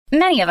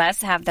Many of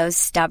us have those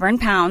stubborn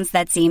pounds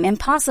that seem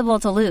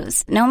impossible to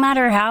lose, no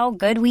matter how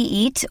good we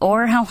eat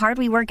or how hard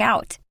we work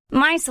out.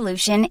 My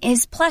solution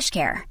is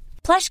PlushCare.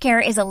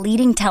 PlushCare is a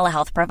leading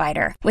telehealth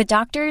provider with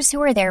doctors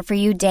who are there for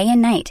you day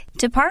and night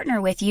to partner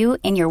with you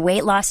in your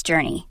weight loss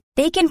journey.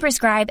 They can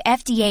prescribe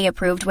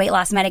FDA-approved weight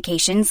loss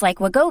medications like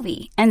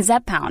Wegovy and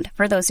Zepbound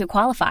for those who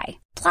qualify.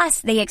 Plus,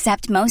 they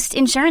accept most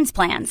insurance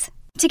plans.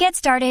 To get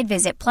started,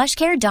 visit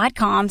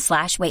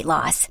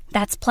plushcare.com/weightloss.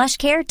 That's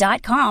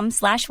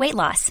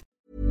plushcare.com/weightloss.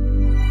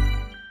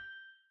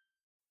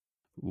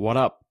 What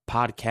up,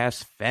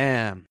 podcast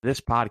fam? This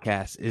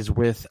podcast is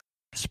with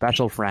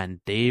special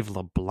friend Dave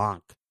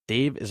LeBlanc.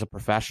 Dave is a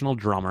professional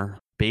drummer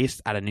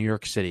based out of New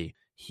York City.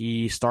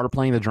 He started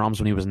playing the drums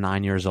when he was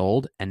 9 years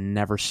old and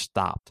never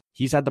stopped.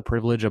 He's had the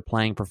privilege of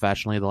playing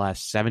professionally the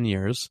last 7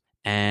 years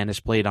and has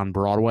played on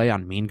Broadway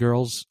on Mean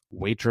Girls,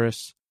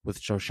 Waitress,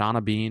 with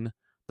Shoshana Bean,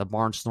 The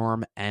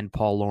Barnstorm, and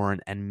Paul Lauren,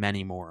 and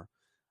many more.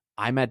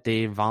 I met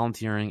Dave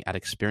volunteering at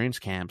Experience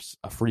Camps,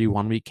 a free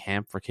one-week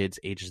camp for kids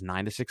ages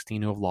 9 to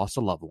 16 who have lost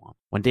a loved one.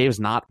 When Dave's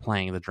not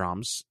playing the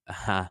drums,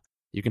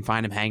 you can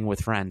find him hanging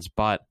with friends,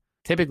 but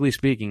typically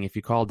speaking, if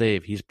you call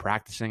Dave, he's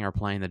practicing or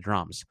playing the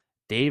drums.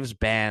 Dave's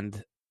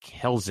band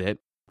kills it.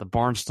 The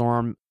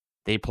Barnstorm,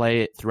 they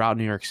play it throughout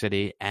New York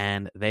City,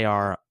 and they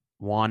are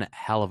one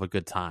hell of a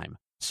good time.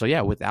 So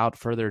yeah, without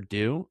further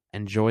ado,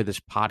 enjoy this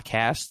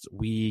podcast.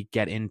 We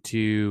get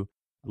into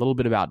a little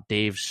bit about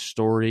Dave's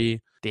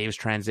story, Dave's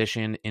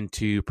transition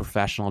into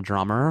professional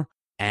drummer,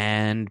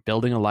 and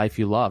building a life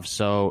you love.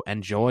 So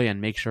enjoy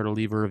and make sure to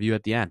leave a review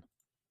at the end.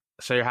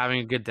 So you're having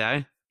a good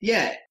day?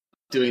 Yeah,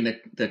 doing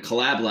the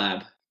collab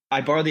lab.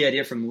 I borrowed the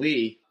idea from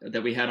Lee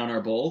that we had on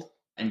our bowl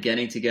and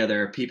getting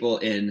together people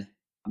in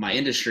my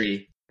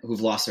industry who've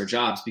lost their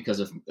jobs because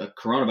of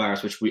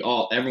coronavirus, which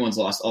everyone's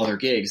lost all their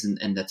gigs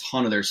and a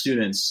ton of their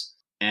students,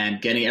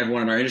 and getting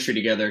everyone in our industry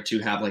together to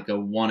have like a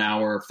 1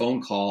 hour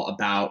phone call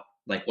about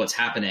like what's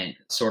happening,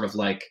 sort of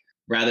like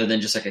rather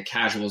than just like a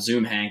casual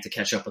Zoom hang to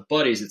catch up with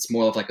buddies. It's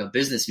more of like a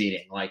business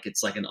meeting. Like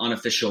it's like an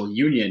unofficial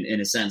union in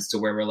a sense, to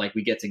where we're like,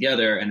 we get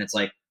together and it's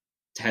like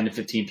 10 to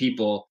 15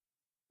 people,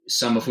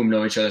 some of whom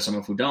know each other, some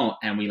of who don't.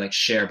 And we like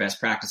share best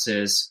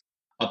practices,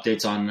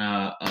 updates on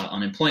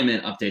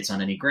unemployment, updates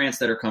on any grants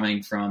that are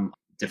coming from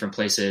different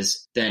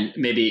places, then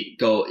maybe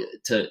go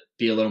to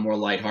be a little more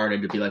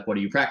lighthearted, to be like, what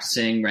are you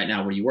practicing right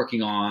now? What are you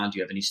working on? Do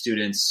you have any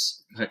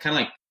students? Kind of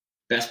like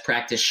best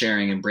practice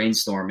sharing and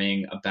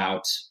brainstorming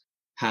about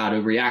how to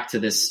react to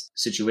this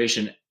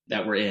situation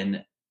that we're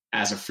in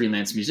as a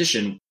freelance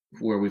musician,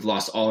 where we've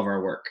lost all of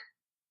our work.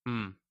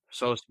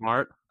 So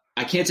smart.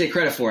 I can't take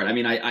credit for it. I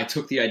mean, I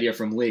took the idea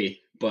from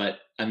Lee, but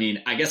I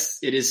mean, I guess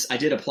I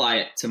did apply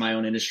it to my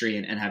own industry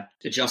and have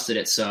adjusted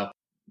it. So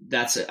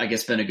that's, I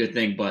guess, been a good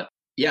thing. But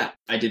yeah,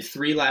 I did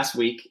 3 last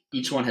week.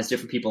 Each one has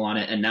different people on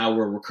it. And now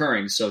we're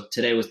recurring. So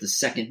today was the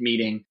second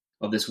meeting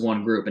of this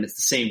one group, and it's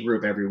the same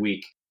group every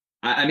week.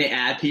 I may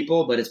add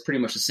people, but it's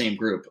pretty much the same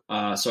group.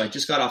 So I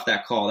just got off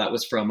that call. That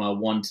was from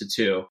 1 to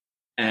 2.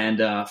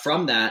 And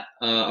from that,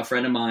 a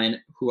friend of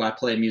mine who I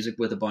play music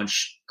with a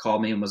bunch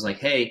called me and was like,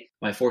 hey,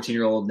 my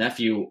 14-year-old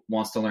nephew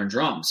wants to learn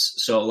drums.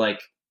 So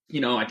like,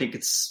 I think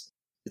it's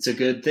a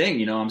good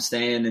thing. I'm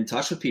staying in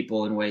touch with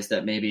people in ways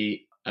that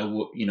maybe I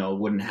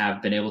wouldn't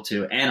have been able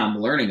to. And I'm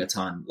learning a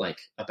ton like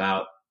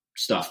about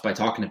stuff by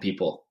talking to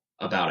people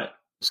about it.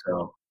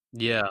 So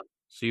yeah.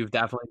 So you've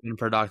definitely been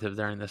productive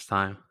during this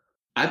time.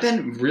 I've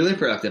been really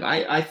productive.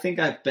 I think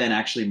I've been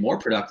actually more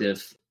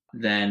productive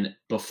than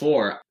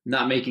before.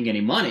 Not making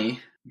any money,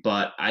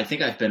 but I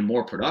think I've been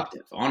more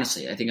productive.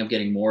 Honestly, I think I'm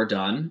getting more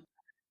done.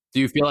 Do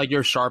you feel like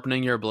you're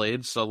sharpening your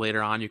blades so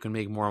later on you can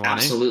make more money?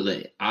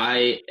 Absolutely.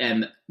 I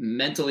am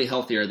mentally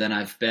healthier than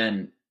I've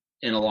been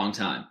in a long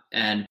time,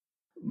 and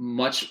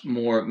much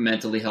more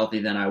mentally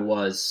healthy than I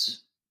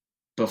was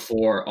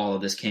before all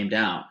of this came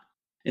down.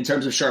 In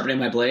terms of sharpening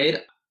my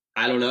blade,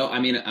 I don't know. I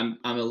mean, I'm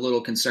a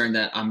little concerned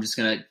that I'm just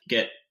going to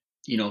get,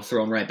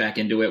 thrown right back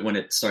into it when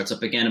it starts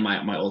up again, and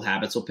my old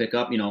habits will pick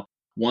up.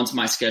 Once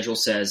my schedule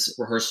says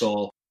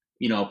rehearsal,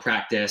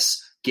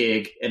 practice,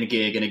 gig and a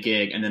gig and a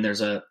gig, and then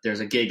there's a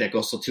gig that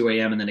goes till 2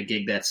 a.m. and then a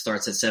gig that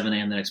starts at 7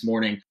 a.m. the next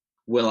morning,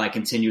 will I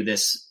continue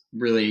this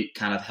really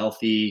kind of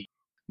healthy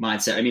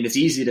mindset? I mean, it's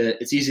easy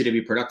to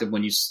be productive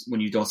when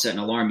you don't set an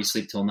alarm. You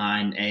sleep till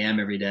 9 a.m.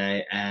 every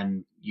day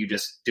and you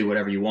just do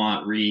whatever you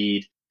want,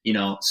 read,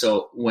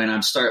 so when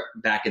I'm start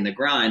back in the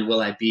grind,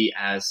 will I be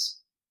as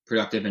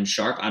productive and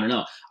sharp? I don't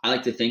know. I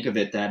like to think of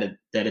it that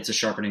it's a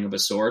sharpening of a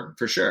sword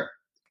for sure.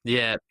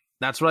 Yeah,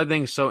 that's what I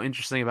think is so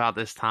interesting about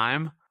this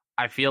time.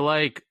 I feel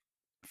like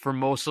for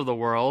most of the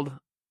world,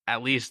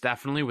 at least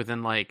definitely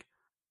within like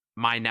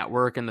my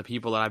network and the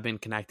people that I've been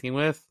connecting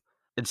with,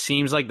 it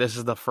seems like this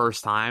is the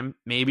first time,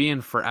 maybe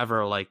in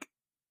forever, like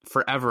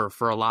forever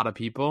for a lot of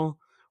people,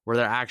 where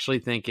they're actually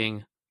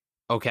thinking,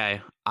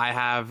 okay, I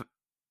have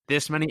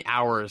this many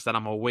hours that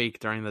I'm awake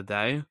during the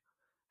day.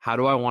 How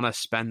do I want to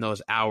spend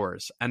those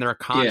hours? And they're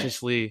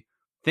consciously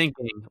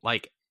thinking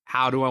like,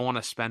 how do I want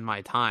to spend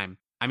my time?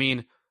 I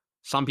mean,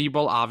 some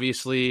people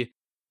obviously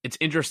it's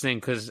interesting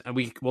because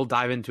we'll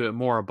dive into it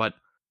more, but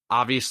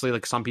obviously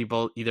like some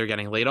people either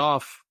getting laid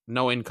off,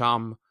 no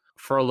income,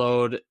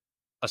 furloughed,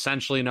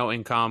 essentially no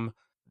income.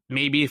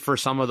 Maybe for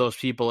some of those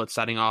people, it's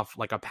setting off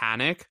like a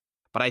panic.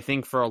 But I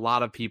think for a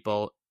lot of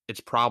people,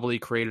 it's probably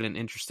created an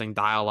interesting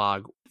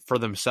dialogue for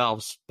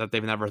themselves that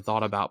they've never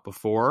thought about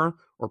before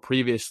or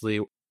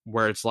previously,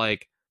 where it's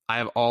like, I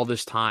have all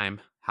this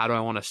time. How do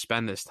I want to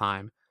spend this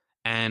time?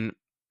 And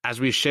as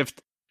we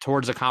shift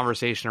towards a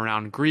conversation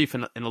around grief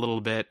in a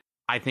little bit,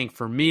 I think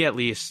for me, at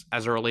least,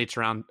 as it relates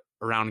around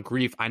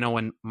grief, I know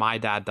when my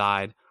dad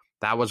died,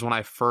 that was when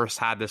I first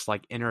had this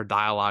like inner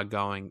dialogue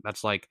going.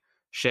 That's like,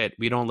 shit,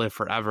 we don't live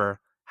forever.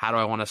 How do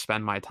I want to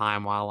spend my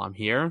time while I'm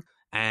here?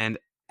 And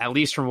at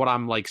least from what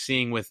I'm like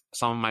seeing with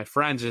some of my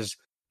friends is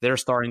they're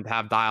starting to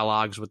have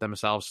dialogues with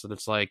themselves. So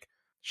it's like,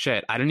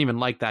 shit, I didn't even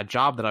like that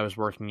job that I was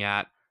working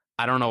at.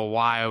 I don't know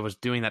why I was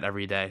doing that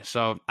every day.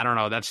 So I don't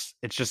know.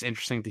 It's just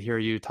interesting to hear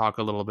you talk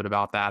a little bit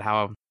about that,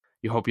 how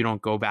you hope you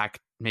don't go back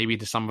maybe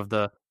to some of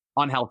the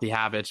unhealthy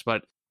habits,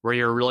 but where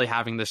you're really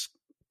having this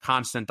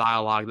constant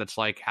dialogue that's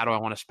like, how do I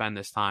want to spend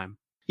this time?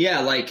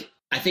 Yeah, like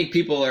I think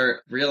people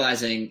are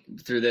realizing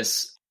through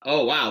this,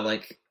 oh wow,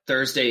 like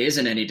Thursday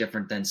isn't any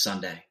different than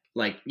Sunday.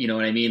 Like, you know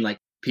what I mean? Like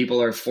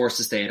people are forced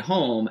to stay at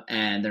home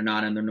and they're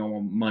not in their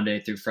normal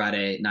Monday through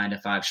Friday 9 to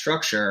 5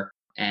 structure.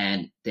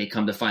 And they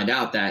come to find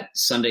out that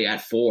Sunday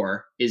at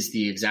 4 is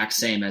the exact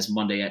same as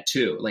Monday at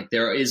 2. Like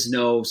there is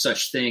no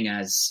such thing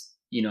as,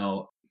 you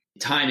know,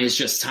 time is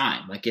just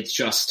time. Like it's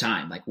just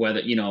time. Like whether,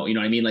 you know what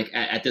I mean? Like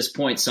at this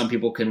point, some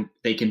people can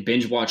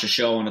binge watch a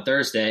show on a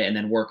Thursday and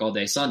then work all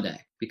day Sunday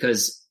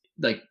because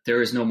like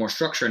there is no more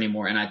structure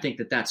anymore. And I think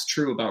that that's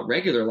true about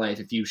regular life.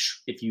 If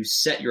you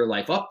set your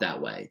life up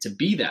that way to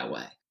be that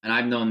way. And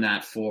I've known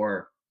that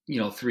for,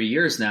 3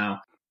 years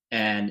now.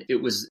 And it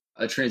was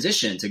a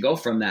transition to go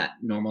from that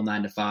normal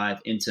 9 to 5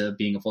 into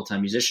being a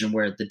full-time musician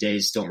where the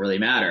days don't really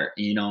matter.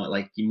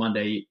 Like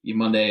Monday,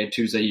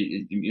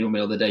 Tuesday,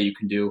 middle of the day, you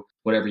can do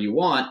whatever you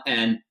want.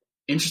 And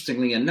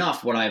interestingly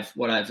enough, what I've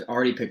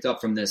already picked up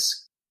from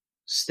this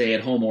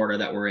stay-at-home order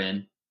that we're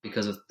in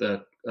because of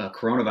the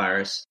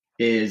coronavirus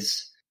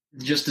is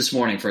just this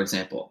morning, for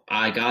example,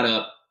 I got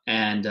up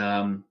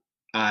and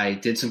I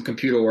did some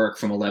computer work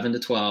from 11 to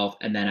 12.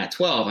 And then at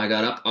 12, I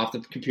got up off the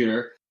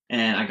computer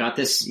and I got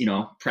this,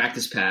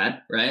 practice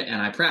pad, right? And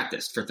I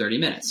practiced for 30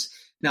 minutes.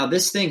 Now,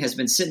 this thing has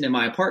been sitting in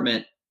my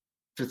apartment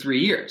for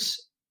 3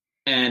 years.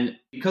 And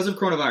because of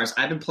coronavirus,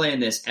 I've been playing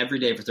this every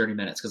day for 30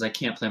 minutes because I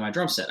can't play my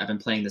drum set. I've been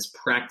playing this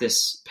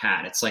practice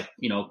pad. It's like,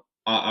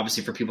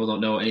 obviously for people who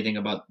don't know anything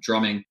about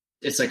drumming,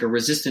 it's like a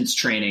resistance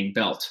training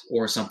belt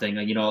or something.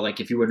 Like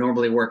if you would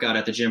normally work out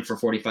at the gym for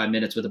 45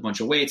 minutes with a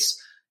bunch of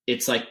weights,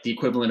 it's like the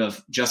equivalent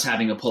of just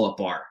having a pull-up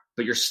bar.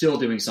 But you're still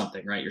doing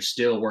something, right? You're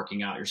still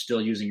working out. You're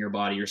still using your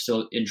body. You're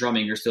still in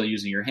drumming. You're still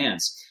using your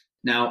hands.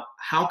 Now,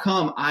 how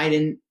come I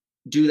didn't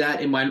do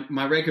that in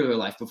my regular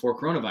life before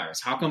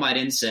coronavirus? How come I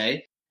didn't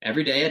say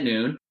every day at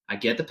noon, I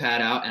get the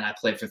pad out and I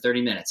play for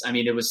 30 minutes? I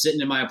mean, it was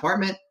sitting in my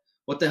apartment.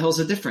 What the hell's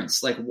the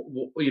difference? Like,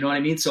 you know what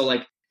I mean? So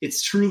like,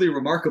 it's truly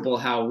remarkable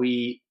how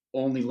we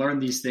only learn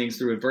these things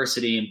through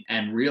adversity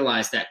and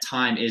realize that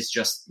time is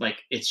just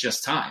like, it's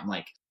just time.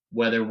 Like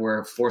whether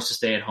we're forced to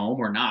stay at home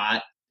or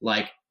not,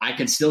 like I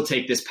can still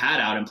take this pad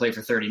out and play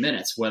for 30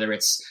 minutes, whether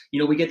it's,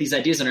 we get these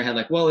ideas in our head,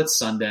 like, well, it's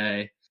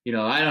Sunday, I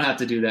don't have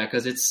to do that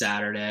because it's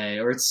Saturday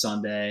or it's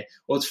Sunday.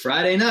 Well, it's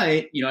Friday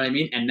night, you know what I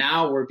mean? And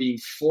now we're being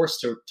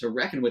forced to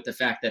reckon with the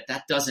fact that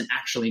that doesn't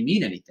actually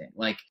mean anything.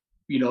 Like,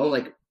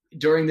 like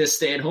during this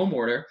stay at home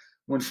order,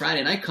 when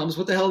Friday night comes,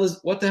 what the hell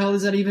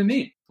does that even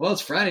mean? Well,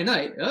 it's Friday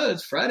night. Oh,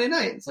 it's Friday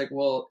night. It's like,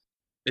 well,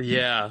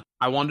 yeah.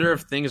 I wonder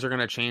if things are going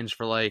to change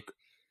for like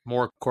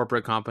more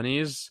corporate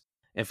companies,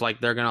 if like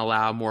they're going to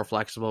allow more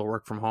flexible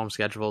work from home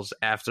schedules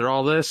after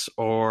all this,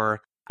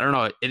 or I don't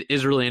know. It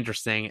is really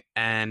interesting.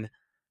 And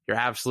you're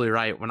absolutely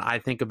right. When I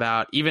think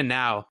about even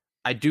now,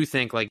 I do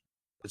think like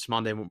it's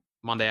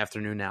Monday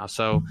afternoon now.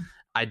 So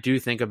I do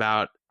think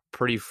about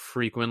pretty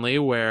frequently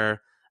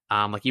where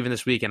like even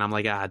this weekend, I'm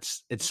like,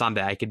 it's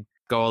Sunday. I could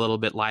go a little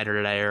bit lighter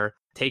today or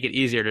take it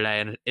easier today.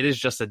 And it is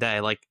just a day.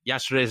 Like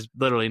yesterday is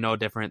literally no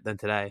different than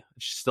today.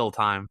 It's still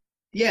time.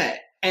 Yeah.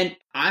 And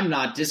I'm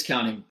not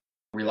discounting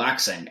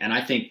relaxing. And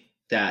I think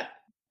that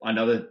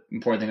another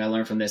important thing I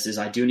learned from this is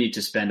I do need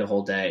to spend a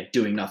whole day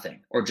doing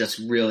nothing or just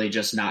really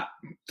just not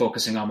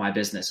focusing on my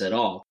business at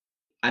all.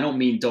 I don't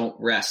mean don't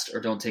rest or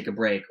don't take a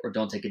break or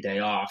don't take a day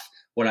off.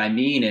 What I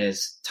mean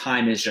is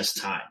time is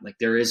just time. Like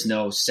there is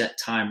no set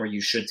time where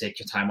you should take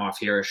your time off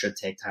here or should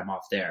take time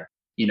off there,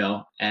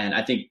 and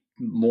I think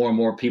more and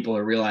more people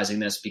are realizing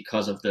this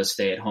because of the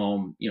stay at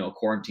home,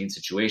 quarantine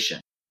situation.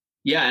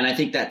 Yeah. And I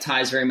think that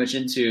ties very much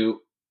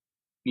into,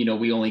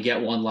 we only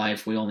get one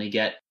life. We only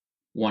get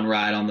one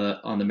ride on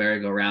the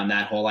merry-go-round.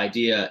 That whole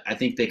idea, I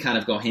think they kind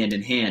of go hand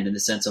in hand in the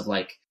sense of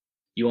like,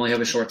 you only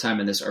have a short time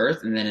in this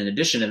earth. And then in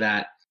addition to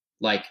that,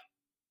 like,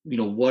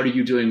 what are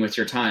you doing with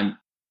your time?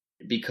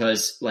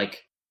 Because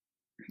like,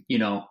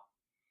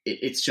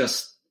 it's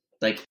just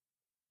like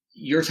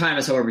your time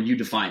is however you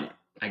define it,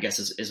 I guess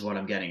is what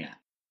I'm getting at.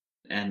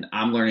 And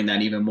I'm learning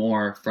that even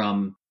more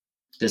from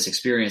this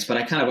experience. But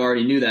I kind of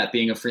already knew that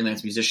being a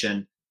freelance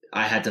musician,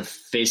 I had to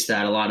face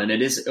that a lot. And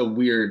it is a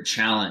weird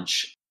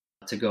challenge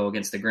to go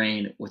against the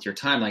grain with your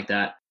time like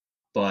that.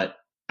 But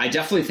I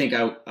definitely think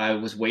I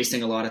was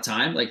wasting a lot of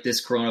time. Like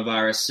this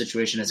coronavirus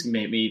situation has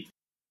made me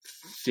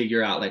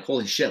figure out like,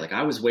 holy shit, like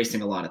I was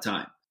wasting a lot of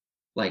time,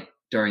 like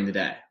during the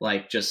day,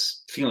 like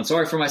just feeling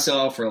sorry for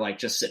myself or like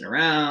just sitting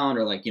around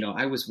or like,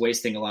 I was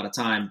wasting a lot of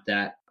time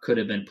that could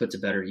have been put to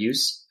better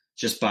use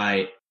just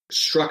by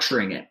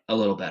structuring it a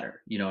little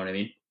better. You know what I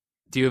mean?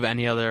 Do you have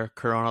any other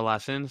Corona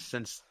lessons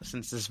since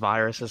this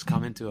virus has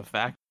come into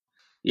effect?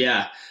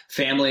 Yeah.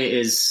 Family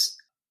is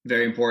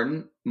very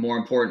important, more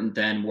important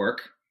than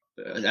work.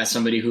 As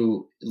somebody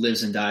who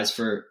lives and dies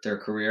for their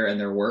career and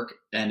their work,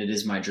 and it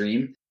is my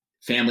dream,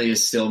 family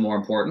is still more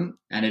important,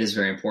 and it is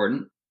very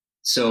important.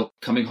 So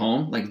coming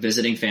home, like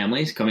visiting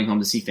families, coming home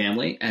to see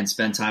family and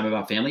spend time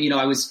about family.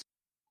 I was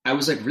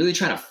like really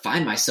trying to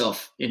find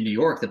myself in New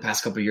York the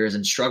past couple of years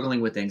and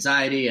struggling with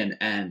anxiety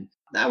and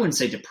I wouldn't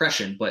say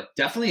depression, but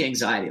definitely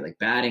anxiety, like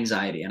bad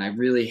anxiety. And I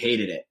really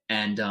hated it.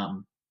 And,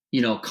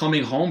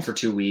 coming home for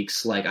 2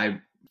 weeks, like I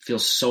feel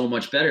so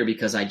much better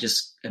because I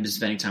just am just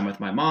spending time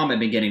with my mom. I've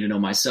been getting to know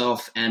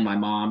myself and my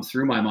mom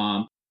through my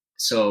mom.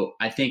 So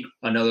I think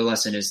another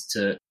lesson is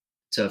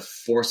to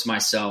force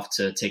myself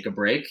to take a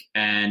break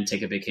and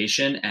take a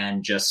vacation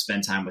and just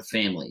spend time with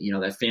family.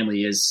 That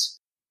family is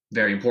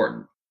very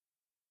important.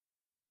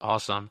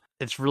 Awesome.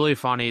 It's really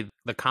funny,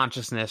 the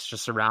consciousness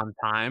just around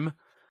time.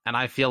 And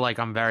I feel like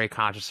I'm very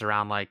conscious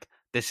around like,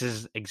 this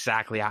is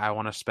exactly how I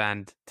want to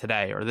spend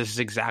today, or this is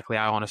exactly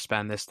how I want to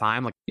spend this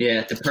time. Like,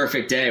 yeah, the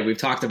perfect day. We've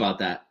talked about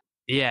that.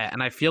 Yeah.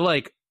 And I feel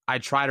like I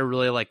try to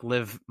really like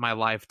live my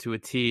life to a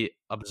T,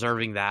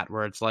 observing that,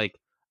 where it's like,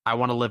 I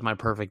want to live my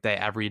perfect day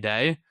every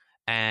day,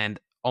 and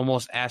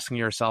almost asking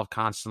yourself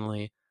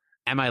constantly,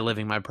 am I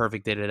living my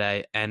perfect day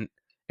today? And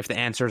if the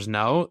answer is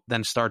no,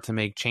 then start to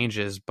make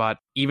changes. But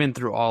even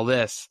through all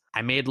this,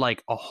 I made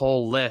like a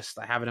whole list.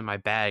 I have it in my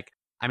bag.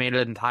 I made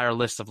an entire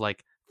list of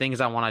like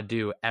things I want to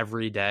do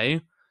every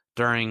day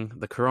during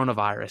the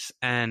coronavirus.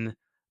 And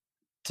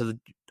to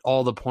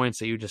all the points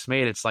that you just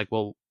made, it's like,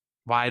 well,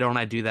 why don't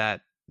I do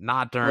that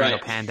not during a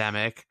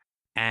pandemic?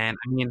 And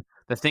I mean,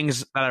 the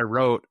things that I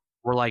wrote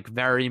were like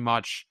very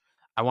much,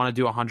 I want to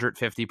do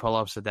 150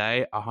 pull-ups a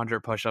day, 100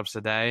 push-ups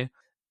a day,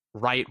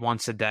 write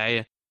once a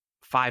day,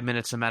 5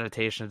 minutes of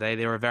meditation a day.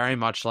 They were very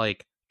much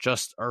like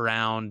just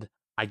around,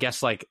 I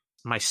guess, like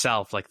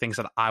myself, like things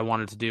that I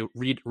wanted to do,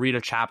 read a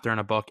chapter in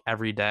a book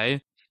every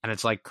day. And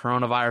it's like,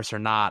 coronavirus or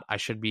not, I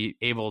should be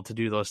able to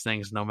do those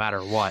things no matter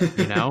what,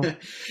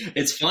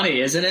 It's funny,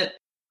 isn't it?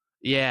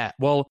 Yeah.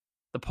 Well,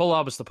 the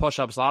pull-ups, the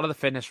push-ups, a lot of the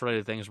fitness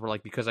related things were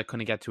like because I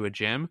couldn't get to a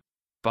gym.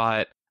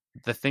 But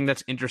the thing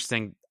that's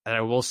interesting that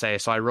I will say,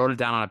 so I wrote it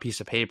down on a piece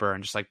of paper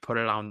and just like put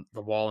it on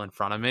the wall in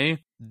front of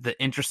me. The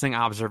interesting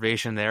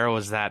observation there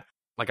was that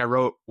like I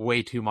wrote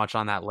way too much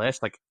on that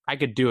list. Like I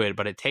could do it,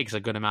 but it takes a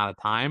good amount of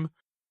time.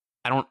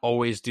 I don't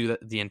always do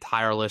the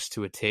entire list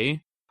to a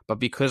T, but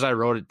because I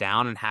wrote it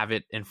down and have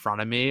it in front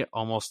of me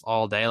almost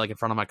all day, like in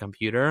front of my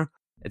computer,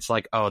 it's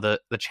like, oh, the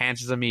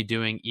chances of me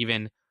doing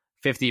even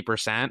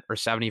 50% or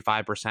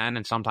 75%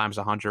 and sometimes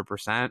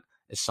 100%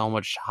 is so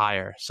much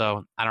higher.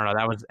 So I don't know.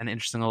 That was an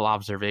interesting little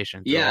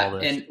observation. Yeah. All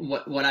this. And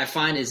what I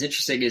find is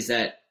interesting is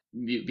that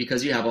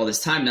because you have all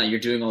this time now, you're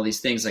doing all these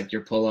things like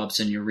your pull-ups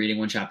and you're reading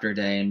one chapter a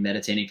day and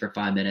meditating for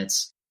 5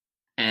 minutes.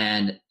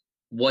 And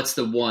what's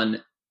the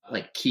one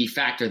like key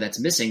factor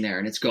that's missing there?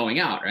 And it's going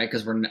out, right?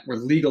 Because we're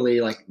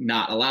legally like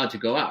not allowed to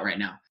go out right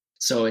now.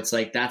 So it's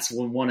like, that's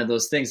one of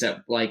those things that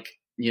like,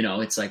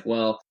 it's like,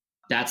 well,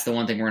 that's the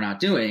one thing we're not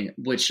doing,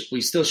 which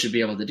we still should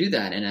be able to do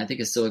that. And I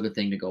think it's still a good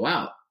thing to go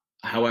out.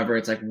 However,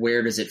 it's like,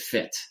 where does it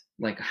fit?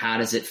 Like, how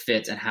does it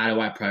fit and how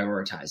do I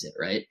prioritize it?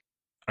 Right.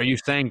 Are you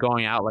saying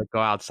going out, like go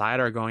outside,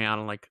 or going out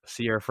and like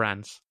see your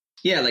friends?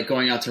 Yeah, like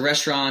going out to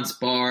restaurants,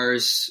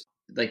 bars,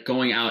 like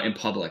going out in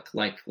public,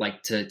 like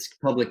to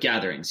public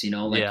gatherings,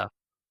 yeah.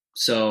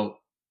 So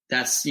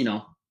that's,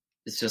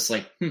 it's just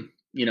like,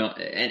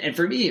 and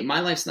for me, my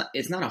life's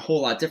it's not a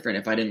whole lot different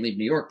if I didn't leave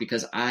New York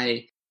because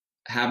I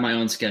have my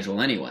own schedule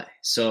anyway.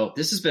 So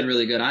this has been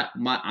really good.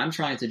 I'm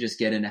trying to just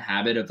get in a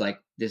habit of like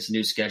this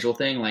new schedule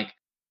thing. Like,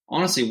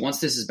 honestly,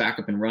 once this is back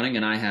up and running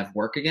and I have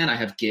work again, I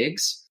have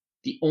gigs.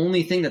 The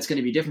only thing that's going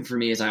to be different for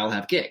me is I'll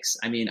have gigs.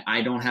 I mean,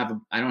 I don't have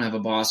a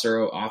boss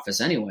or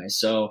office anyway.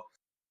 So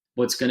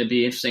what's going to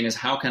be interesting is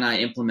how can I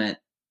implement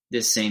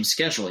this same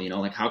schedule?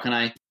 Like how can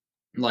I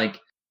like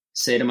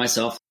say to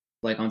myself,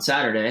 like on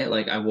Saturday,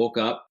 like I woke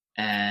up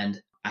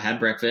and I had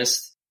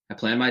breakfast, I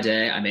planned my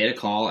day, I made a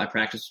call, I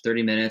practiced for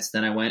 30 minutes,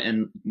 then I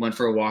went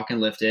for a walk and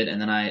lifted,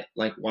 and then I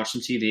like watched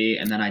some TV,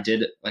 and then I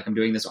did like I'm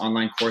doing this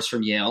online course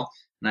from Yale,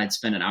 and I'd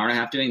spend an hour and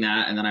a half doing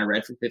that, and then I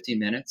read for 15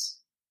 minutes.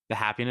 The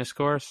happiness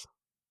course?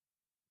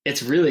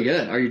 It's really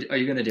good. Are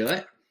you going to do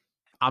it?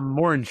 I'm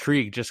more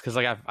intrigued just because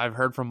like I've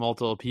heard from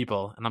multiple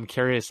people, and I'm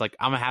curious. Like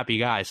I'm a happy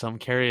guy, so I'm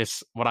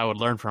curious what I would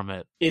learn from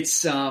it.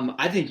 It's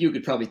I think you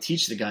could probably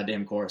teach the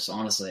goddamn course,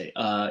 honestly.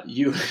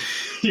 You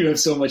you have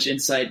so much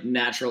insight,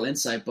 natural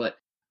insight, but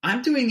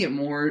I'm doing it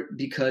more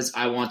because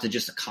I want to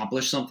just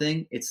accomplish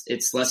something.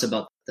 It's less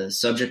about the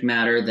subject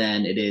matter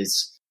than it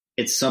is.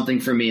 It's something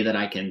for me that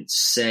I can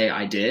say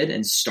I did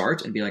and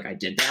start and be like, I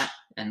did that.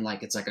 And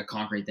like, it's like a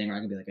concrete thing where I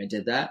can be like, I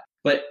did that.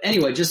 But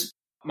anyway, just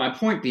my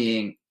point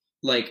being,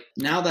 like,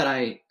 now that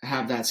I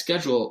have that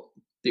schedule,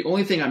 the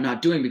only thing I'm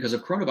not doing because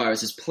of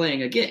coronavirus is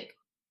playing a gig.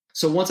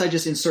 So once I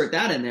just insert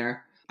that in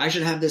there, I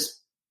should have this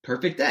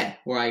perfect day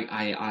where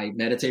I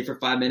meditate for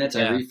 5 minutes.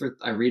 Yeah.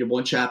 I read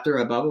one chapter,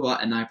 blah, blah, blah,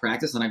 and then I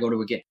practice and I go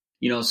to a gig.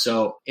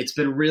 So it's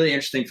been really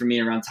interesting for me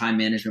around time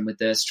management with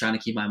this, trying to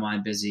keep my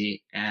mind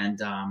busy.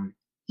 And I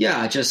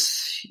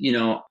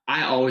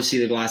always see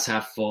the glass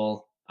half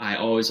full. I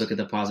always look at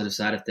the positive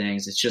side of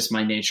things. It's just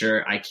my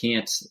nature. I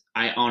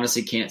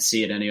honestly can't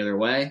see it any other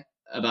way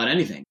about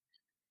anything.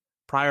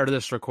 Prior to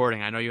this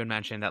recording, I know you had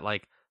mentioned that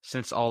like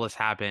since all this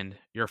happened,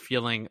 you're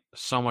feeling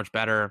so much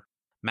better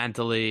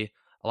mentally.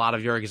 A lot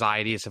of your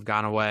anxieties have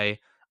gone away.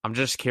 I'm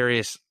just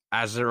curious,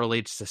 as it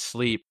relates to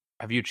sleep,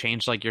 have you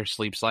changed like your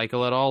sleep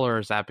cycle at all, or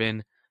has that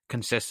been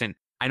consistent?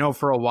 I know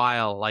for a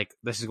while, like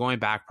this is going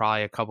back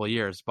probably a couple of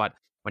years, but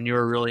when you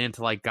were really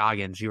into like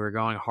Goggins, you were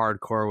going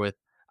hardcore with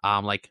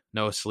like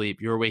no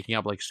sleep. You were waking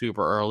up like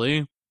super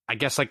early. I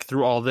guess like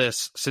through all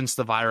this, since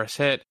the virus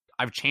hit,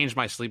 I've changed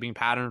my sleeping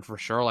pattern for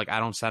sure. Like I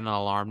don't set an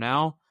alarm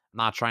now. I'm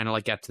not trying to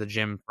like get to the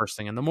gym first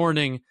thing in the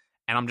morning.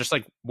 And I'm just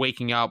like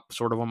waking up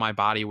sort of when my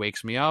body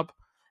wakes me up.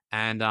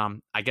 And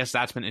I guess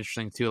that's been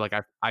interesting too. Like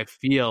I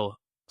feel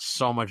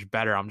so much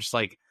better. I'm just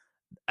like,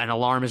 an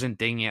alarm isn't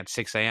dinging at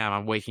 6 a.m.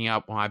 I'm waking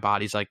up when my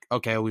body's like,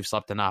 okay, we've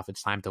slept enough.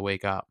 It's time to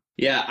wake up.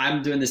 Yeah,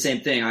 I'm doing the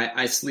same thing.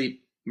 I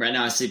sleep, right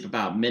now I sleep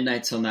about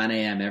midnight till 9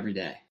 a.m. every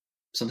day.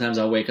 Sometimes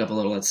I'll wake up a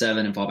little at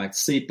 7 and fall back to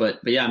sleep. But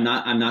yeah,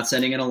 I'm not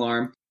setting an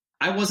alarm.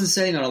 I wasn't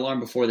setting an alarm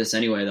before this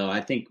anyway, though.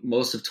 I think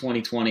most of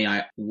 2020,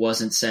 I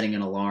wasn't setting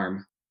an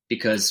alarm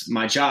because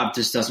my job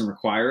just doesn't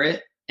require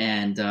it.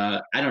 And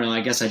I don't know,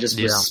 I guess I just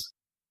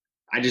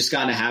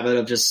got in a habit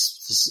of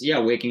just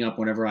waking up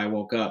whenever I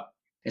woke up.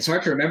 It's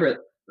hard to remember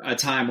a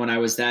time when I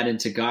was that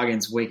into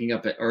Goggins waking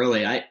up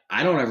early.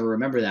 I don't ever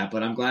remember that,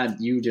 but I'm glad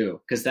you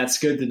do, because that's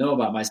good to know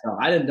about myself.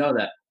 I didn't know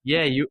that.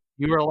 Yeah, you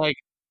were like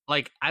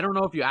I don't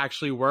know if you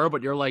actually were,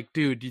 but you're like,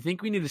 dude, do you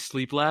think we need to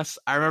sleep less?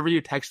 I remember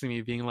you texting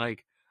me being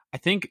like, I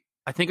think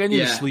I need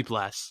to sleep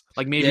less.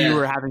 Like maybe you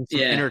were having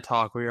some inner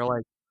talk where you're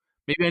like,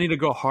 maybe I need to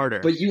go harder.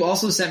 But you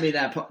also sent me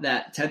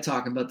that TED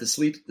talk about the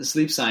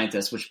sleep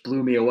scientist, which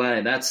blew me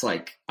away. That's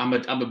like, I'm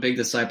a big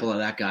disciple of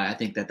that guy. I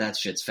think that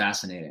shit's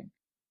fascinating.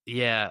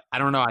 Yeah, I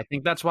don't know. I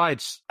think that's why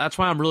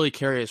I'm really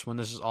curious when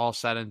this is all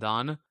said and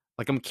done.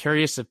 Like, I'm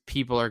curious if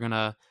people are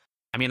gonna.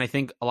 I mean, I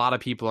think a lot of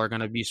people are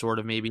gonna be sort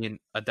of maybe in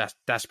a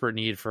desperate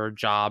need for a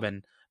job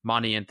and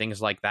money and things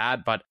like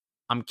that. But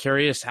I'm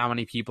curious how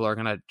many people are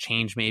gonna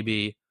change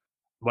maybe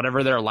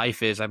whatever their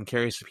life is. I'm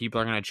curious if people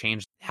are gonna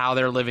change how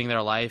they're living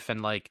their life,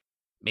 and like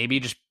maybe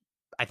just.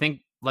 I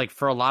think like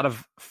for a lot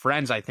of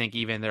friends, I think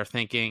even they're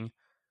thinking,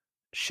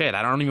 shit,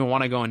 I don't even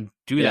want to go and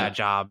do that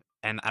job.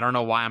 And I don't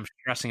know why I'm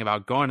stressing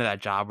about going to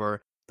that job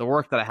or the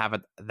work that I have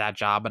at that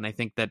job. And I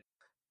think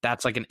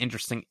that's like an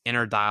interesting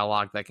inner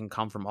dialogue that can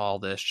come from all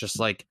this. Just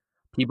like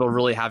people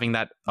really having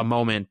a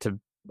moment to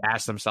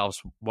ask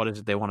themselves, what is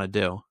it they want to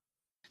do?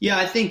 Yeah,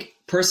 I think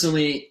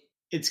personally,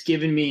 it's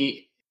given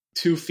me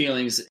two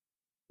feelings.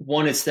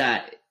 One, it's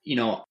that,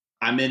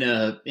 I'm in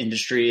a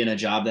industry and a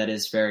job that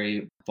is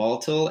very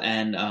volatile,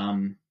 and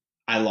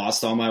I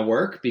lost all my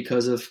work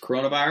because of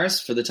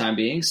coronavirus for the time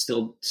being.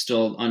 Still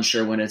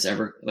unsure when it's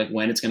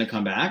going to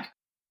come back.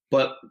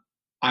 But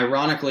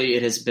ironically,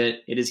 it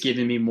has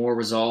given me more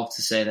resolve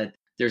to say that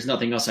there's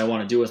nothing else I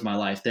want to do with my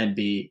life than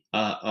be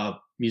a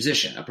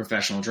musician, a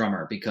professional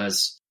drummer,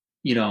 because,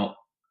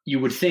 you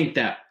would think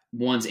that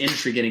one's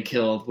industry getting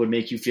killed would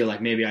make you feel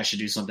like maybe I should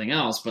do something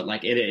else. But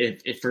like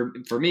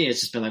for me,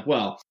 it's just been like,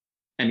 well,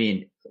 I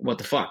mean, what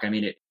the fuck? I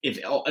mean, if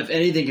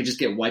anything could just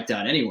get wiped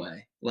out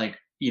anyway, like,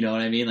 you know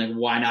what I mean? Like,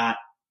 why not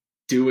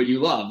do what you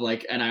love?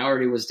 Like, and I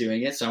already was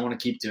doing it, so I want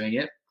to keep doing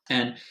it.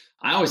 And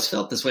I always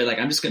felt this way, like,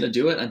 I'm just going to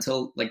do it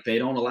until like they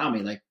don't allow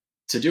me like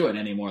to do it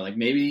anymore. Like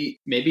maybe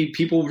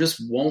people just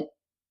won't,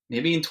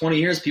 maybe in 20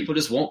 years, people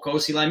just won't go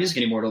see live music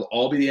anymore. It'll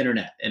all be the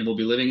internet and we'll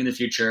be living in the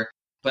future,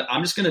 but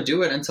I'm just going to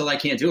do it until I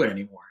can't do it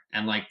anymore.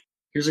 And like,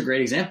 here's a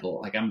great example.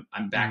 Like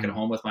I'm back at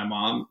home with my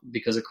mom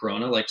because of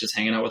Corona, like just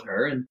hanging out with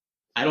her. And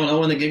I don't know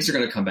when the gigs are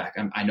going to come back.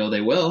 I know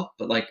they will,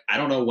 but like, I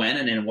don't know when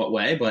and in what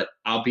way, but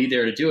I'll be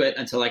there to do it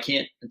until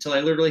I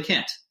literally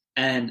can't.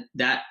 And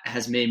that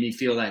has made me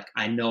feel like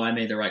I know I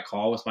made the right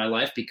call with my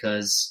life,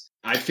 because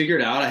I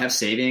figured out I have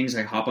savings.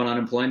 I hop on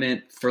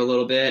unemployment for a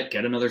little bit,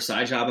 get another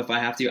side job if I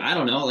have to. I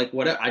don't know, like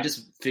what, I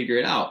just figure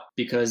it out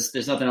because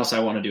there's nothing else I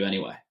want to do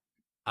anyway.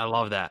 I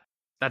love that.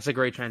 That's a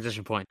great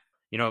transition point.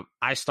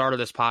 I started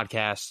this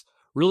podcast.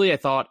 Really, I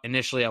thought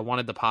initially I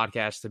wanted the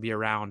podcast to be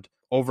around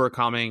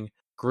overcoming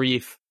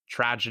grief,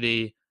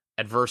 tragedy,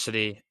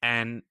 adversity.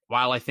 And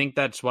while I think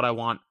that's what I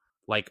want,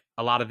 like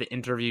a lot of the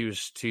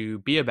interviews to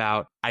be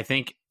about, I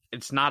think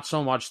it's not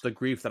so much the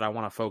grief that I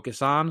want to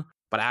focus on,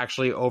 but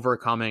actually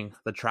overcoming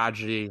the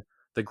tragedy,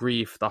 the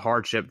grief, the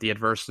hardship, the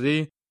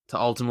adversity to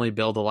ultimately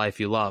build a life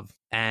you love.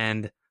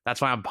 And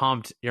that's why I'm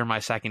pumped you're my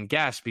second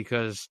guest,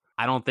 because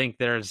I don't think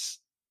there's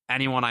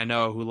anyone I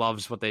know who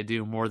loves what they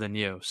do more than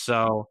you.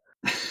 So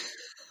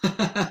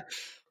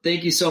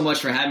thank you so much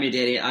for having me,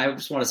 Danny. I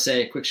just want to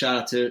say a quick shout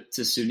out to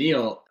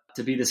Sunil.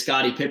 To be the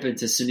Scottie Pippen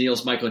to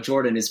Sunil's Michael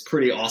Jordan is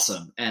pretty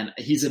awesome. And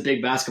he's a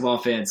big basketball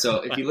fan.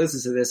 So if he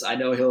listens to this, I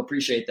know he'll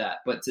appreciate that.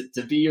 But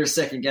to be your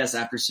second guest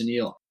after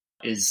Sunil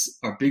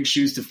are big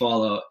shoes to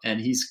follow.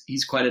 And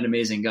he's quite an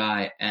amazing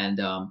guy,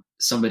 and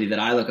somebody that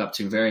I look up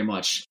to very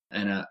much,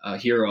 and a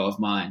hero of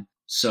mine.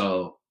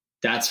 So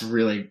that's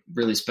really,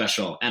 really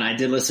special. And I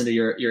did listen to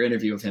your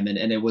interview of him, and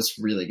it was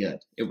really good.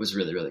 It was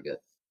really, really good.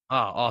 Oh,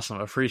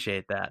 awesome.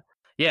 Appreciate that.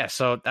 Yeah,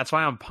 so that's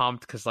why I'm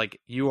pumped, because like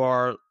you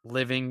are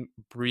living,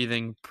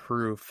 breathing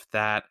proof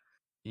that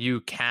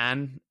you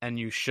can and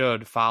you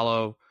should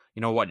follow,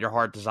 what your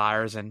heart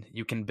desires, and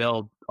you can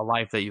build a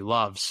life that you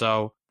love.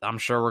 So I'm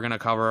sure we're going to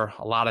cover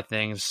a lot of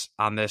things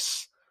on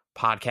this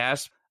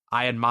podcast.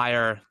 I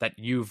admire that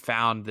you've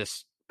found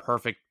this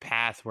perfect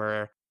path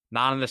where,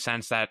 not in the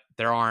sense that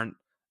there aren't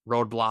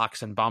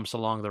roadblocks and bumps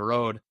along the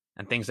road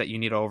and things that you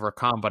need to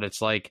overcome, but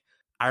it's like,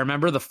 I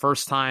remember the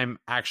first time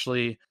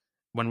actually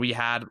when we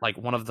had like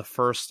one of the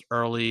first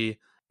early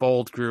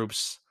Bold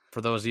groups.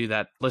 For those of you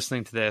that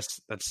listening to this,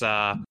 that's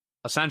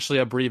essentially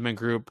a bereavement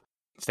group.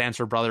 It stands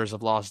for Brothers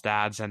of Lost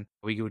Dads. And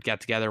we would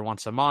get together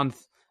once a month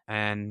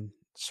and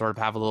sort of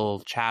have a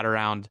little chat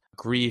around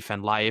grief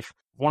and life.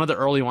 One of the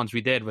early ones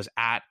we did was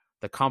at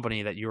the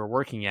company that you were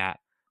working at,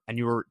 and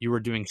you were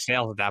doing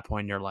sales at that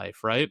point in your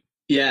life, right?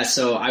 Yeah,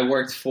 so I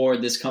worked for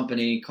this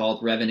company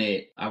called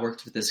Revinate. I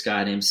worked with this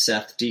guy named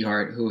Seth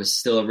Dehart, who is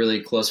still a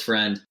really close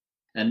friend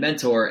and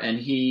mentor, and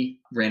he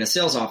ran a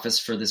sales office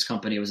for this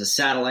company. It was a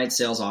satellite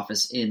sales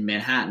office in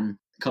Manhattan.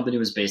 The company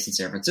was based in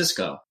San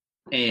Francisco.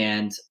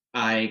 And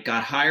I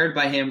got hired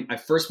by him. I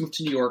first moved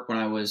to New York when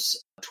I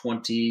was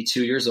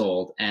 22 years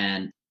old,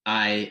 and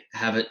I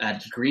have a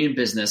degree in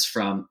business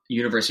from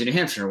University of New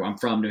Hampshire. I'm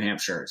from New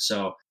Hampshire.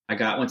 So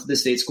I went to the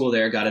state school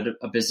there, got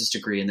a business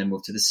degree, and then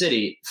moved to the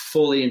city,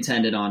 fully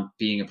intended on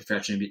being a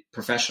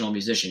professional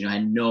musician. I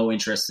had no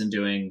interest in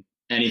doing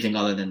anything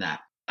other than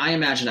that. I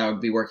imagine I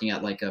would be working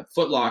at like a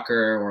Foot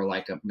Locker or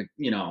like a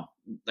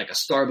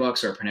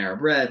Starbucks or a Panera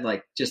Bread,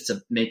 like just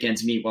to make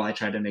ends meet while I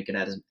tried to make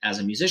it as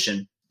a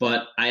musician.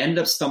 But I ended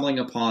up stumbling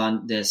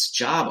upon this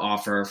job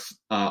offer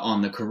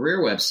on the career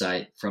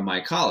website from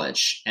my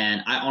college.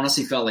 And I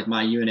honestly felt like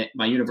my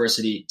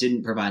university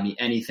didn't provide me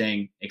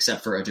anything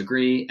except for a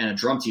degree and a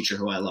drum teacher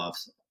who I loved,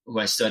 who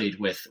I studied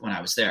with when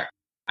I was there.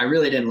 I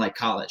really didn't like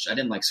college. I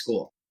didn't like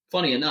school.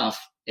 Funny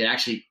enough, it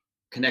actually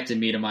connected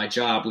me to my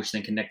job, which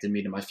then connected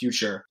me to my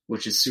future,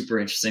 which is super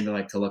interesting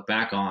to look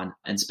back on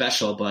and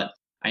special. But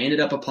I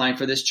ended up applying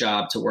for this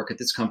job to work at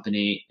this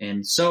company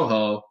in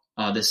Soho,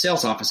 the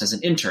sales office, as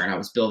an intern. I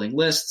was building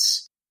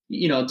lists,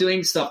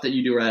 doing stuff that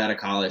you do right out of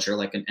college, or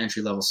like an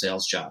entry-level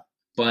sales job.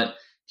 But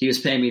he was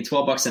paying me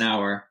 $12 an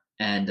hour,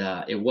 and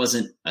it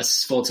wasn't a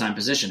full-time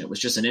position. It was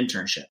just an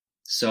internship.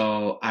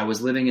 So I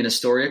was living in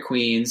Astoria,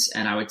 Queens,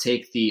 and I would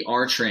take the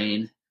R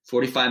train,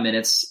 45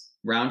 minutes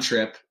round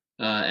trip,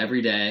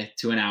 every day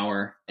to an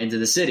hour into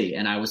the city.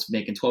 And I was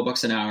making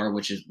 $12 an hour,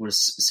 which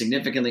was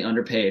significantly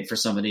underpaid for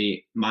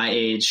somebody my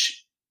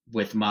age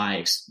with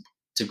my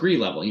degree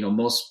level.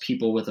 Most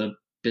people with a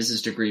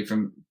business degree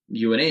from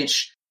UNH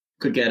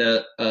could get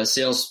a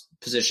sales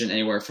position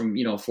anywhere from,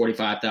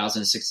 $45,000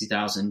 to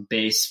 $60,000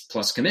 base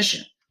plus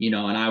commission,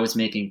 and I was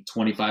making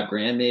 25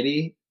 grand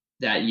maybe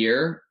that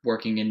year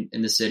working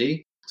in the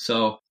city.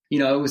 So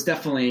it was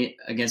definitely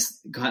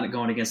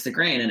going against the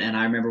grain. And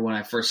I remember when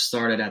I first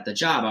started at the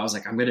job, I was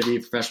like, I'm going to be a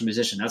professional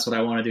musician. That's what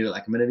I want to do.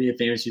 Like, I'm going to be a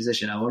famous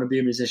musician. I want to be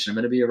a musician. I'm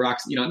going to be a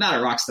not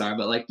a rock star,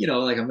 but I'm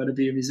going to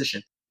be a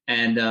musician.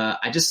 And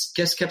I just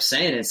kept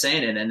saying it.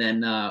 And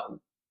then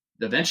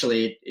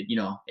eventually,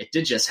 it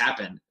did just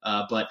happen.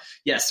 But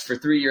yes, for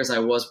 3 years, I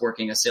was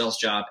working a sales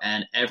job,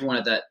 and everyone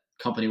at that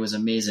company was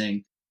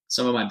amazing.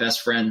 Some of my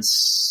best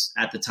friends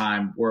at the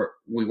time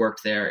we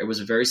worked there. It was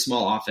a very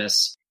small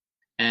office.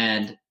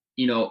 And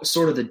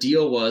sort of the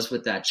deal was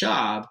with that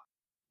job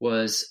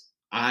was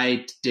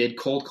I did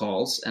cold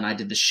calls, and I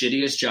did the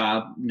shittiest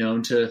job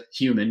known to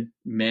human,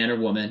 man or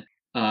woman,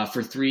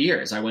 for 3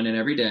 years. I went in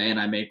every day and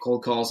I made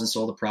cold calls and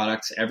sold the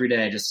product every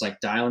day, just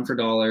like dialing for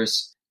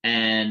dollars.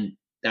 And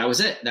that was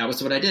it. That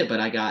was what I did.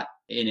 But I got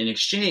in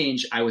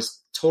exchange, I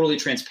was totally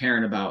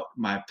transparent about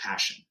my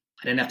passion.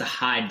 I didn't have to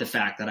hide the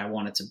fact that I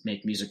wanted to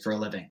make music for a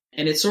living.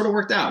 And it sort of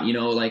worked out,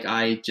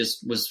 I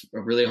just was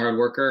a really hard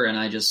worker, and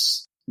I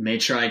just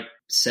made sure I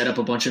set up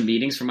a bunch of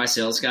meetings for my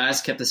sales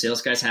guys, kept the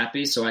sales guys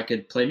happy so I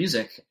could play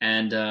music.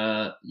 And,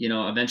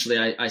 eventually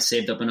I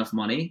saved up enough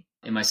money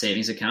in my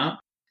savings account.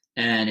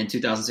 And in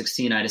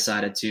 2016, I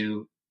decided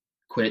to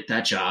quit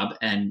that job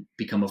and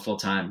become a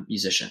full-time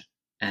musician.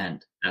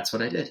 And that's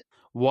what I did.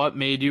 what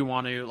made you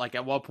want to, like,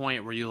 at what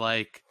point were you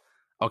like,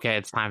 okay,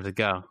 it's time to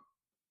go?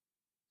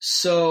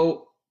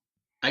 So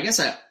I guess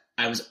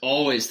I was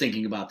always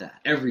thinking about that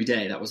every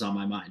day. That was on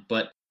my mind.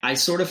 But I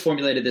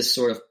formulated this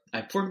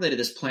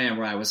plan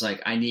where I was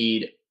like, I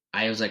need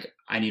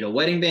a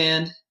wedding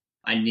band.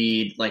 I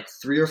need like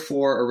 3 or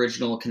 4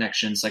 original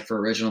connections, like for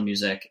original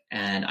music.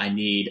 And I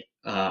need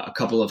a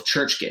couple of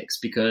church gigs,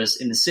 because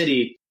in the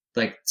city,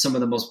 like some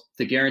of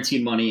the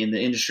guaranteed money in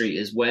the industry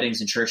is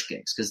weddings and church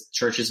gigs, because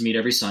churches meet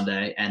every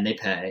Sunday and they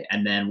pay.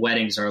 And then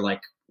weddings are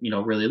like,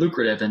 really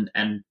lucrative,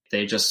 and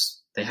they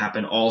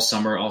happen all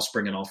summer, all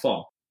spring, and all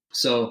fall.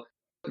 So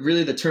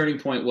really the turning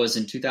point was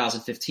in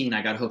 2015.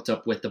 I got hooked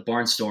up with the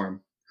Barnstorm,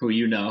 who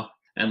you know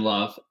and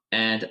love.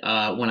 And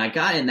when I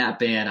got in that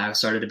band, I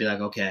started to be like,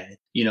 okay,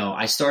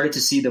 I started to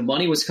see the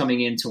money was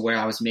coming in to where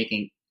I was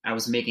making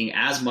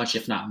as much,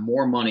 if not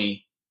more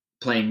money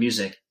playing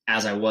music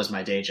as I was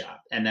my day job.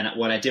 And then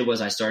what I did was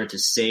I started to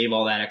save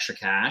all that extra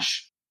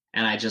cash,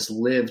 and I just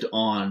lived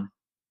on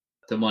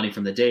the money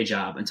from the day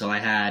job until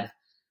I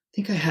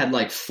think I had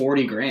like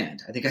 40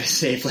 grand. I think I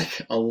saved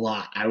like a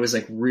lot. I was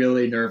like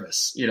really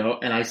nervous,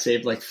 and I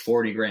saved like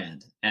 40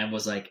 grand and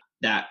was like,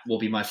 that will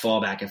be my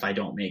fallback if I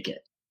don't make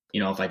it,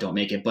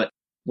 But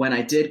when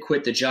I did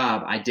quit the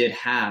job, I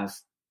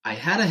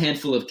had a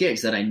handful of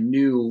gigs that I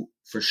knew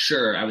for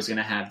sure I was going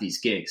to have these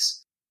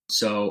gigs.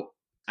 So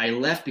I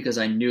left because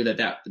I knew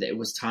that it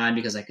was time,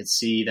 because I could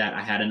see that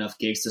I had enough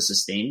gigs to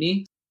sustain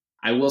me.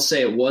 I will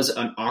say it was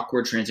an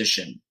awkward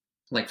transition.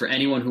 Like for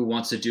anyone who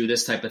wants to do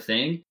this type of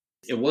thing,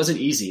 it wasn't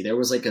easy. There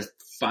was like a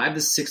 5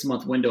 to 6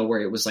 month window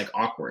where it was like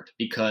awkward,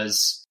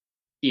 because,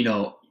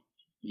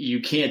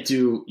 you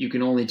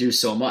can only do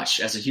so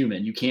much as a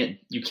human. You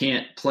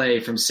can't play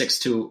from 6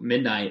 to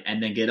midnight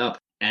and then get up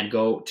and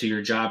go to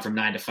your job from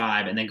 9 to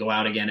 5 and then go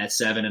out again at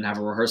 7 and have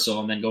a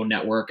rehearsal and then go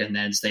network and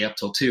then stay up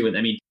till 2. And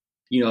I mean,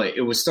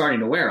 it was starting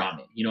to wear on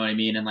me, you know what I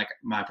mean? And like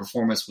my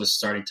performance was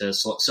starting to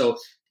slow. So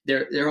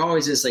there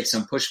always is like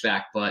some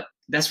pushback, but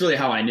that's really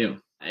how I knew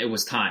it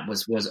was time.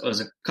 Was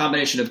a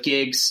combination of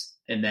gigs,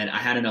 and then I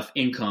had enough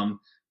income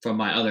from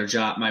my other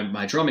job,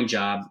 my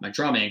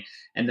drumming,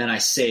 and then I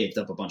saved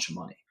up a bunch of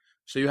money.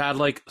 So you had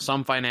like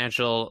some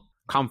financial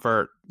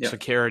comfort,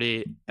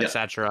 security,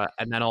 etc.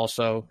 And then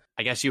also,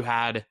 I guess you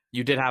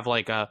did have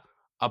like a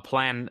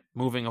plan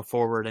moving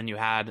forward, and you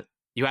had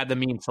the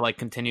means to like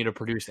continue to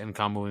produce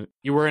income.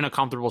 You were in a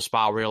comfortable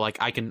spot where you're like,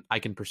 I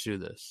can pursue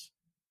this.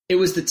 It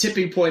was the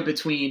tipping point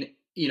between,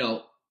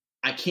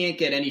 I can't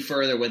get any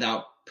further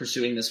without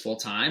pursuing this full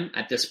time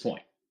at this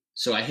point.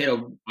 So I hit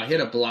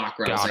a block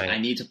where I was like, I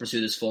need to pursue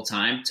this full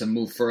time to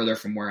move further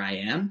from where I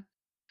am.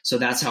 So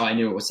that's how I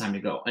knew it was time to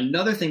go.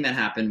 Another thing that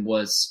happened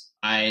was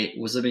I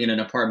was living in an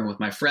apartment with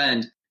my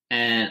friend,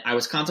 and I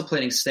was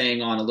contemplating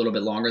staying on a little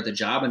bit longer at the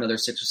job, another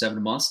 6 or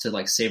 7 months, to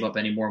like save up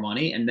any more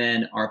money. And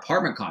then our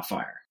apartment caught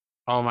fire.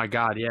 Oh my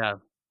God. Yeah.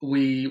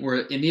 We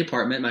were in the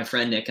apartment, my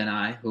friend Nick and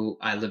I, who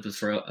I lived with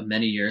for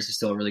many years. He's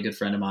still a really good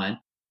friend of mine.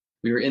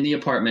 We were in the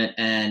apartment,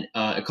 and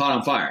it caught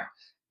on fire,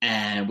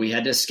 and we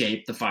had to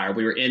escape the fire.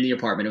 We were in the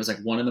apartment. It was like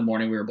 1 a.m.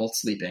 We were both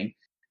sleeping.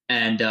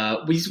 And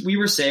we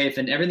were safe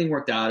and everything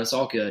worked out. It's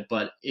all good.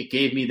 But it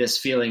gave me this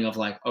feeling of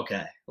like,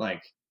 okay,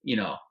 like,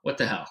 what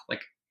the hell?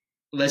 Like,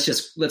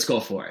 let's go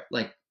for it.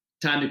 Like,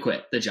 time to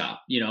quit the job,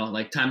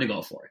 like time to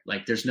go for it.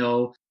 Like, there's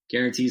no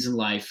guarantees in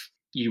life.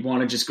 You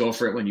want to just go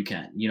for it when you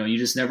can. You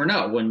just never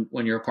know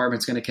when your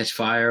apartment's going to catch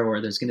fire, or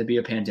there's going to be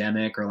a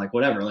pandemic, or like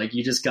whatever. Like,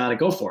 you just got to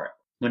go for it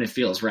when it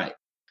feels right.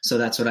 So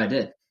that's what I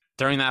did.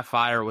 During that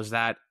fire, was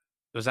that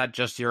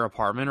just your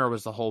apartment, or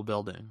was the whole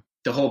building?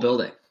 The whole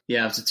building.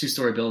 Yeah, it was a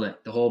 2-story building.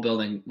 The whole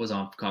building was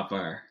caught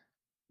fire.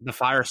 The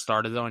fire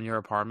started though in your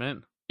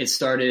apartment? It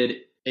started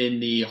in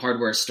the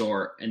hardware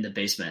store in the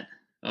basement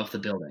of the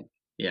building.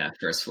 Yeah,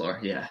 first floor.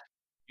 Yeah.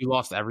 You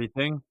lost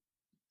everything?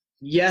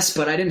 Yes,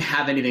 but I didn't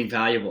have anything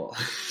valuable,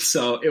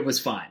 so it was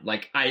fine.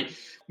 Like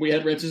we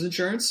had renter's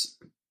insurance.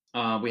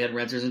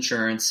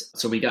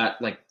 So we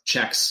got like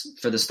checks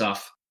for the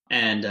stuff,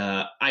 and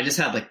I just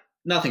had like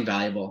nothing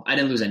valuable. I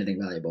didn't lose anything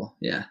valuable.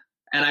 Yeah,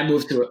 and I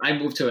moved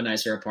to a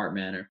nicer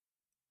apartment.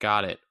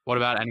 Got it. What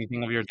about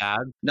anything of your dad?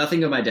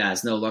 Nothing of my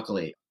dad's. No,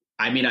 luckily.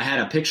 I mean, I had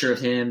a picture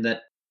of him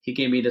that he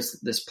gave me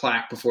this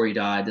plaque before he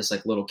died, this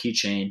like little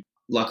keychain.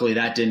 Luckily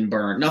that didn't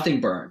burn. Nothing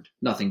burned.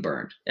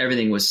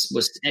 Everything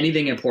was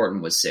anything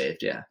important was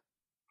saved. Yeah.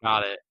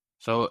 Got it.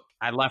 So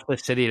I left the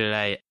city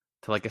today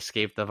to like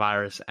escape the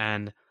virus.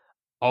 And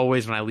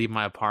always when I leave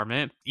my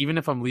apartment, even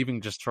if I'm leaving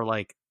just for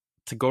like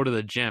to go to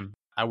the gym,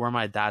 I wear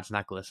my dad's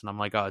necklace, and I'm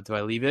like, oh, do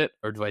I leave it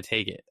or do I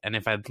take it? And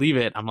if I leave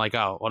it, I'm like,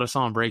 oh, what if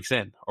someone breaks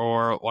in?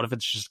 Or what if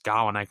it's just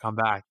gone when I come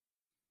back?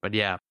 But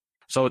yeah,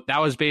 so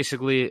that was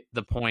basically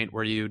the point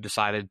where you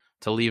decided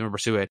to leave and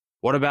pursue it.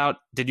 What about,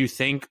 did you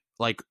think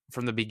like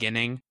from the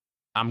beginning,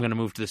 I'm going to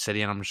move to the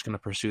city and I'm just going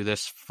to pursue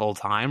this full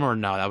time? Or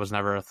no, that was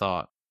never a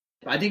thought?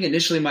 I think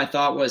initially my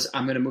thought was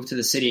I'm going to move to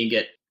the city and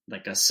get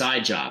like a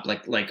side job,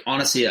 like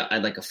honestly, I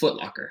like a Foot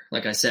Locker,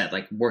 like I said,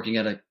 like working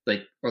at a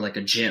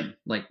gym.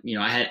 Like,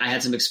 I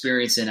had some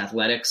experience in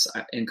athletics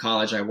in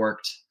college. I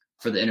worked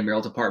for the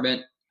intramural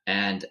department.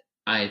 And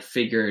I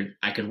figured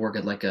I could work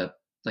at like a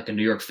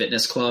New York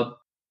fitness club,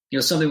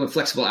 something with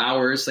flexible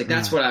hours. Like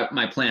that's what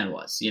my plan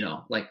was,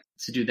 like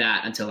to do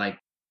that until I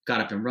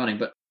got up and running.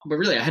 But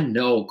really I had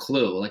no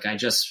clue. Like I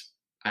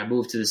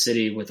moved to the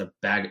city with a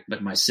bag,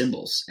 like my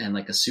cymbals and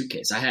like a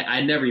suitcase.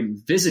 I never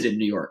even visited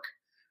New York.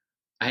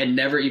 I had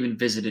never even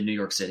visited New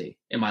York City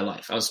in my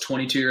life. I was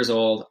 22 years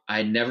old. I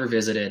had never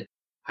visited.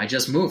 I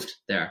just moved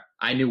there.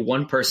 I knew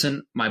one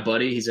person, my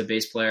buddy, he's a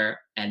bass player,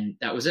 and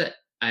that was it.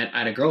 I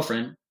had a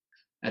girlfriend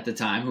at the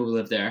time who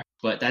lived there,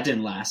 but that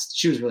didn't last.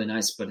 She was really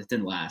nice, but it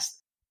didn't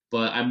last.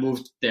 But I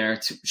moved there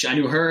I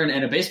knew her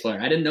and a bass player.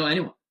 I didn't know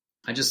anyone.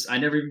 I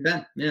never even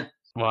been. Yeah.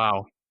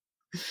 Wow.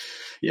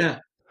 Yeah.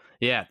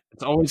 Yeah.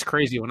 It's always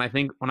crazy when I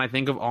think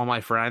of all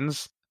my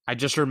friends. I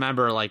just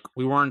remember like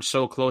we weren't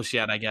so close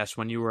yet, I guess,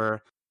 when you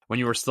were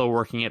still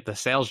working at the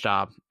sales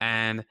job.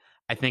 And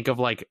I think of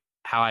like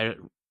how I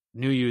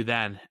knew you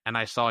then, and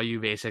I saw you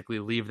basically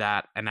leave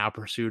that and now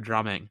pursue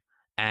drumming,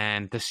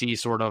 and to see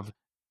sort of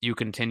you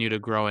continue to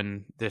grow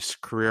in this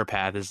career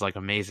path is like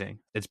amazing.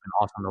 It's been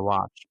awesome to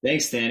watch.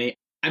 Thanks, Danny.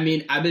 I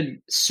mean, I've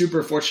been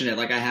super fortunate.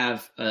 Like I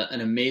have an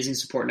amazing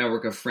support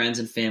network of friends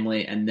and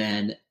family. And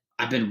then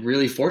I've been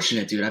really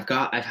fortunate, dude.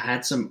 I've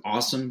had some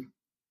awesome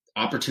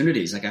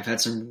opportunities. Like I've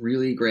had some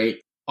really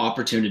great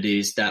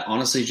opportunities that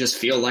honestly just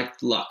feel like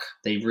luck.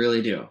 They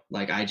really do.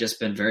 Like I just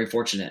been very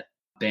fortunate.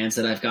 Bands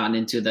that I've gotten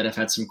into that have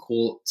had some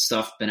cool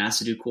stuff, been asked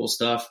to do cool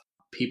stuff,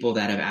 people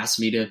that have asked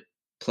me to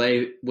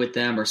play with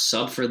them or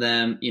sub for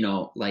them,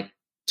 like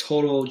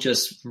total,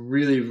 just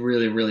really,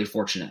 really, really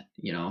fortunate,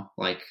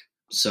 like,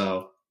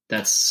 so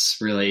that's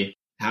really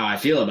how I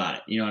feel about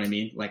it. You know what I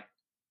mean? Like,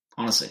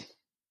 honestly.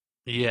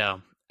 Yeah,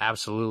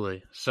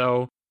 absolutely.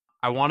 So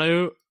I want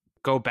to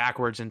go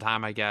backwards in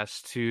time, I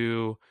guess,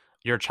 to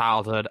your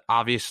childhood.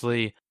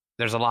 Obviously,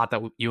 there's a lot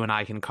that you and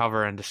I can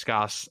cover and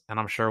discuss, and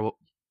I'm sure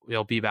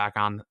we'll be back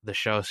on the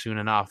show soon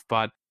enough.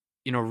 But,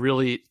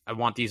 really, I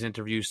want these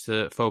interviews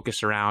to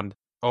focus around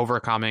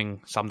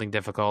overcoming something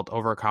difficult,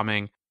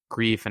 overcoming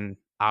grief. And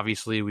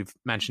obviously, we've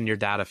mentioned your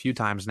dad a few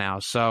times now.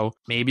 So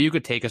maybe you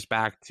could take us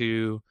back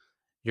to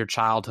your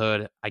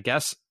childhood, I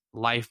guess,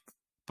 life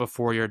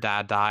before your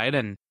dad died,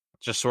 and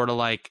just sort of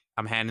like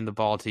I'm handing the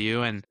ball to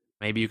you, and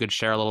maybe you could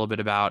share a little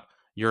bit about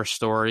your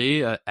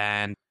story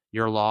and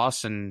your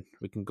loss, and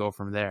we can go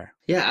from there.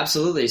 Yeah,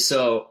 absolutely.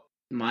 So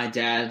my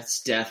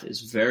dad's death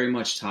is very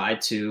much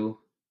tied to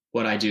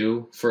what I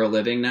do for a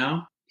living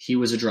now. He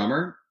was a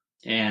drummer,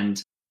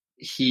 and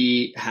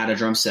he had a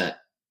drum set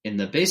in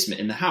the basement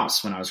in the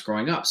house when I was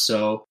growing up.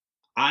 So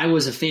I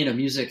was a fan of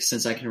music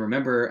since I can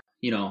remember,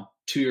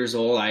 2 years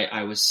old.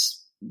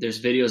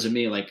 There's videos of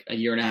me like a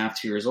year and a half,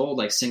 2 years old,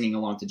 like singing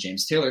along to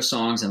James Taylor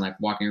songs and like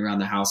walking around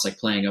the house, like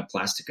playing a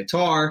plastic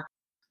guitar,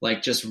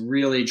 like just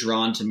really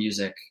drawn to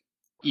music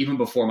even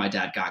before my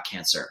dad got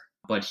cancer.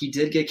 But he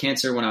did get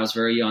cancer when I was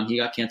very young. He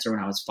got cancer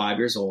when I was 5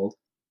 years old,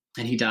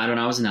 and he died when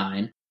I was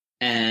 9.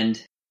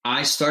 And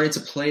I started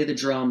to play the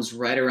drums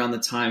right around the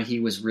time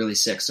he was really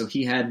sick. So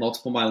he had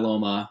multiple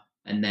myeloma,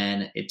 and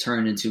then it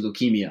turned into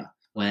leukemia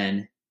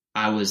when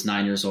I was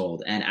 9 years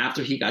old. And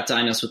after he got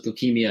diagnosed with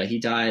leukemia, he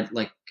died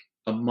like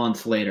a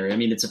month later. I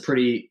mean, it's a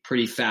pretty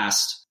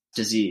fast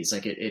disease.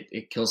 Like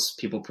it kills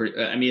people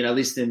at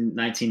least in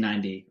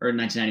 1990 or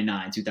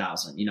 1999,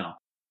 2000,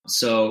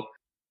 So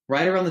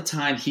right around the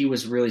time he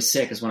was really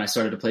sick is when I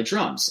started to play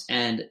drums.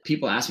 And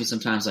people ask me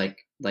sometimes like,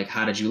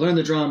 how did you learn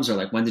the drums? Or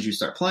like, when did you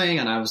start playing?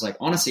 And I was like,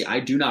 honestly, I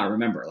do not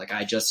remember. Like,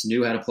 I just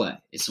knew how to play.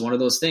 It's one of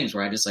those things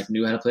where I just like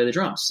knew how to play the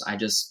drums. I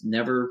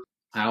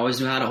always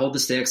knew how to hold the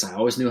sticks. I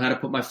always knew how to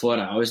put my foot.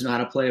 I always knew how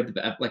to play a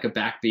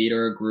backbeat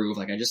or a groove.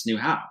 Like I just knew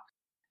how.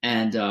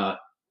 And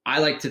I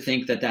like to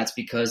think that that's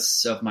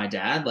because of my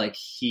dad. Like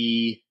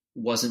he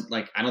wasn't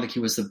like, I don't think he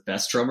was the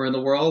best drummer in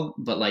the world,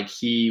 but like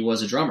he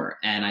was a drummer.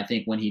 And I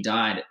think when he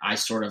died, I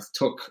sort of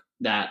took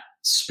that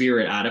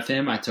spirit out of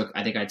him. I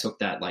think I took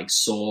that like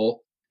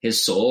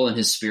his soul and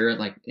his spirit,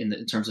 like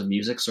in terms of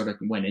music, sort of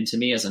went into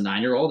me as a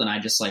 9-year-old. And I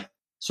just like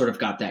sort of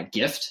got that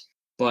gift.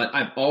 But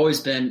I've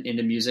always been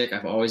into music.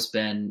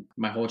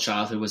 My whole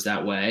childhood was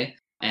that way.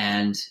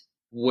 And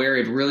where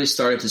it really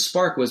started to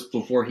spark was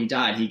before he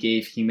died.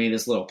 He made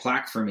this little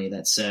plaque for me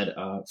that said,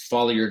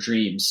 follow your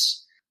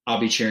dreams, I'll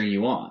be cheering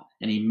you on.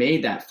 And he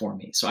made that for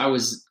me. So I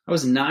was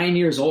 9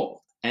 years old,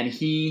 and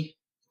he,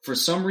 for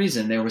some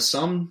reason, there was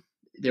some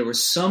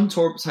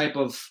type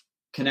of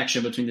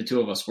connection between the two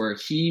of us where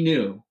he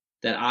knew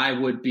that I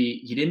would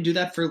be. He didn't do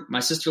that for my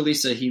sister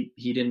Lisa. He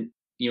didn't,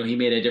 he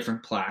made a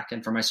different plaque.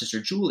 And for my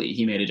sister Julie,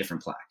 he made a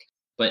different plaque,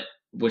 but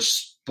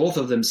which both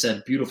of them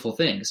said beautiful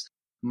things.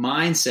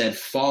 Mine said,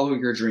 follow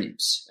your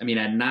dreams. I mean,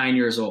 at 9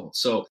 years old.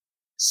 So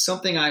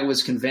something I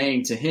was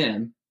conveying to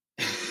him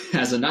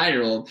as a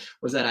 9-year-old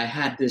was that I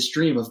had this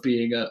dream of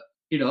being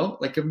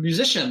like a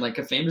musician, like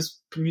a famous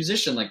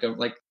musician, like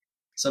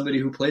somebody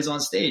who plays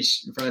on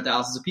stage in front of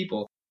thousands of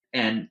people.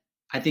 And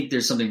I think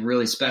there's something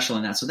really special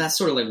in that. So that's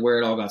sort of like where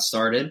it all got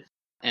started.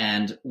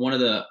 And one of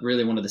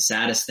the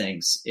saddest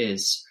things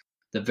is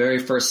the very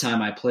first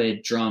time I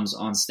played drums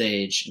on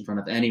stage in front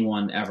of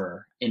anyone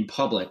ever in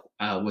public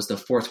was the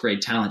 4th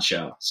grade talent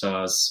show. So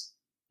I was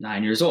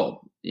 9 years old.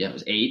 Yeah, I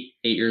was 8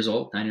 years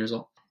old, 9 years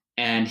old.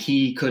 And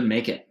he couldn't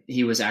make it.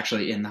 He was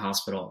actually in the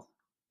hospital,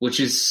 which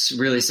is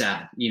really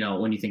sad,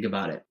 when you think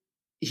about it.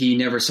 He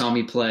never saw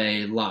me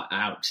play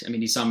out. I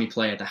mean, he saw me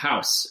play at the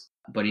house,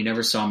 but he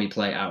never saw me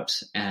play out.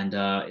 And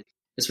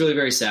it's really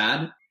very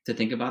sad to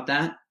think about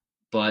that.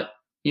 But,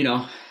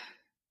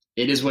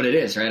 it is what it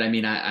is, right? I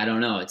mean, I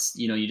don't know. It's,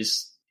 you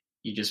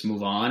just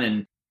move on,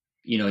 and,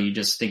 you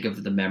just think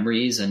of the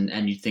memories,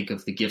 and you think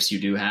of the gifts you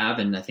do have.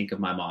 And I think of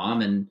my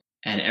mom and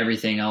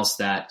everything else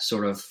that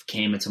sort of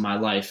came into my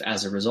life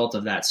as a result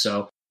of that.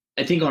 So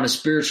I think on a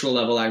spiritual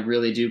level, I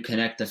really do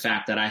connect the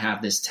fact that I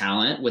have this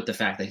talent with the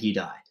fact that he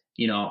died.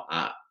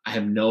 I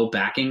have no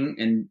backing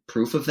and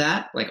proof of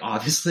that, like,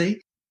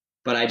 obviously,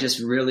 but I just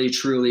really,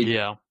 truly,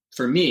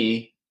 for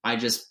me, I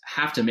just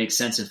have to make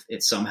sense of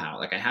it somehow.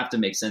 Like, I have to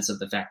make sense of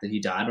the fact that he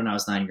died when I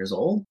was 9 years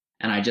old.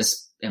 And I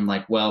just am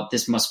like, well,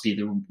 this must be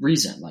the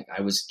reason. Like,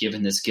 I was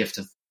given this gift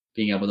of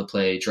being able to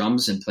play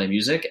drums and play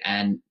music,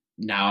 and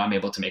now I'm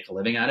able to make a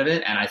living out of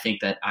it. And I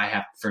think that I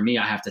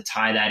have to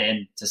tie that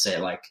in to say,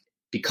 like,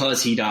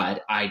 because he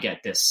died, I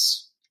get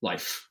this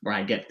life, or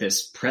I get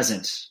this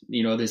present,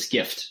 this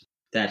gift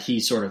that he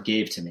sort of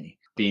gave to me,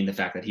 being the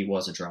fact that he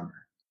was a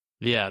drummer.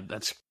 Yeah,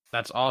 that's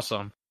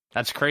awesome.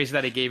 That's crazy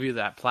that he gave you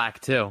that plaque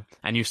too,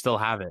 and you still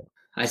have it.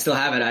 I still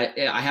have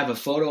it. I have a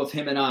photo of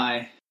him and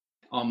I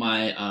on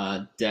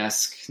my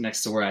desk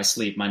next to where I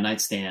sleep, my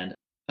nightstand.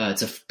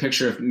 It's a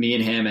picture of me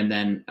and him, and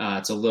then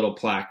it's a little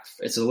plaque.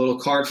 It's a little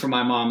card from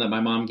my mom that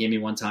my mom gave me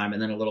one time,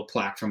 and then a little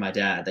plaque from my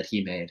dad that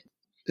he made.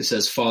 It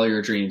says, "Follow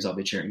your dreams, I'll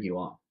be cheering you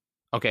on."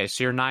 Okay,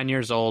 so you're 9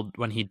 years old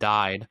when he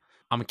died.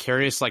 I'm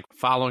curious, like,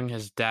 following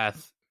his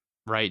death,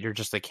 right? You're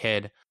just a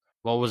kid.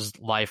 What was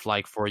life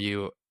like for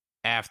you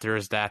after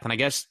his death? And I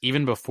guess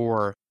even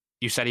before,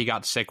 you said he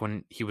got sick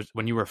when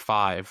you were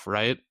 5,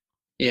 right?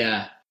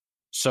 Yeah.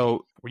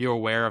 So were you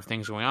aware of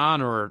things going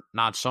on, or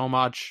not so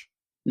much?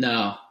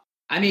 No.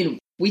 I mean,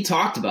 we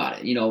talked about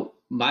it.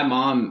 My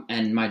mom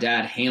and my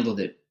dad handled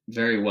it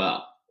very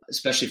well,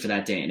 especially for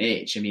that day and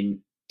age. I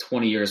mean,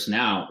 20 years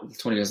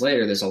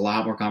later, there's a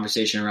lot more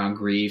conversation around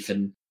grief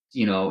and,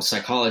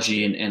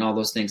 psychology and all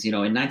those things. In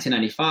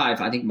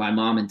 1995, I think my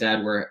mom and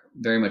dad were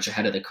very much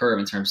ahead of the curve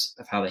in terms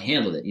of how they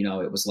handled it.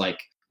 It was like,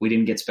 we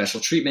didn't get special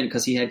treatment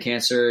because he had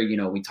cancer.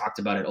 We talked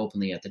about it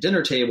openly at the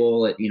dinner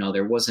table.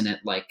 There wasn't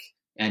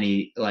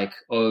any like,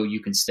 oh,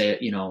 you can stay,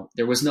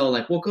 there was no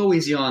like, well, go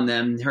easy on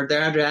them. Their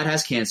dad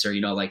has cancer,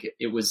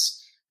 it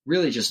was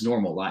really just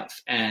normal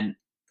life. And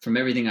from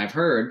everything I've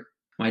heard,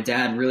 my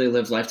dad really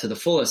lived life to the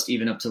fullest,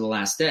 even up to the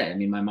last day. I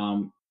mean, my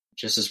mom,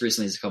 just as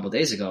recently as a couple of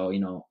days ago,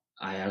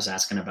 I was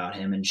asking about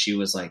him, and she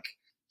was like,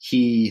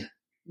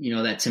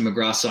 that Tim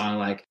McGraw song,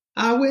 like,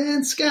 I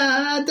went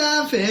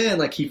skydiving,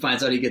 like, he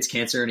finds out he gets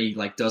cancer, and he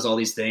like does all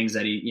these things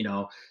that he,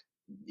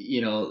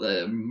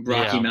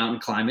 Rocky Mountain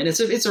climbing. It's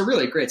a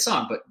really great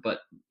song, but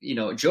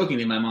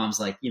jokingly, my mom's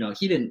like,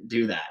 he didn't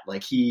do that.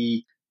 Like,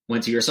 he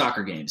went to your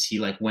soccer games. He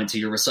like went to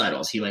your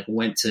recitals. He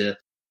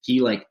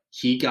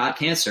got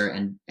cancer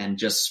and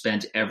just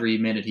spent every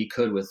minute he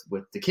could with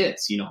the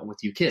kids, with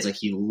you kids. Like,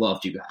 he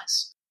loved you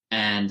guys.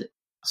 And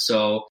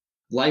so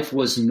life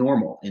was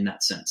normal in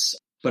that sense.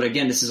 But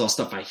again, this is all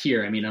stuff I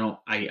hear. I mean,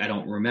 I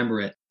don't remember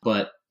it,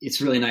 but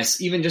it's really nice.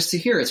 Even just to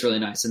hear, it's really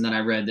nice. And then I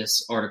read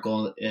this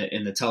article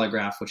in the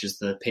Telegraph, which is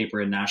the paper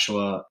in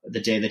Nashua.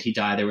 The day that he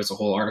died, there was a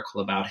whole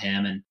article about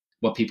him and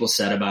what people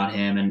said about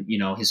him. And,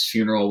 his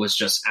funeral was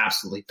just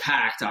absolutely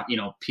packed up,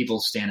 people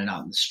standing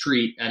out in the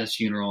street at his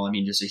funeral. I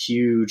mean, just a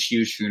huge,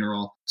 huge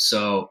funeral.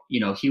 So,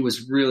 he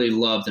was really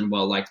loved and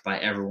well liked by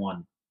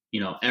everyone.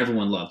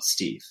 Everyone loved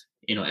Steve.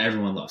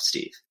 Everyone loved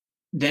Steve.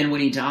 Then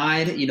when he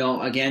died,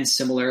 again,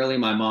 similarly,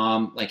 my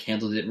mom like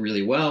handled it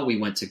really well. We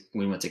went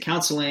to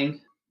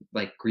counseling,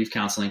 like grief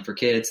counseling for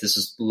kids. This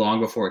is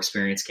long before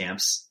experience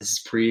camps. This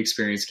is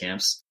pre-experience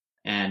camps.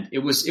 And it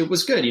was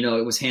good.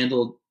 It was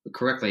handled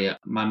correctly.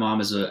 My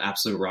mom is an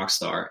absolute rock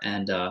star,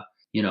 and,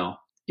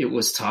 it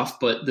was tough,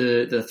 but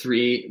the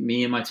three,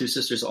 me and my 2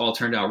 sisters, all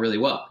turned out really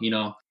well.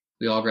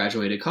 We all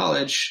graduated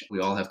college.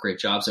 We all have great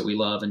jobs that we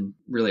love and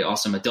really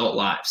awesome adult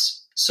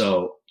lives.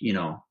 So,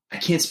 I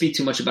can't speak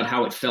too much about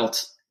how it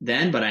felt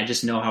then, but I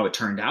just know how it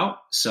turned out.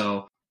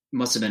 So it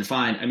must have been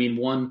fine. I mean,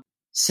 one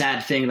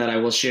sad thing that I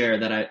will share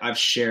that I've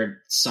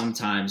shared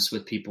sometimes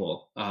with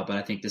people, but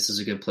I think this is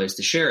a good place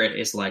to share it,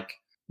 is like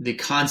the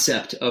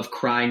concept of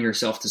crying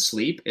yourself to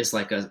sleep is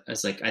like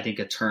I think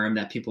a term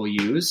that people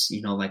use,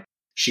 like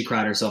she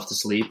cried herself to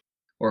sleep,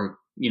 or,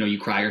 you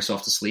cry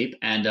yourself to sleep.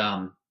 And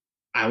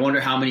I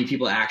wonder how many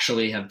people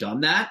actually have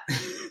done that.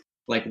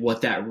 Like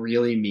what that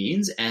really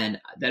means.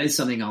 And that is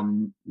something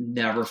I'll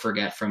never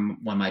forget from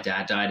when my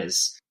dad died.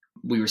 Is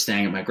we were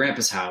staying at my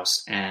grandpa's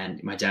house,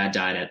 and my dad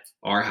died at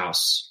our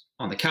house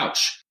on the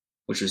couch,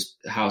 which was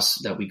the house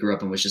that we grew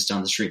up in, was just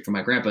down the street from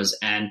my grandpa's.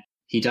 And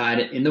he died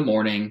in the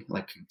morning,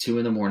 like 2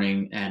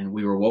 a.m, and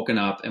we were woken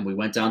up and we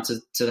went down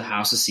to the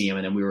house to see him.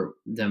 And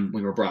then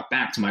we were brought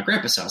back to my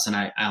grandpa's house. And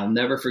I'll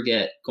never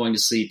forget going to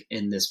sleep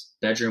in this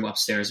bedroom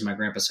upstairs in my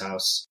grandpa's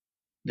house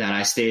that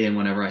I stayed in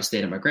whenever I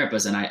stayed at my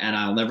grandpa's. And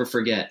I'll never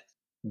forget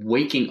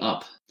waking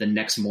up the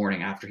next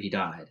morning after he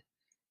died.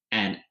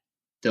 And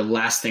the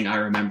last thing I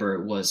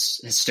remember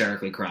was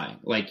hysterically crying.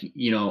 Like,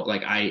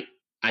 like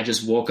I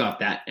just woke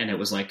up and it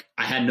was like,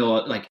 I had no,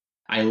 like,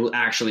 I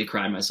actually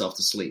cried myself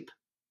to sleep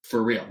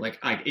for real. Like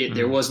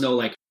there was no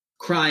like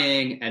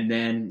crying and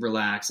then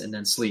relax and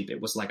then sleep.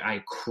 It was like,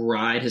 I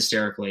cried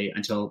hysterically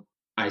until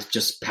I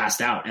just passed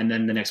out. And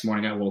then the next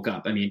morning I woke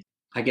up. I mean,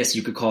 I guess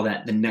you could call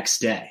that the next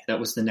day. That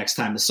was the next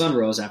time the sun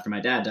rose after my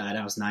dad died.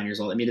 I was 9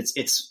 years old. I mean,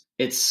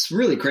 it's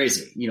really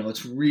crazy.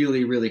 It's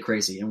really, really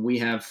crazy. And we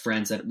have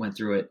friends that went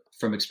through it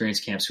from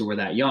experience camps who were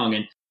that young.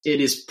 And it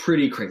is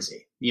pretty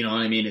crazy. You know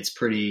what I mean? It's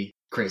pretty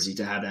crazy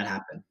to have that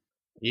happen.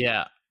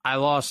 Yeah. I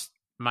lost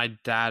my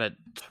dad at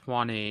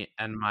 20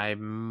 and my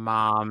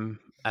mom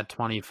at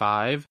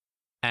 25.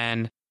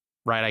 And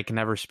right, I can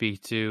never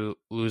speak to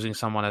losing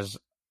someone as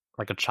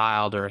like a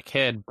child or a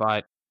kid,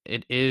 but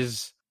it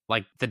is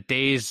like the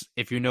days,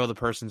 if you know the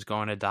person's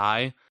going to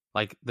die,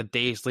 like the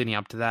days leading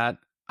up to that,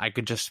 I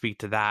could just speak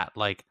to that,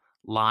 like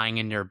lying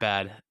in your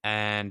bed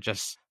and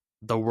just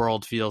the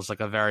world feels like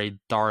a very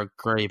dark,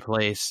 gray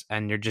place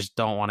and you just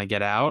don't want to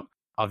get out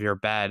of your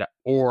bed.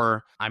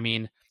 Or, I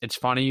mean, it's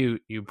funny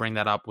you bring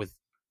that up with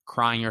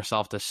crying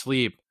yourself to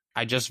sleep.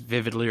 I just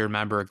vividly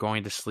remember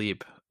going to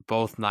sleep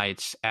both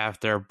nights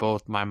after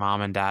both my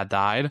mom and dad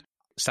died,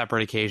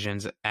 separate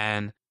occasions,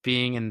 and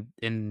being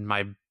in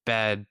my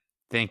bed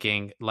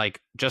thinking like,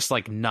 just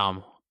like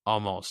numb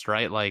almost,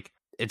 right? Like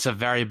it's a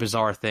very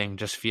bizarre thing,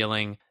 just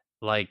feeling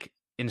like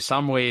in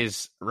some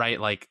ways,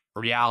 right, like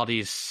reality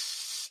is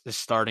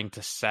starting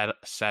to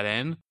set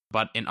in,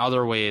 but in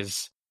other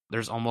ways,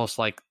 there's almost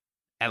like,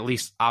 at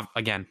least,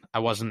 again, I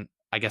wasn't,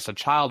 I guess, a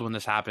child when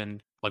this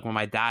happened. Like when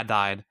my dad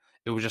died,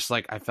 it was just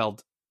like I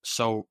felt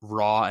so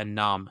raw and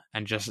numb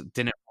and just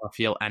didn't want to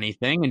feel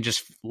anything and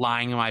just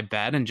lying in my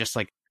bed and just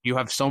like you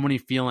have so many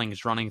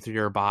feelings running through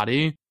your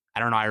body. I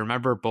don't know. I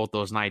remember both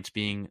those nights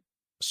being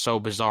so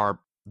bizarre.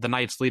 The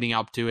nights leading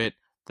up to it,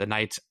 the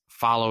nights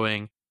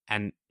following,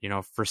 and,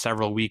 for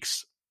several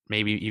weeks,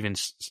 maybe even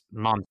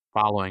months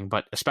following,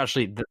 but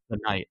especially the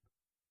night.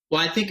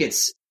 Well, I think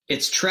it's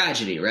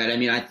tragedy, right? I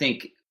mean, I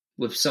think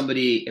with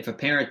somebody, if a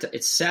parent,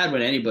 it's sad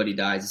when anybody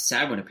dies. It's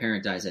sad when a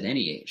parent dies at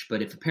any age.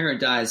 But if a parent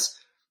dies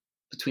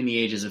between the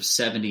ages of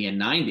 70 and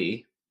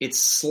 90,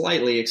 it's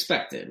slightly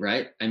expected,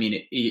 right? I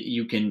mean,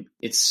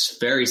 it's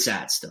very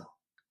sad still.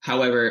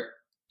 However,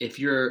 if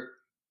you're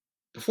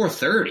before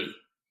 30,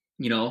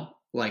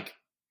 like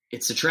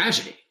it's a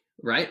tragedy,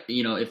 right?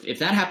 If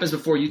that happens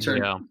before you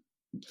turn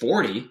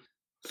 40,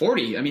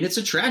 I mean, it's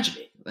a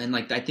tragedy. And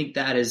like, I think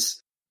that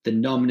is the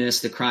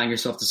numbness, the crying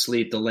yourself to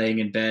sleep, the laying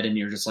in bed, and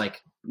you're just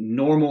like,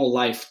 normal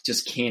life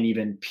just can't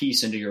even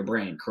piece into your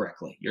brain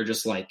correctly. You're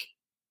just like,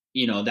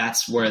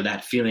 that's where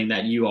that feeling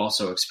that you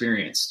also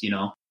experienced,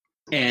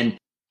 and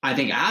I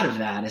think out of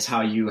that is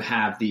how you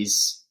have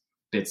these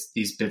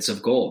bits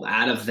of gold.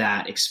 Out of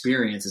that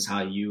experience is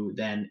how you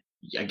then,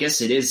 I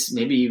guess it is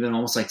maybe even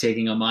almost like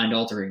taking a mind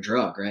altering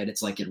drug, right?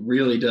 It's like, it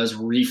really does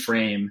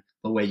reframe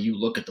the way you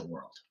look at the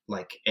world.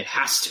 Like it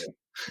has to.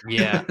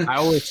 Yeah. I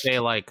always say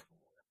like,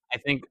 I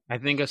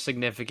think a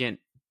significant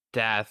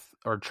death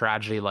or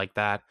tragedy like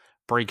that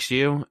breaks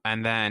you.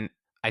 And then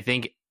I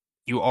think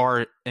you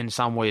are in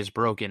some ways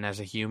broken as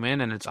a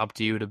human and it's up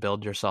to you to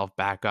build yourself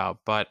back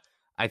up. But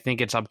I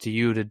think it's up to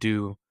you to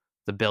do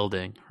the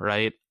building,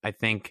 right?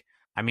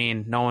 I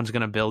mean, no one's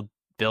going to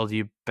build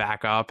you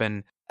back up.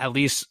 And at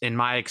least in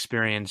my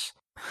experience,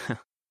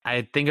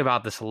 I think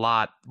about this a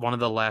lot. One of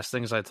the last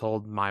things I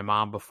told my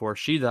mom before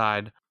she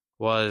died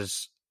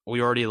was,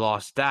 we already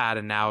lost dad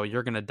and now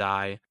you're going to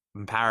die.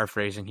 I'm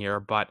paraphrasing here,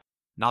 but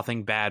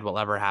nothing bad will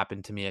ever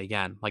happen to me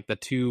again. Like the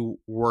two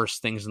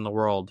worst things in the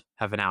world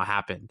have now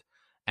happened.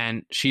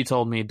 And she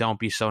told me, don't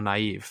be so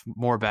naive.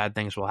 More bad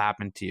things will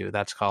happen to you.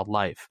 That's called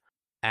life.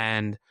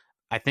 And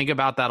I think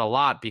about that a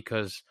lot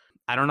because,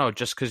 I don't know,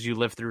 just because you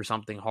live through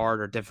something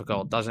hard or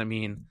difficult doesn't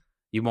mean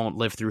you won't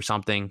live through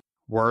something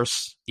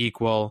worse,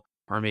 equal,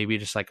 or maybe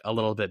just like a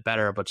little bit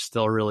better, but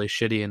still really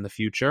shitty in the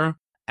future.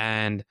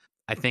 And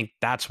I think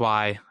that's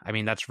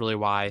really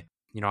why,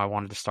 I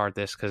wanted to start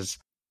this, because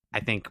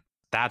I think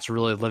that's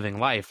really living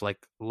life. Like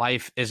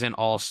life isn't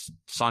all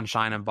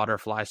sunshine and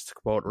butterflies, to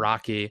quote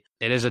Rocky.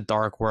 It is a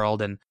dark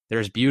world and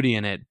there's beauty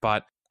in it,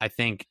 but I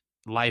think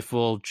life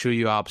will chew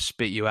you up,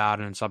 spit you out,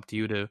 and it's up to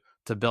you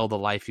to build a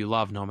life you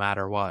love no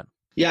matter what.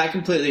 Yeah, I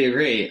completely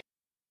agree.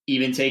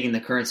 Even taking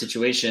the current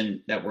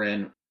situation that we're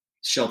in,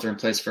 shelter in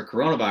place for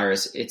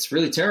coronavirus, it's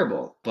really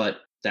terrible, but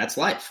that's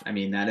life. I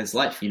mean, that is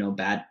life.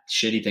 Bad,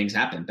 shitty things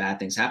happen, bad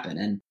things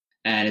happen.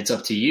 And it's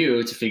up to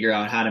you to figure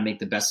out how to make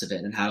the best of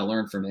it and how to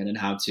learn from it and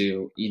how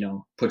to,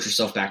 put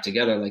yourself back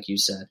together, like you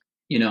said,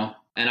 and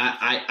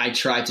I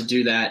try to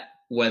do that,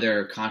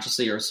 whether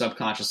consciously or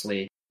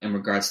subconsciously, in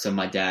regards to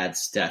my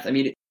dad's death. I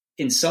mean,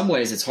 in some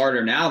ways it's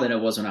harder now than it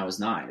was when I was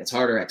 9. It's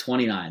harder at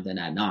 29 than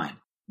at 9,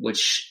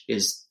 which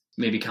is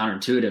maybe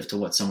counterintuitive to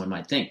what someone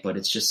might think, but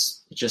it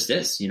just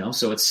is,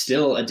 so it's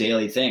still a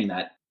daily thing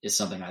that is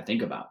something I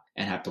think about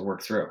and have to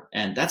work through.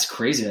 And that's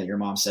crazy that your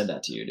mom said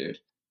that to you, dude.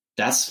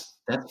 That's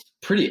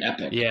pretty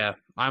epic. Yeah.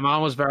 My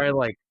mom was very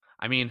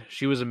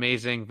she was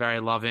amazing, very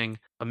loving,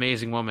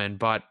 amazing woman,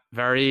 but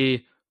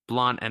very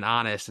blunt and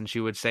honest. And she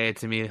would say it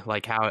to me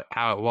like how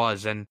it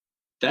was. And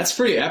that's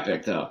pretty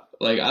epic though.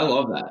 Like, I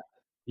love that.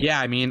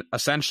 Yeah.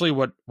 Essentially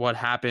what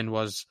happened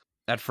was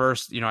at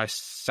first, I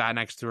sat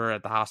next to her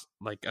at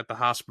the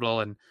hospital.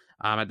 And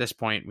at this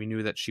point we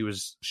knew that she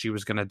was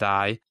going to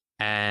die.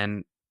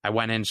 And I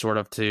went in sort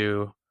of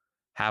to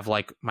have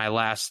like my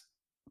last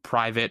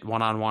private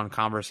one-on-one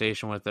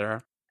conversation with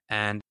her.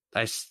 And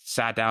I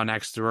sat down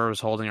next to her, was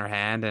holding her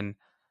hand, and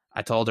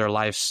I told her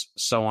life's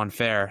so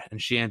unfair.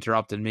 And she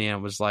interrupted me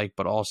and was like,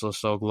 but also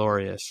so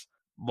glorious.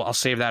 Well, I'll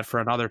save that for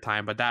another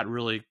time, but that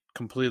really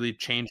completely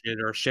changed it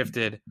or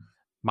shifted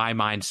my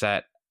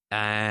mindset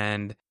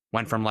and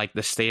went from like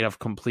the state of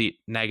complete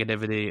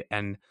negativity.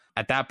 And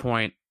at that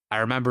point, I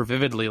remember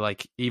vividly,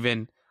 like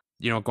even,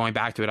 going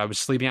back to it, I was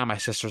sleeping at my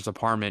sister's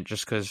apartment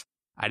just because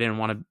I didn't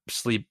want to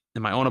sleep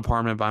in my own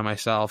apartment by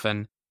myself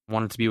and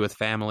wanted to be with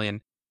family.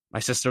 And my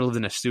sister lived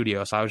in a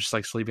studio, so I was just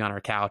like sleeping on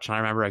her couch. And I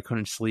remember I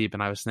couldn't sleep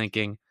and I was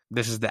thinking,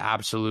 this is the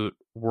absolute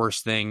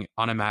worst thing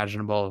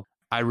unimaginable.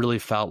 I really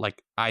felt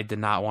like I did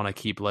not want to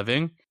keep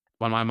living.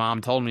 When my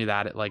mom told me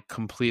that, it like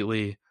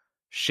completely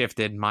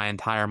shifted my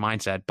entire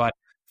mindset. But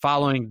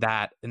following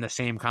that in the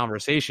same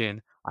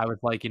conversation, I was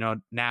like,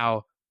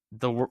 now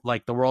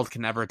the world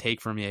can never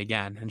take from me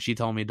again. And she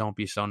told me, don't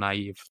be so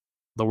naive.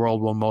 The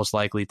world will most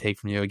likely take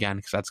from you again,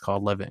 because that's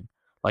called living.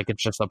 Like,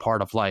 it's just a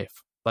part of life.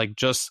 Like,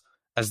 just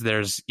as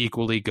there's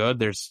equally good,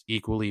 there's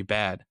equally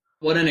bad.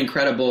 What an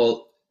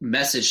incredible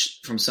message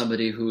from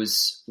somebody who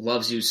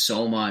loves you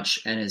so much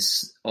and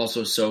is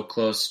also so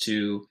close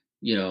to,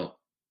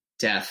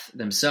 death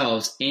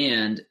themselves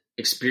and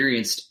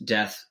experienced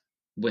death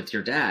with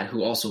your dad,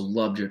 who also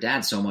loved your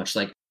dad so much.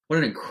 Like, what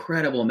an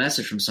incredible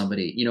message from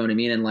somebody, you know what I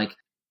mean? And like,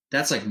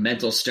 that's like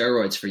mental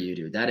steroids for you,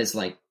 dude. That is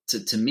like,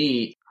 to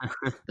me,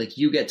 like,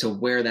 you get to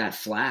wear that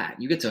flag.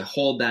 You get to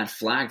hold that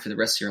flag for the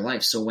rest of your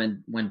life. So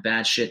when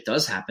bad shit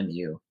does happen to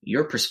you,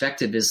 your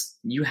perspective is,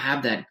 you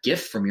have that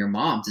gift from your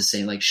mom to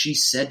say, like, she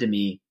said to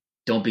me,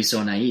 don't be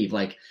so naive.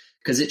 Like,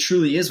 because it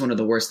truly is one of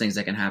the worst things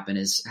that can happen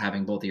is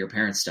having both of your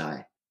parents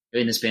die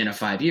in the span of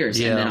 5 years.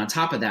 Yeah. And then on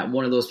top of that,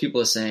 one of those people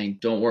is saying,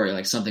 don't worry,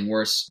 like, something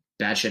worse,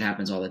 bad shit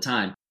happens all the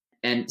time.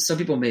 And some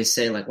people may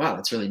say like, wow,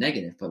 that's really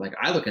negative. But like,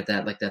 I look at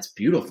that, like, that's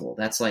beautiful.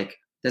 That's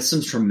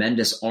some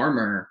tremendous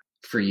armor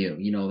for you.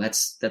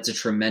 That's a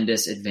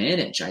tremendous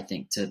advantage, I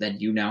think,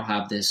 that you now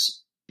have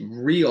this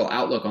real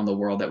outlook on the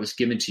world that was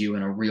given to you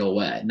in a real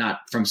way, not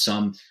from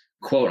some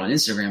quote on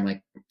Instagram,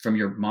 like from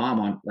your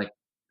mom on like,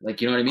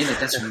 you know what I mean? Like,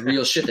 that's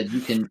real shit that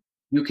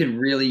you can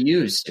really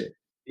use, dude.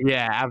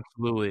 Yeah,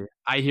 absolutely.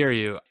 I hear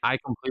you. I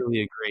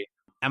completely agree.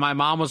 And my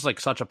mom was like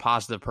such a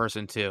positive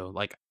person too.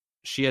 Like,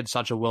 she had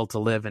such a will to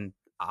live and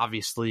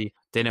obviously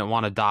didn't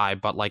want to die,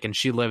 but like, and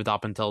she lived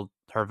up until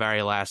her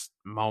very last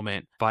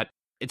moment. But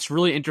it's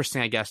really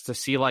interesting, I guess, to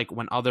see like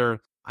when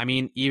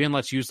even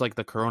let's use like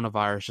the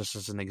coronavirus just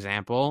as an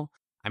example.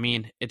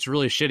 It's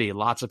really shitty.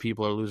 Lots of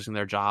people are losing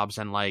their jobs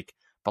and like,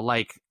 but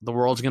like, the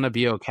world's going to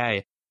be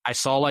okay. I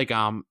saw like,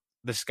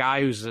 this guy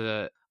who's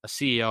a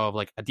CEO of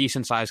like a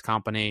decent sized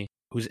company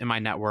who's in my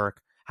network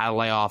had to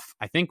lay off,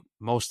 I think,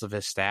 most of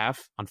his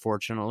staff,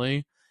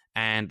 unfortunately.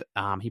 And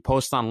he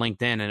posted on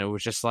LinkedIn, and it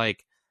was just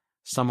like,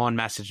 someone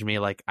messaged me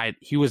like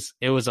it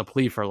was a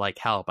plea for like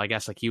help. I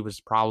guess like he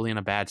was probably in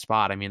a bad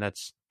spot.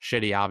 That's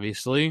shitty,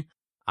 obviously.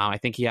 I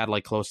think he had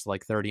like close to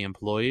like 30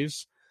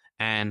 employees,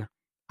 and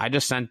I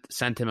just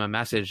sent him a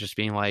message just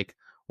being like,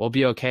 we'll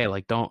be okay.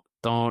 Like, don't,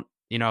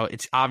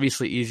 it's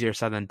obviously easier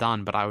said than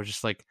done, but I was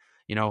just like,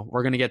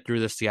 we're going to get through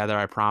this together.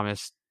 I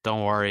promise.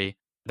 Don't worry.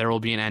 There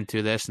will be an end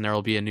to this and there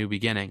will be a new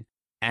beginning.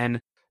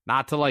 And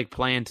not to like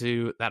play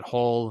into that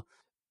whole,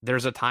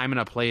 there's a time and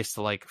a place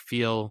to like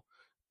feel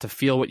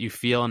what you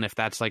feel. And if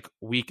that's like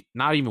weak,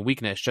 not even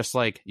weakness, just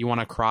like you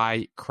want to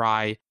cry,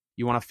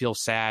 you want to feel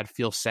sad.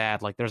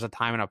 Like, there's a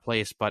time and a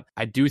place. But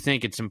I do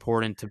think it's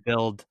important to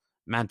build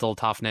mental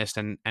toughness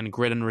and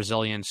grit and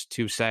resilience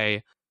to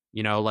say,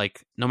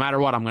 like, no matter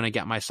what, I'm going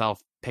to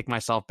pick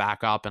myself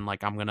back up, and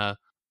like, I'm going to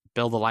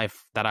build a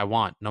life that I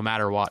want no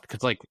matter what.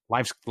 Cause like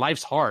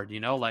life's hard,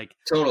 like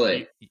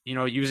totally,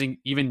 using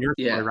even your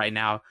story right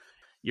now,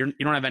 you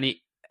don't have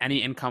any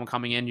income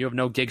coming in. You have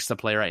no gigs to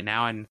play right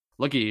now. And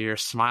look at you, you're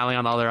smiling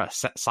on the other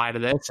side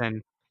of this,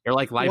 and you're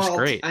like, life's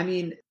great.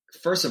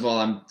 First of all,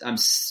 I'm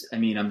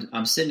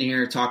sitting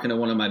here talking to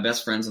one of my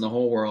best friends in the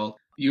whole world.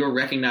 You're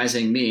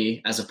recognizing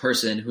me as a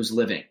person who's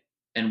living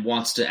and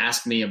wants to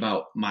ask me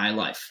about my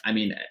life.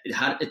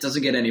 It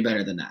doesn't get any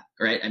better than that,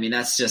 right?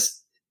 That's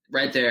just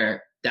right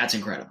there. That's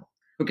incredible.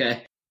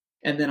 Okay.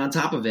 And then on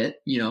top of it,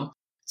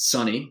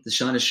 sunny, the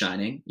sun is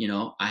shining.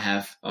 I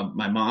have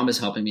my mom is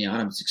helping me out.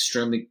 I'm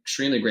extremely,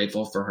 extremely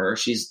grateful for her.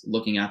 She's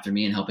looking after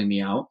me and helping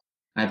me out.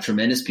 I have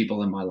tremendous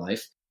people in my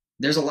life.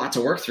 There's a lot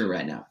to work through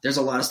right now. There's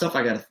a lot of stuff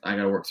I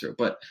gotta work through.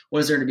 But what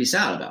is there to be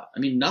sad about? I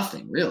mean,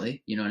 nothing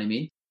really. You know what I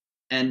mean?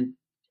 And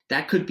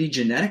that could be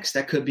genetics.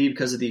 That could be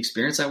because of the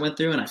experience I went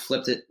through, and I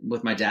flipped it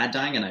with my dad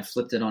dying, and I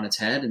flipped it on its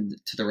head and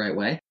to the right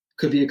way.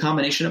 Could be a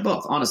combination of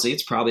both. Honestly,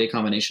 it's probably a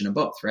combination of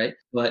both, right?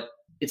 But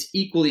it's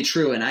equally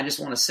true. And I just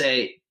want to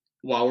say,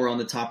 while we're on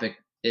the topic,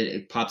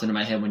 it popped into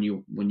my head when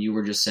you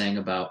were just saying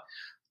about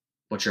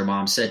what your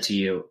mom said to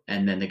you,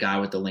 and then the guy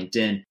with the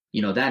LinkedIn.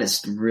 You know, that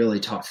is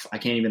really tough. I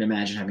can't even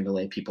imagine having to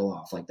lay people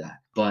off like that.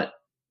 But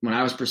when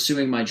I was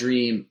pursuing my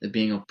dream of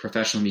being a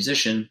professional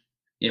musician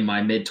in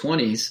my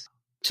mid-20s,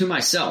 to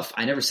myself,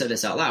 I never said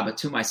this out loud, but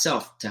to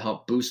myself, to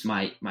help boost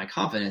my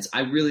confidence,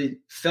 I really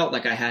felt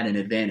like I had an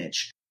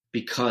advantage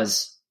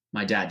because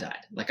my dad died.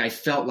 Like I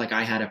felt like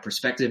I had a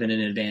perspective and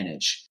an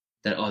advantage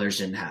that others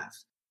didn't have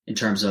in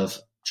terms of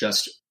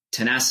just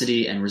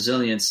tenacity and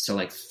resilience to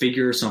like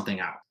figure something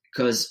out.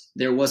 Because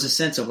there was a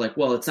sense of like,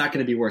 well, it's not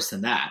going to be worse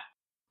than that.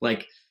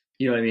 Like,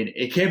 you know what I mean?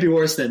 It can't be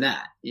worse than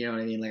that. You know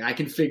what I mean? Like I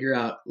can figure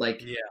out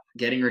like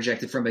getting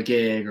rejected from a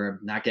gig or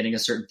not getting a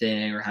certain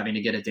thing or having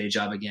to get a day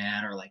job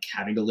again or like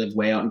having to live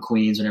way out in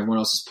Queens when everyone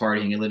else is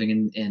partying and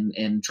living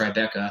in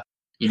Tribeca.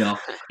 You know,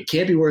 it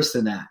can't be worse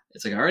than that.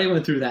 It's like I already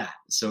went through that.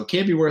 So it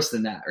can't be worse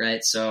than that.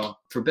 Right. So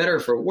for better or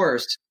for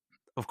worse.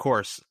 Of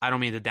course, I don't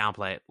mean to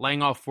downplay it.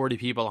 Laying off 40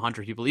 people,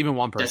 100 people, even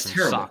one person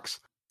sucks.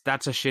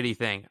 That's a shitty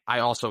thing. I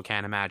also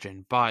can't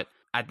imagine. But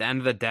at the end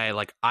of the day,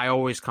 like I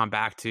always come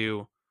back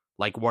to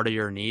like, what are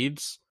your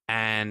needs?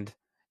 And,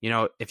 you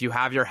know, if you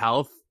have your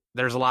health,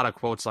 there's a lot of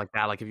quotes like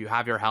that. Like if you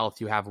have your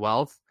health, you have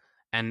wealth.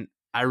 And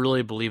I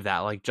really believe that.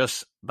 Like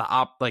just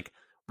like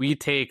we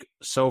take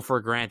so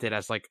for granted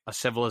as like a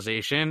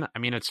civilization. I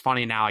mean, it's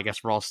funny now, I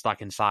guess we're all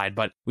stuck inside,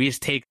 but we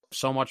just take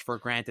so much for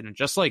granted. And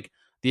just like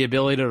the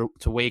ability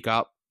to wake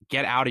up,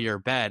 get out of your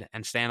bed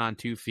and stand on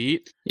 2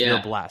 feet,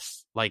 you're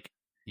blessed. Like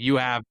you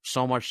have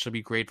so much to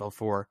be grateful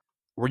for,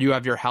 where you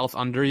have your health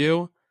under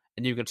you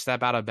and you could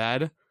step out of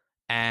bed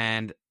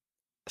and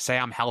say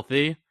I'm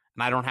healthy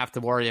and I don't have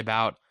to worry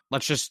about,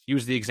 let's just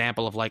use the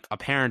example of like a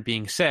parent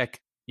being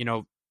sick. You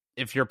know,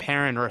 if your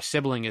parent or a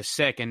sibling is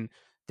sick and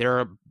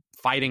they're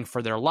fighting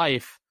for their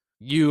life,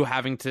 you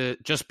having to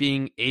just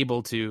being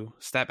able to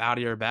step out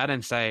of your bed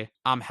and say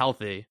I'm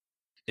healthy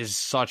is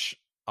such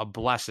a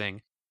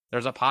blessing.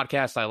 There's a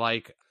podcast I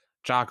like,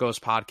 Jocko's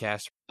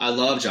podcast. I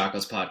love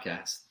Jocko's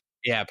podcast.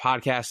 Yeah,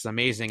 podcast is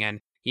amazing.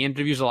 And he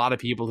interviews a lot of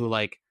people who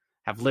like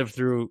have lived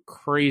through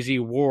crazy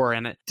war.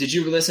 And did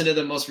you listen to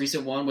the most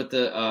recent one with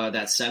the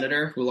that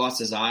senator who lost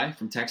his eye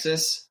from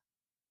Texas?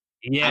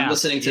 Yeah, I'm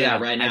listening to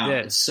that right now.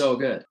 It's so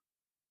good.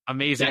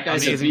 Amazing, that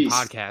guy's amazing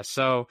podcast.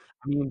 So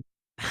I mean,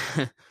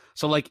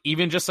 so like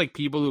even just like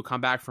people who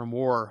come back from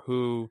war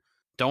who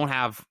don't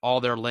have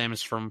all their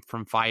limbs from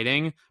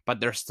fighting, but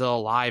they're still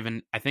alive.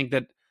 And I think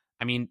that,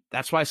 I mean,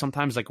 that's why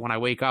sometimes like when I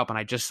wake up and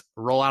I just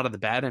roll out of the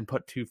bed and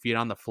put 2 feet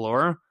on the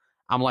floor,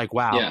 I'm like,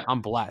 wow,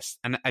 I'm blessed.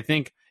 And I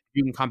think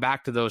you can come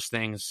back to those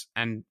things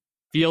and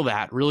feel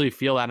that, really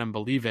feel that and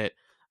believe it.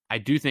 I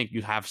do think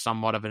you have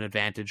somewhat of an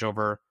advantage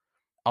over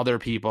other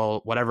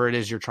people, whatever it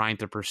is you're trying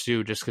to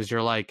pursue, just because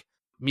you're like,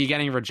 me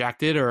getting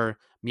rejected or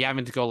me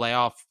having to go lay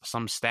off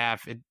some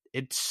staff,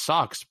 it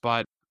sucks,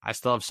 but I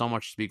still have so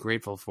much to be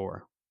grateful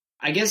for.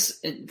 I guess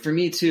for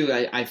me too,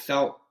 I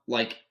felt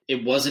like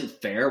it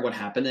wasn't fair what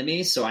happened to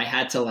me. So I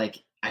had to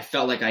I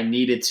felt like I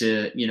needed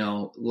to,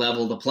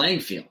 level the playing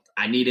field.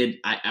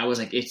 I was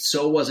like, it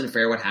so wasn't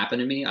fair what happened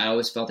to me. I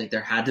always felt like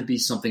there had to be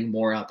something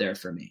more out there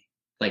for me.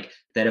 Like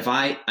that if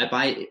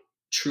I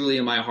truly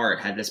in my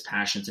heart had this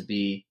passion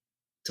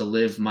to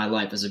live my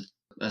life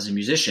as a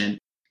musician,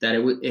 that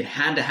it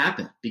had to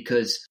happen,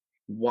 because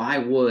why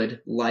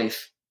would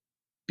life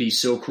be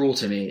so cruel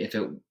to me if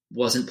it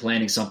wasn't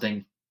planning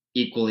something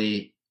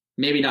equally,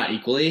 maybe not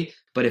equally,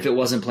 but if it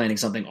wasn't planning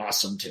something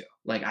awesome too.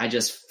 Like I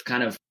just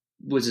kind of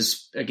was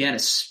a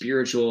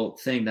spiritual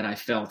thing that I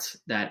felt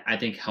that I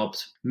think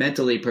helped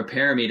mentally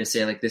prepare me to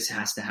say like, this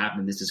has to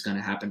happen. This is going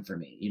to happen for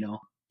me,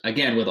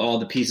 again, with all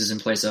the pieces in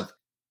place of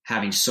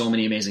having so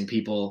many amazing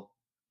people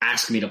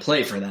ask me to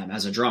play for them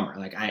as a drummer.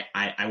 Like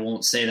I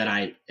won't say that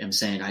I am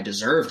saying I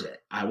deserved it.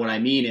 What I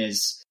mean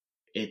is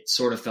it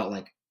sort of felt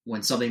like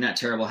when something that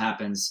terrible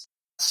happens,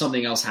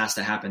 something else has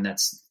to happen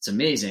it's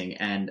amazing.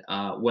 And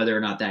whether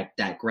or not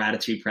that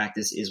gratitude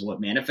practice is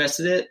what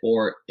manifested it,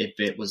 or if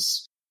it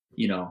was,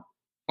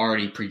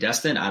 already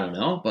predestined, I don't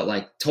know.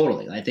 But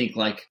totally, I think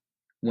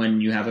when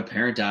you have a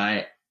parent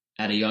die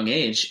at a young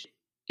age,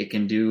 it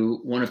can do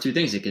one of two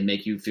things. It can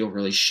make you feel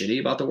really shitty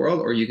about the world,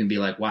 or you can be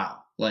like, wow,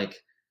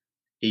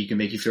 it can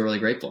make you feel really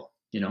grateful,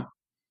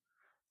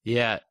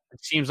 Yeah.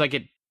 It seems like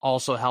it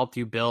also helped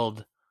you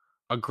build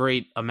a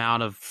great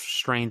amount of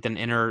strength and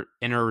inner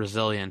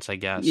resilience, I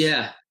guess.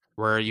 Yeah.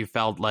 Where you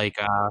felt like,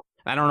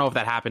 I don't know if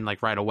that happened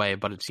right away,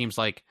 but it seems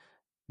like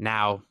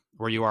now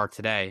where you are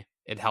today,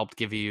 it helped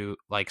give you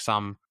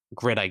some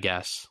grit, I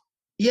guess.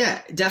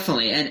 Yeah,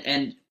 definitely.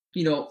 And,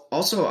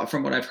 also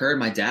from what I've heard,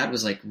 my dad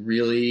was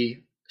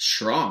really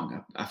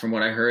strong. From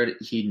what I heard,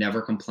 he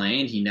never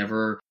complained. He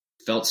never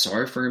felt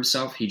sorry for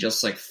himself. He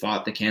just like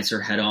fought the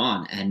cancer head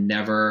on and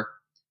never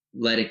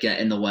let it get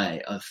in the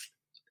way of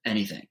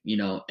anything,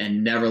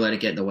 and never let it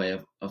get in the way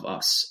of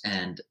us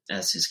and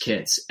as his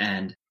kids,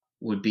 and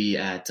would be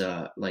at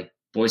like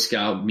Boy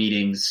Scout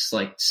meetings,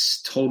 like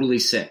totally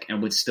sick,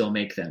 and would still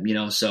make them,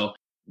 so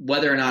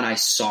whether or not I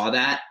saw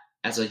that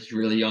as a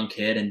really young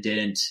kid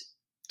and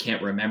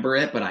can't remember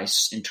it, but I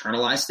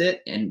internalized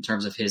it in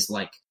terms of his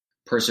like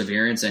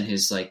perseverance and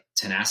his like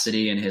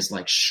tenacity and his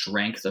like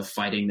strength of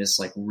fighting this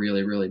like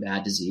really, really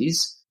bad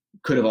disease,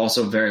 could have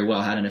also very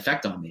well had an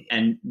effect on me.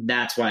 And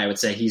that's why I would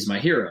say he's my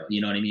hero.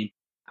 You know what I mean?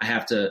 I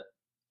have to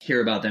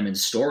hear about them in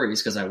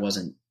stories because I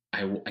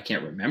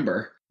can't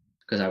remember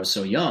because I was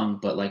so young,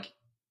 but like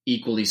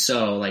equally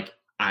so, like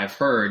I've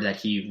heard that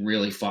he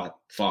really fought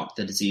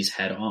the disease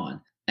head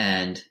on.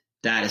 And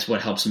that is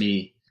what helps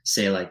me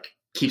say, like,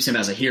 keeps him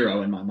as a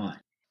hero in my mind.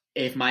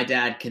 If my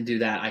dad can do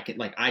that,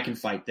 I can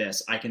fight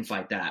this, I can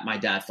fight that. My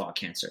dad fought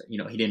cancer.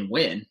 He didn't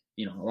win.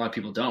 A lot of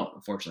people don't,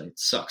 unfortunately. It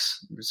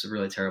sucks. It's a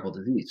really terrible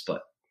disease,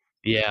 but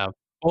yeah.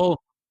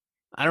 Well,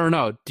 I don't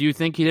know. Do you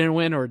think he didn't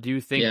win, or do you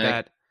think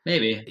that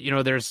maybe,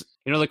 there's,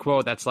 the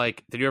quote that's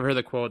like, did you ever hear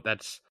the quote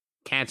that's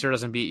cancer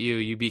doesn't beat you,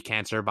 you beat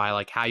cancer by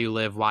like how you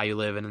live, why you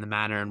live, and in the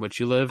manner in which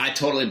you live? I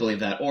totally believe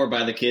that. Or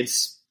by the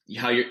kids,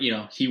 how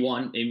he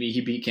won. Maybe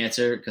he beat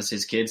cancer because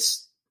his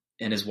kids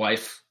and his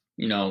wife,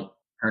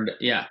 earned it.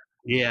 Yeah.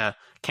 Yeah.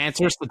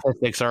 Cancer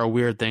statistics are a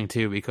weird thing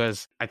too,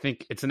 because I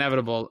think it's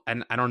inevitable.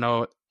 And I don't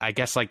know, I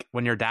guess like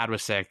when your dad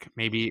was sick,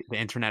 maybe the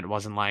internet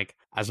wasn't like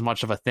as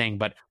much of a thing,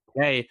 but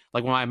hey,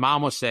 like when my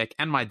mom was sick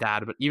and my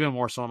dad, but even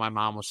more so when my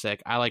mom was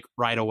sick, I like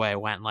right away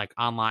went like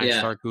online,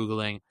 start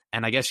Googling.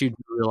 And I guess you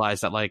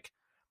realize that like,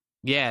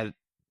 yeah,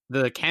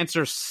 the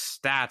cancer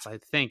stats, I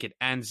think it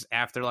ends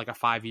after like a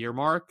 5-year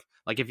mark.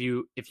 Like if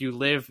you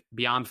live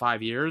beyond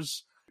 5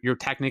 years, you're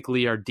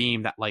technically are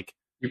deemed that like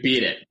you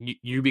beat it.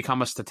 You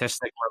become a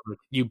statistic where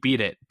you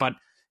beat it. But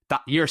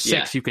year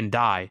 6, you can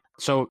die.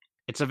 So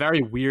it's a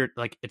very weird,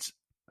 like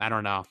I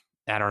don't know.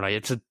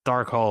 It's a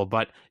dark hole,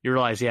 but you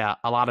realize, a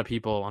lot of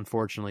people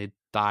unfortunately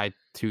died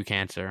to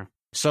cancer.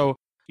 So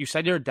you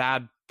said your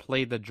dad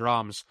played the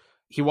drums.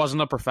 He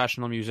wasn't a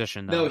professional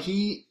musician, though. No,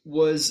 he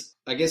was,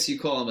 I guess you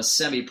call him a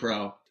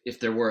semi-pro, if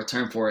there were a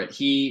term for it.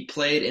 He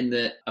played in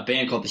a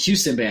band called the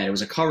Houston Band. It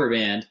was a cover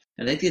band,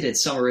 and they did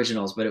some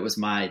originals, but it was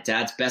my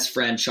dad's best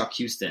friend, Chuck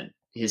Houston.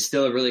 He's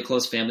still a really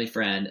close family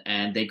friend,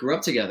 and they grew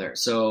up together.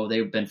 So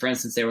they've been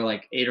friends since they were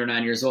like 8 or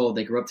 9 years old.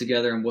 They grew up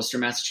together in Worcester,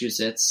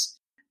 Massachusetts,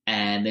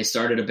 and they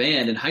started a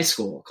band in high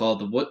school called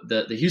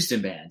the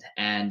Houston Band.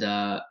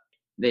 And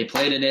they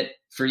played in it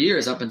for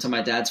years up until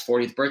my dad's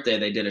 40th birthday.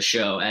 They did a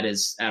show at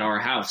our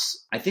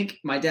house. I think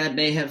my dad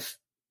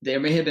there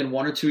may have been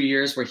 1 or 2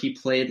 years where he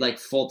played like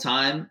full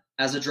time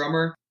as a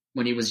drummer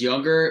when he was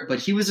younger, but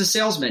he was a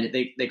salesman.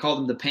 They called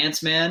him the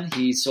Pants Man.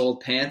 He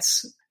sold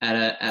pants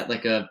at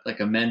like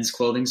a men's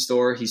clothing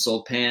store. He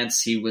sold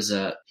pants. He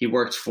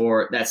worked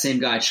for that same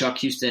guy. Chuck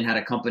Houston had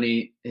a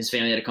company. His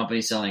family had a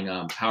company selling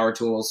power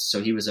tools.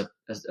 So he was a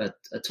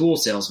tool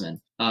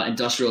salesman,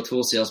 industrial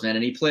tool salesman,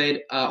 and he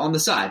played on the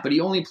side. But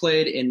he only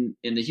played in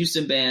the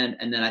Houston Band,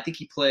 and then I think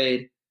he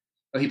played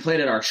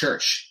at our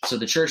church. So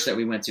the church that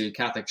we went to,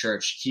 Catholic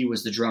church, he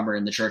was the drummer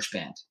in the church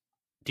band.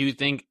 Do you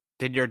think,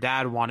 did your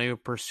dad want to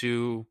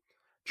pursue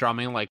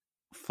drumming like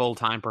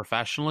full-time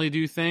professionally, do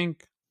you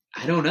think?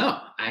 I don't know.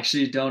 I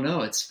actually don't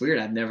know. It's weird.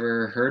 I've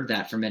never heard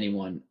that from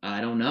anyone. I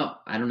don't know.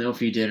 I don't know if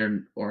he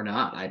did or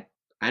not.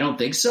 I don't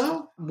think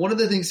so. One of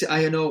the things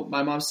I know,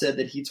 my mom said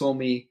that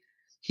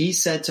he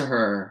said to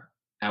her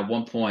at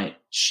one point,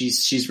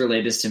 she's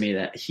relayed this to me,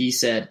 that he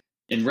said,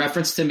 in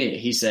reference to me,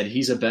 he said,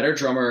 he's a better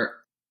drummer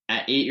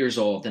at 8 years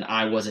old than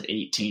I was at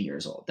 18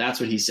 years old.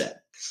 That's what he said.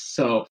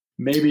 So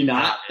maybe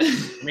not.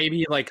 Maybe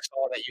he like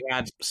saw that you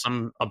had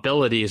some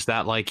abilities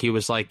that like he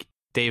was like,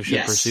 Dave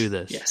should pursue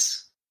this. Yes.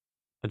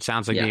 It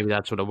sounds like maybe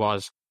that's what it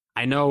was.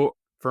 I know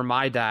for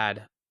my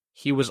dad,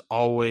 he was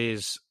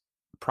always,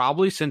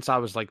 probably since I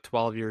was like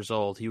 12 years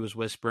old, he was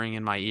whispering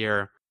in my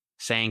ear,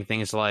 saying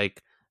things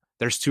like,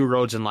 there's 2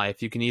 roads in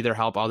life. You can either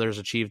help others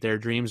achieve their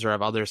dreams or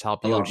have others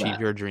help you achieve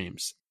your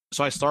dreams.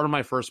 So I started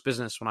my first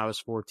business when I was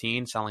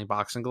 14, selling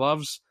boxing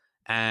gloves.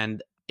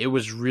 And it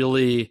was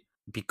really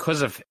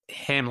because of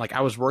him. Like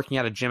I was working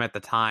at a gym at the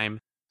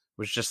time,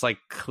 was just like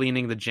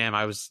cleaning the gym.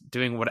 I was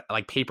doing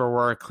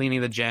paperwork,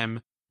 cleaning the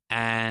gym.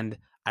 And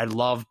I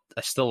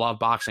still love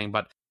boxing,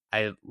 but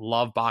I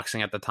loved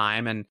boxing at the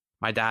time. And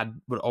my dad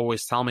would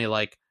always tell me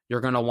like,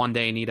 you're going to one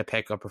day need to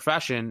pick a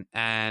profession.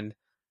 And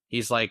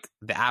he's like,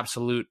 the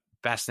absolute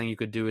best thing you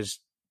could do is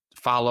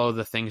follow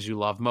the things you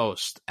love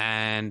most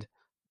and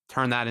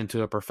turn that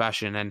into a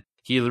profession. And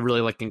he really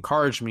like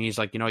encouraged me. He's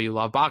like, you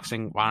love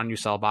boxing. Why don't you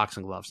sell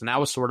boxing gloves? And that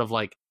was sort of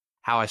like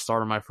how I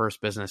started my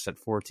first business at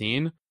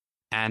 14.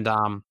 And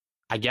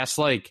I guess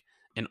like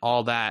in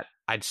all that,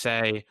 I'd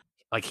say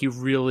like he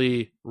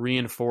really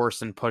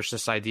reinforced and pushed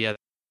this idea.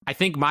 I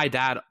think my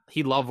dad,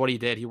 he loved what he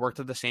did. He worked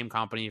at the same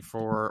company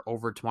for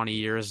over 20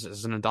 years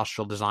as an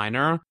industrial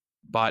designer.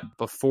 But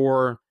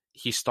before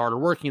he started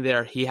working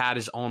there, he had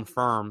his own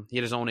firm. He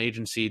had his own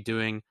agency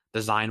doing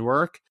design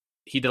work.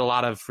 He did a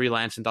lot of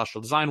freelance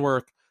industrial design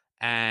work.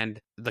 And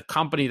the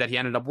company that he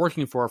ended up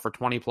working for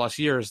 20 plus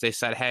years, they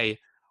said, hey,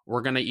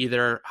 we're going to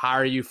either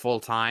hire you full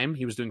time.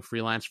 He was doing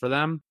freelance for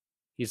them.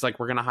 He's like,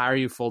 we're going to hire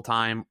you full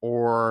time,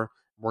 or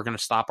we're going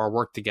to stop our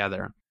work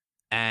together.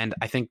 And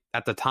I think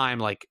at the time,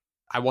 like,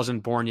 I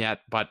wasn't born yet,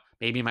 but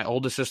maybe my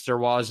oldest sister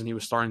was, and he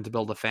was starting to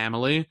build a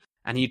family.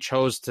 And he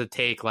chose to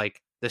take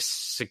like this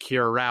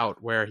secure route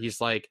where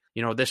he's like,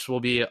 you know, this will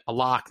be a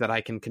lock that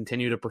I can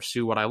continue to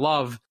pursue what I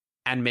love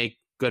and make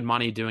good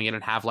money doing it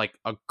and have like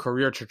a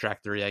career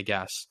trajectory, I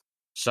guess.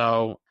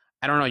 So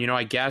I don't know, you know,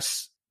 I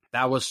guess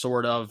that was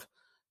sort of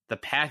the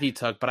path he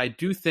took. But I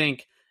do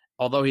think,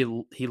 although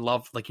he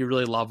loved, like, he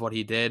really loved what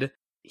he did,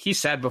 he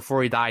said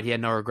before he died he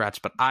had no regrets.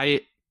 But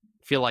I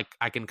feel like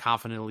I can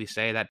confidently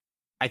say that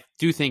I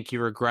do think he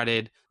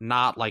regretted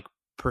not like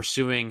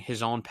pursuing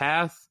his own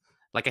path.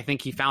 Like, I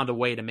think he found a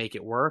way to make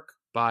it work.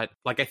 But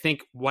like, I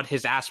think what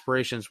his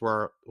aspirations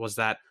was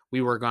that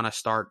we were going to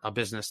start a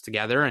business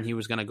together, and he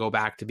was going to go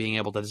back to being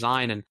able to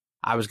design, and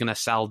I was going to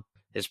sell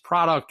his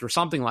product or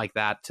something like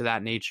that, to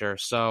that nature.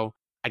 So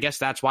I guess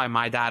that's why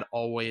my dad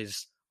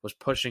always was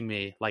pushing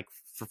me. Like,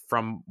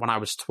 from when I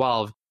was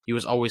 12, he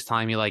was always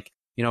telling me, like,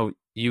 you know,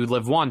 you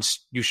live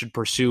once, you should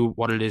pursue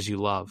what it is you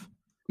love.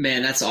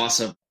 Man, that's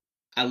awesome.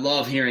 I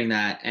love hearing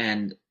that.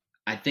 And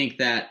I think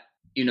that,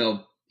 you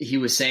know, he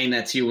was saying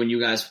that to you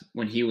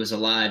when he was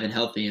alive and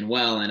healthy and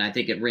well. And I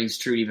think it rings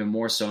true even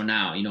more so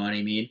now. You know what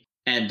I mean?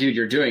 And dude,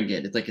 you're doing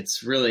it. It's like,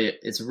 it's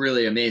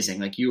really amazing.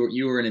 Like,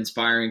 you were an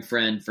inspiring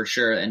friend for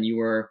sure. And you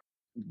were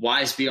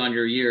wise beyond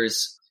your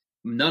years.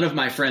 None of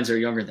my friends are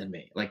younger than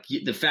me. Like,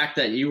 the fact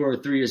that you were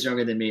 3 years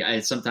younger than me,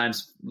 I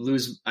sometimes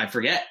I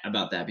forget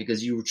about that,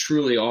 because you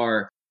truly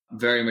are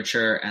very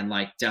mature and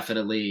like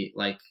definitely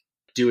like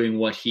doing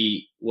what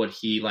he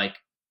like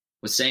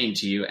was saying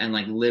to you, and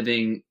like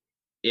living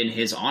in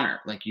his honor.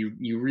 Like,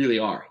 you really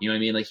are, you know what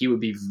I mean? Like, he would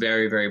be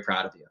very, very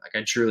proud of you. Like,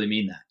 I truly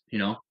mean that, you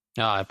know?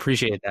 Oh, I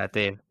appreciate that,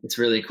 Dave. It's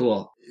really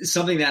cool.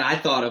 Something that I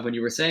thought of when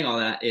you were saying all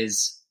that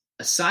is,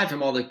 aside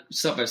from all the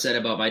stuff I've said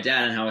about my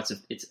dad and how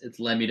it's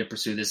led me to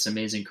pursue this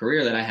amazing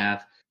career that I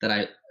have,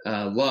 that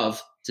I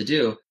love to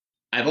do,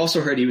 I've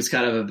also heard he was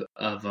kind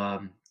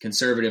of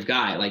conservative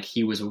guy. Like,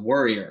 he was a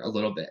worrier a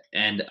little bit.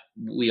 And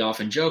we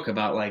often joke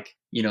about, like,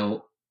 you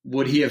know,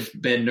 would he have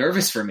been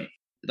nervous for me?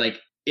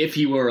 Like, if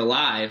he were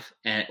alive,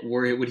 and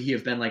would he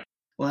have been like,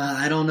 well,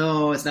 I don't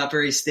know, it's not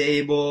very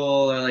stable,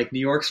 or like, New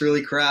York's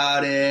really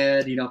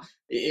crowded, you know?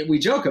 We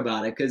joke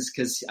about it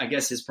because I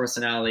guess his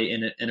personality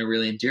in a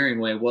really endearing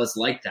way was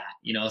like that,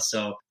 you know?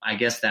 So I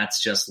guess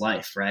that's just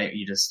life, right?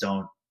 You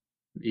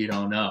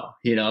don't know,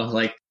 you know,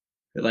 like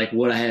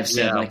what I have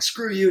said, like,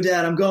 screw you,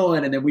 Dad, I'm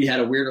going. And then we had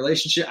a weird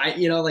relationship. Like,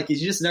 you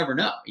just never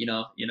know, you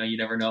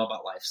never know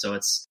about life. So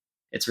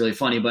it's really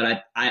funny,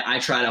 but I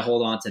try to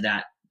hold on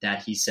to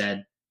that he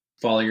said,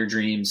 follow your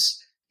dreams.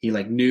 He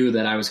like knew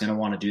that I was going to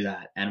want to do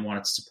that and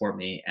wanted to support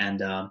me.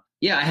 And I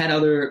had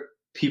other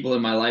people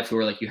in my life who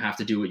were like, you have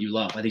to do what you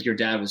love. I think your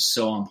dad was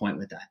so on point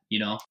with that, you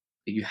know?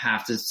 You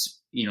have to,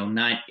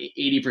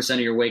 80% of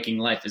your waking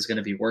life is going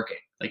to be working.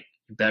 Like,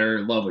 you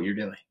better love what you're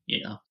doing,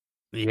 you know?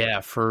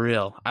 Yeah, for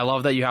real. I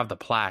love that you have the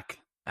plaque,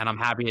 and I'm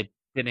happy it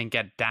didn't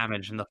get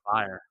damaged in the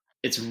fire.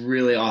 It's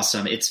really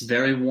awesome. It's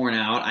very worn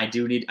out. I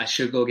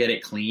should go get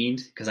it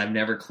cleaned, because I've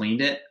never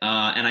cleaned it.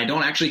 And I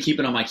don't actually keep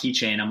it on my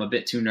keychain. I'm a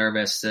bit too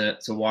nervous to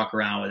walk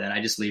around with it.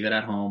 I just leave it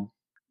at home.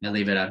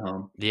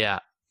 Yeah,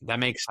 that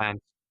makes sense.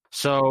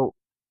 So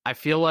I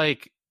feel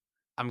like,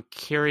 I'm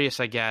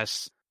curious, I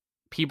guess,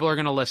 people are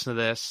going to listen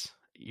to this.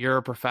 You're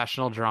a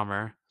professional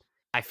drummer.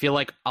 I feel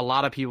like a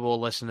lot of people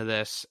will listen to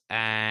this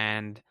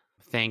and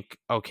think,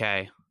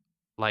 okay,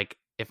 like,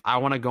 if I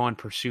want to go and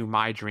pursue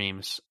my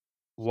dreams,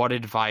 what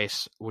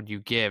advice would you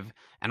give?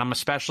 And I'm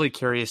especially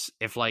curious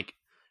if, like,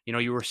 you know,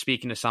 you were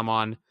speaking to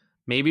someone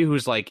maybe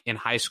who's like in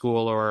high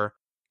school or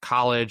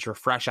college or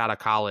fresh out of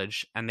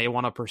college, and they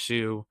want to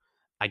pursue,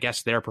 I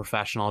guess, their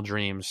professional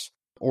dreams,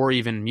 or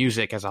even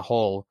music as a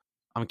whole.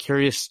 I'm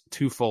curious,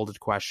 twofold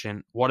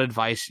question: what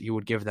advice you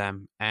would give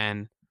them,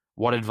 and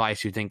what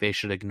advice you think they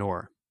should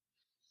ignore?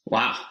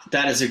 Wow,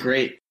 that's a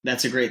great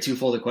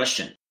twofold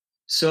question.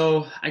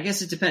 So I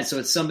guess it depends. So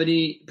it's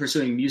somebody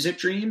pursuing music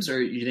dreams, or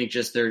you think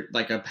just they're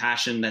like a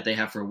passion that they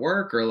have for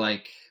work, or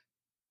like?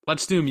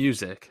 Let's do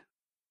music.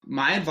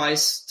 My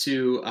advice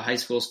to a high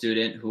school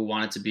student who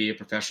wanted to be a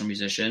professional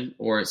musician,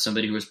 or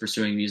somebody who was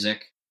pursuing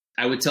music,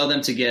 I would tell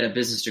them to get a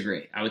business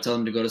degree. I would tell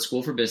them to go to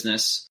school for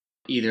business,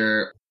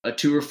 either a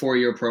 2 or 4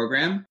 year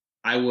program.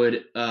 I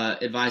would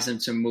advise them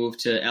to move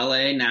to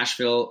LA,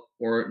 Nashville,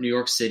 or New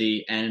York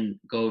City and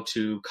go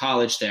to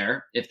college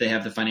there if they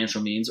have the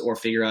financial means, or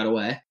figure out a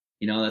way.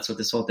 You know, that's what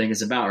this whole thing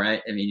is about,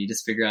 right? I mean, you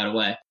just figure out a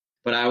way.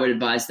 But I would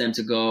advise them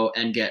to go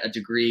and get a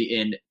degree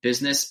in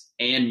business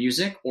and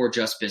music, or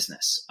just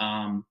business.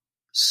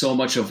 So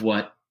much of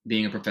what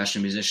being a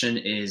professional musician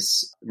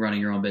is running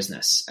your own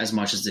business, as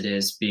much as it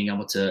is being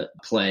able to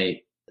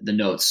play the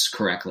notes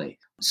correctly.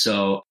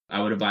 So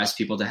I would advise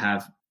people to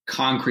have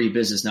concrete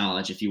business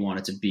knowledge if you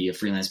wanted to be a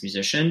freelance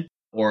musician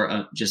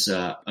or just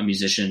a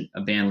musician,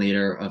 a band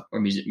leader, or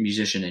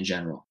musician in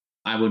general.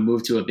 I would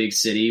move to a big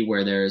city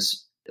where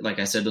there's, like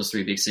I said, those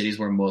 3 big cities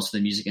where most of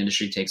the music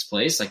industry takes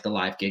place, like the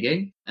live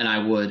gigging. And I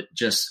would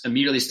just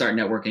immediately start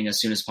networking as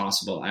soon as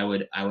possible. I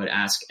would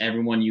ask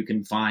everyone you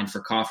can find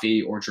for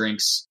coffee or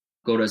drinks,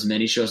 go to as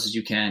many shows as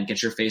you can,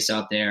 get your face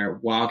out there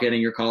while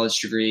getting your college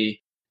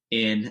degree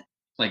in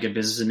like a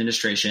business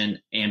administration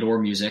and or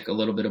music, a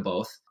little bit of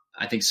both.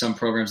 I think some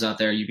programs out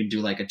there, you can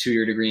do like a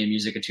 2-year degree in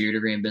music, a 2-year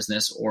degree in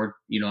business, or,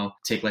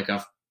 take like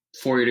a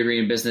 4-year degree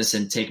in business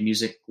and take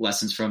music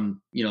lessons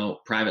from,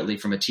 privately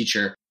from a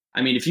teacher.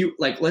 I mean, if you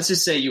let's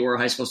just say you were a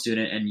high school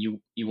student and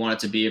you wanted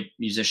to be a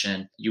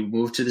musician, you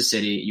moved to the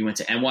city, you went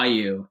to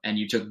NYU and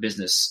you took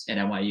business at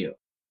NYU.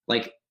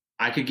 Like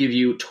I could give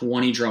you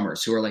 20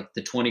 drummers who are like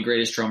the 20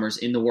 greatest drummers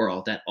in the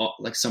world that all,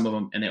 like some of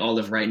them, and they all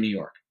live right in New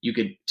York. You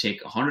could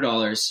take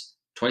 $100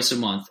 twice a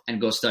month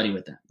and go study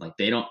with them. Like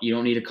you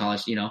don't need a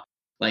college,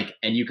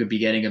 and you could be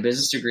getting a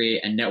business degree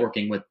and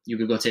networking with, you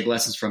could go take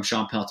lessons from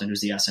Sean Pelton,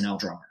 who's the SNL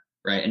drummer,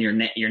 right? And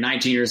you're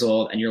 19 years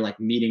old and you're like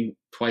meeting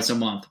twice a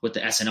month with the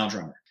SNL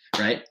drummer,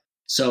 right?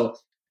 So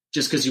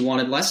just because you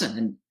wanted a lesson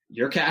and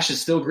your cash is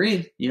still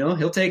green,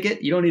 he'll take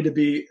it. You don't need to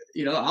be,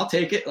 I'll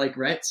take it. Like,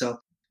 right. So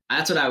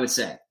that's what I would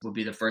say would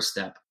be the first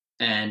step.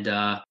 And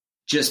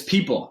just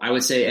people, I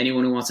would say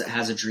anyone who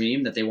has a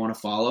dream that they want to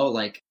follow,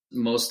 like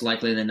most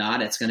likely than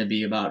not, it's going to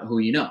be about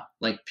who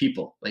like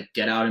people, like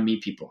get out and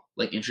meet people,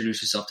 like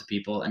introduce yourself to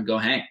people and go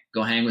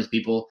hang with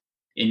people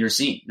in your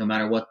scene, no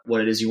matter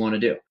what it is you want to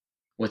do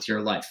with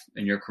your life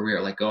and your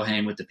career. Like go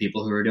hang with the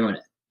people who are doing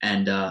it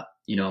and,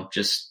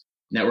 just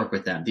network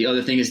with them. The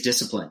other thing is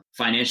discipline.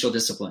 Financial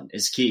discipline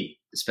is key,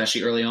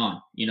 especially early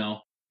on,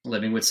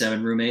 living with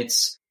 7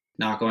 roommates,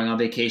 not going on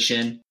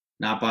vacation,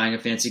 not buying a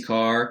fancy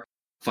car.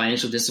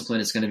 Financial discipline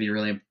is going to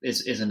be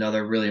is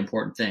another really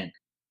important thing.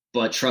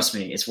 But trust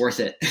me, it's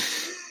worth it.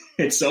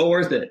 It's so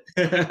worth it.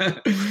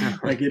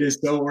 Like it is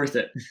so worth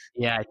it.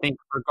 Yeah, I think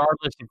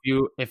regardless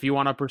if you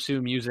want to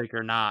pursue music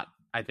or not,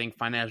 I think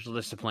financial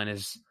discipline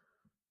is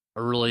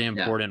a really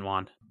important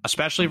one,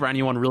 especially for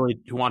anyone really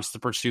who wants to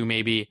pursue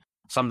maybe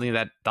something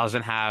that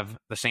doesn't have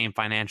the same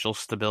financial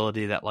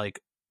stability that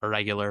like a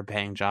regular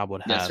paying job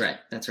would have.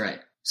 That's right.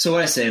 So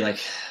what I say, like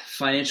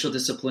financial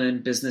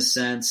discipline, business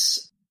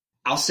sense.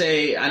 I'll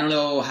say, I don't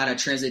know how to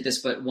translate this,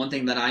 but one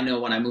thing that I know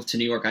when I moved to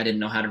New York, I didn't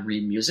know how to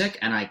read music.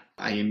 And I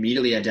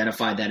immediately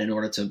identified that in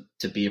order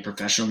to be a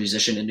professional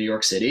musician in New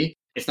York City,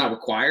 it's not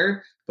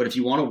required, but if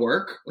you want to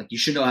work, like you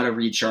should know how to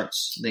read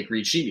charts, like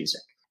read sheet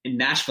music. In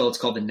Nashville, it's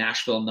called the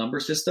Nashville number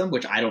system,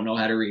 which I don't know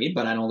how to read,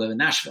 but I don't live in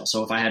Nashville.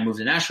 So if I had moved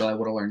to Nashville, I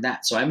would have learned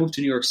that. So I moved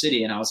to New York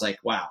City and I was like,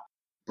 wow,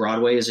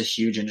 Broadway is a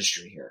huge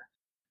industry here.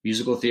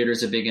 Musical theater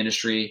is a big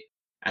industry.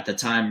 At the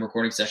time,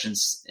 recording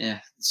sessions,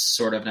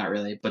 sort of, not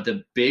really. But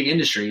the big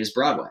industry is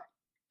Broadway.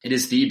 It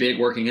is the big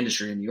working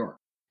industry in New York.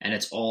 And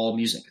it's all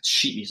music. It's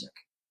sheet music.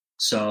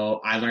 So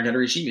I learned how to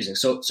read sheet music.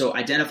 So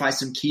identify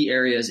some key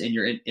areas in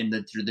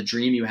the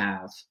dream you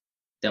have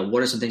that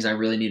what are some things I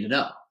really need to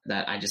know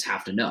that I just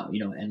have to know,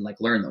 and like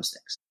learn those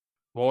things.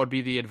 What would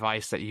be the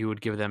advice that you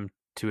would give them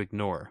to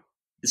ignore?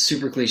 It's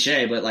super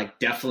cliche, but like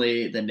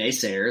definitely the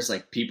naysayers,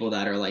 like people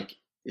that are like,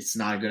 it's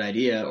not a good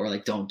idea or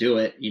like, don't do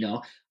it.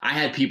 I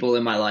had people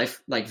in my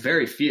life, like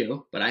very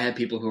few, but I had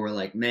people who were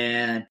like,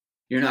 man,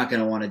 you're not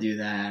going to want to do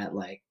that.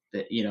 Like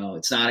that,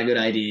 it's not a good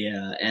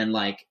idea. And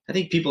like, I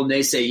think people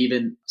naysay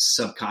even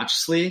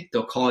subconsciously,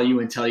 they'll call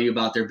you and tell you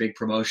about their big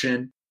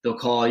promotion. They'll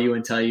call you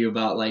and tell you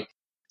about like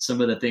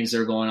some of the things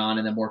that are going on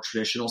in the more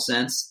traditional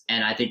sense.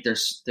 And I think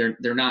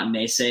they're not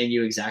naysaying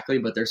you exactly,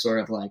 but they're sort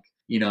of like,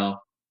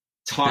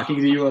 talking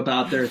to you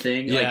about their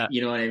thing. Yeah. Like,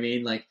 you know what I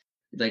mean? Like,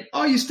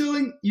 oh, you still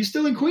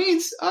in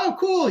Queens? Oh,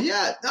 cool.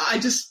 Yeah. No,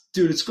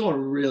 dude, it's going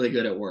really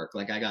good at work.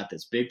 Like I got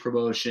this big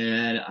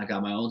promotion. I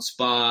got my own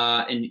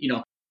spot and,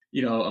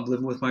 I'm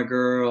living with my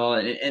girl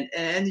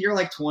and you're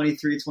like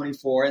 23,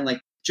 24 and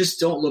like, just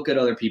don't look at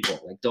other people.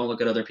 Like, don't look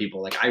at other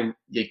people. Like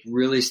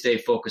really stay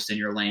focused in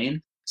your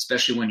lane,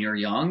 especially when you're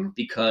young,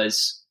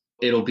 because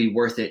it'll be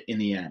worth it in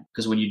the end.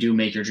 Because when you do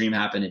make your dream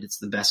happen, it's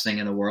the best thing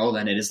in the world.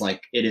 And it is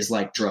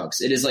like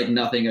drugs. It is like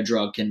nothing a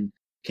drug can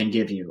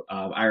give you.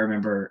 I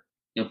remember,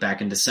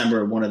 back in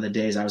December, one of the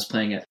days I was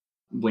playing at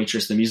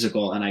Waitress the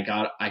Musical and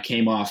I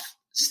came off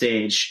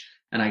stage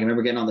and I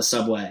remember getting on the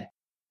subway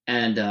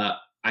and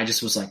I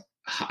just was like,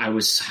 I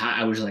was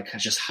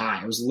just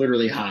high. I was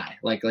literally high,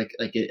 like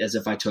as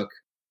if I took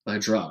a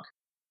drug,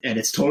 and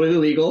it's totally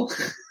legal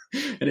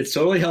and it's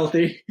totally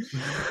healthy.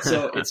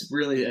 So it's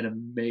really an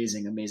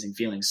amazing, amazing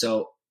feeling.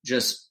 So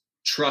just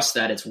trust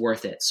that it's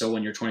worth it. So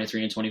when you're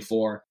 23 and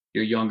 24,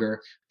 you're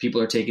younger,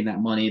 people are taking that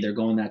money, they're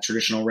going that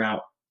traditional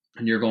route,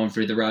 and you're going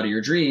through the route of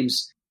your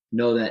dreams,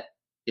 know that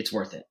it's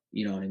worth it.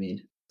 You know what I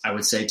mean? I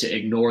would say to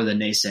ignore the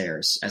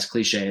naysayers, as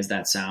cliche as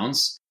that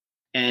sounds,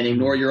 and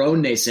ignore your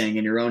own naysaying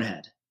in your own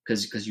head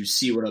because you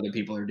see what other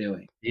people are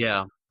doing.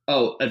 Yeah.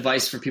 Oh,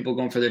 advice for people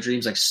going for their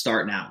dreams, like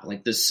start now.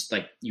 Like this,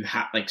 like you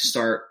have, like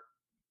start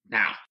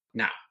now,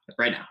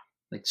 right now.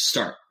 Like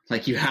start.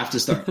 Like you have to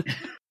start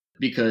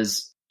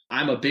because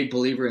I'm a big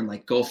believer in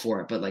like, go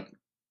for it. But like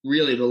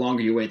really the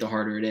longer you wait, the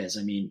harder it is.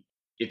 I mean,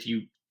 if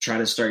you try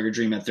to start your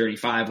dream at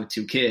 35 with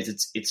 2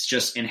 kids, it's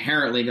just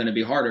inherently going to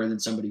be harder than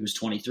somebody who's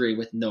 23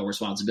 with no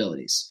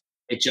responsibilities.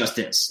 It just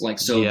is. Like,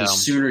 so the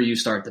sooner you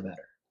start, the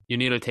better. You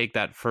need to take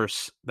that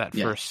first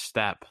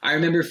step. I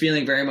remember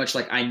feeling very much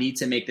like I need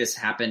to make this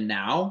happen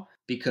now,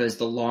 because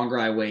the longer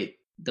I wait,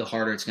 the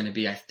harder it's going to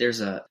be.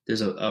 There's a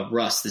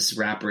Russ, this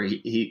rapper,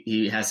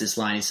 he has this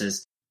line. He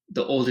says,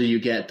 the older you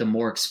get, the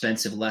more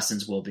expensive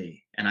lessons will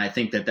be. And I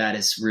think that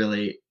is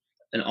really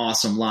an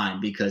awesome line,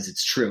 because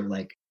it's true.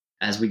 Like,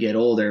 as we get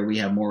older, we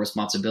have more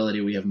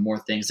responsibility. We have more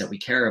things that we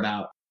care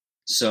about.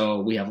 So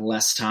we have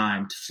less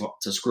time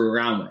to screw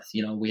around with.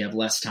 You know, we have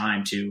less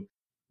time to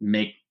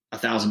make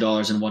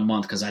 $1,000 in 1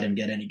 month because I didn't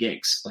get any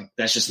gigs. Like,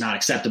 that's just not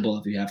acceptable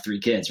if you have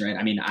 3 kids, right?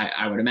 I mean,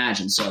 I would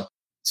imagine. So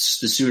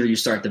the sooner you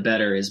start, the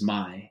better is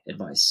my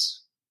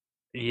advice.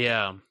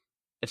 Yeah.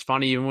 It's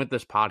funny, even with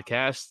this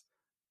podcast,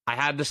 I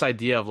had this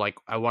idea of like,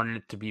 I wanted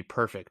it to be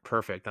perfect.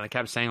 And I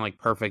kept saying like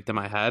perfect in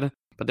my head,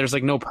 but there's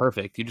like no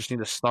perfect. You just need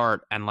to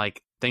start, and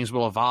like things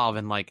will evolve.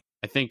 And like,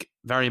 I think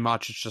very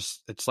much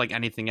it's like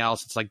anything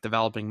else. It's like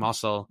developing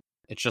muscle.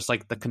 It's just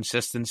like the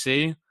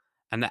consistency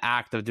and the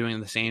act of doing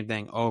the same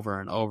thing over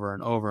and over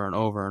and over and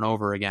over and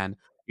over again.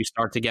 You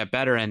start to get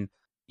better, and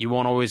you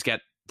won't always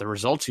get the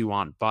results you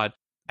want. But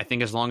I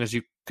think as long as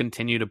you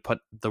continue to put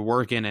the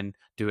work in and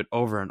do it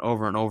over and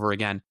over and over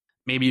again,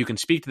 maybe you can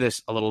speak to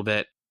this a little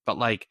bit, but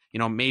like, you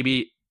know,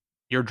 maybe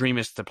your dream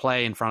is to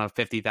play in front of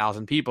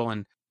 50,000 people,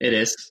 and it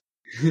is.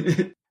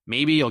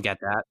 Maybe you'll get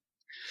that.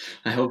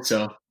 I hope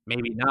so.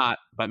 Maybe not,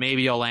 but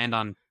maybe you'll land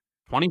on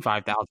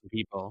 25,000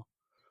 people.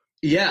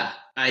 Yeah,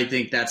 I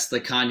think that's the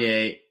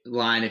Kanye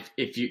line.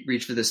 If you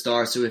reach for the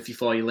stars, so if you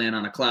fall, you land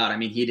on a cloud. I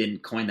mean, he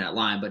didn't coin that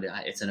line, but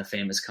it's in a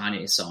famous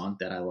Kanye song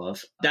that I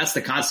love. That's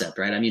the concept,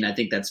 right? I mean, I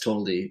think that's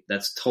totally,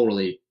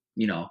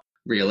 you know,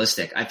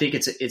 realistic. I think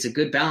it's a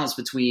good balance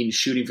between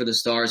shooting for the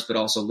stars, but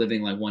also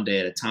living like one day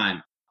at a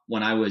time.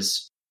 When I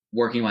was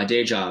working my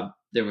day job,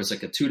 there was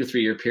like a 2 to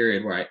 3 year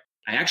period where I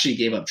actually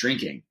gave up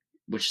drinking,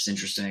 which is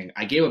interesting.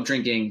 I gave up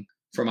drinking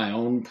for my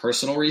own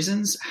personal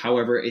reasons.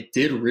 However, it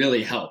did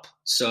really help.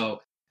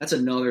 So that's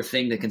another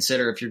thing to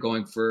consider if you're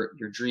going for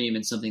your dream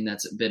and something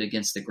that's a bit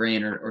against the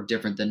grain or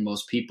different than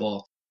most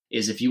people,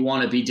 is if you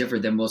want to be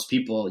different than most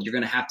people, you're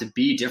going to have to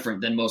be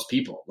different than most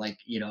people. Like,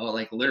 you know,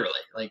 like literally,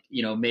 like,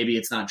 you know, maybe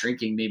it's not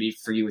drinking. Maybe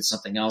for you, it's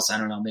something else. I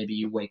don't know. Maybe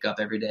you wake up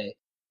every day.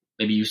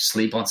 Maybe you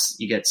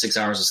you get 6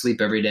 hours of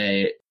sleep every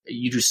day.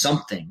 You do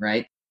something,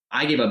 right?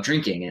 I gave up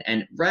drinking.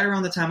 And right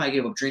around the time I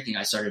gave up drinking,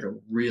 I started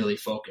to really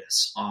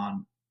focus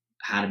on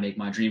how to make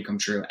my dream come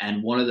true.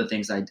 And one of the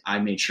things I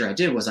made sure I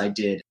did was I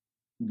did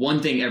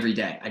one thing every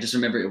day. I just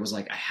remember it was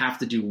like, I have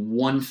to do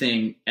one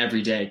thing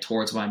every day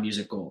towards my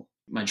music goal,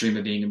 my dream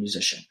of being a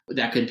musician.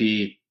 That could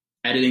be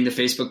editing the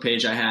Facebook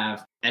page I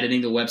have,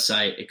 editing the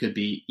website. It could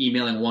be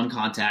emailing one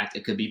contact.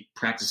 It could be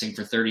practicing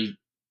for 30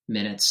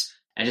 minutes.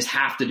 I just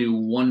have to do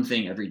one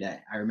thing every day.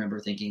 I remember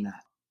thinking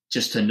that,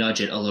 just to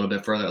nudge it a little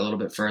bit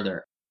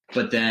further.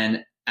 But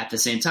then at the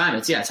same time,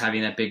 it's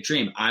having that big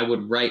dream. I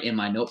would write in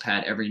my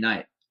notepad every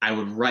night. I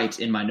would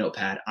write in my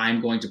notepad, I'm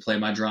going to play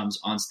my drums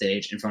on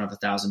stage in front of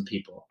 1,000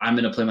 people. I'm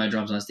going to play my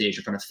drums on stage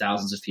in front of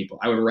thousands of people.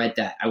 I would write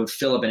that. I would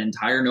fill up an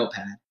entire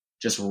notepad,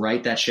 just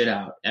write that shit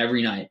out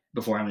every night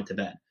before I went to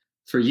bed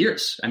for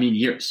years. I mean,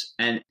 years.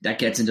 And that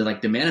gets into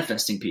like the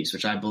manifesting piece,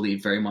 which I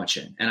believe very much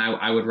in. And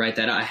I would write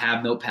that out. I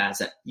have notepads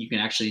that you can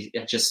actually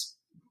just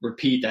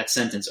repeat that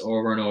sentence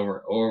over and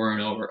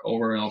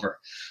over.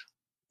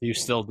 You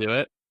still do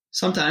it?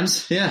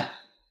 Sometimes. Yeah,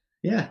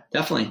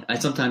 definitely. I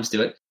sometimes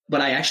do it. But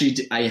I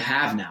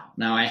have now.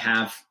 Now I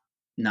have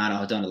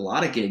not done a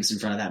lot of gigs in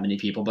front of that many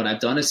people, but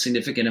I've done a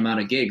significant amount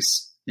of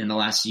gigs in the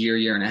last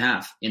year and a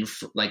half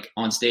like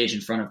on stage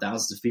in front of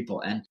thousands of people.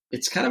 And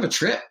it's kind of a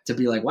trip to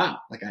be like, wow,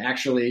 like I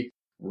actually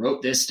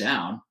wrote this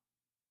down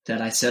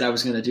that I said I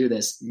was going to do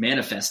this,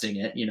 manifesting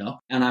it, you know,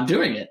 and I'm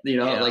doing it, you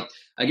know, like,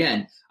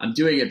 again, I'm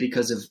doing it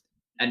because of,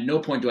 at no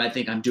point do I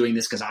think I'm doing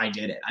this because I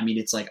did it. I mean,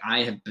 it's like,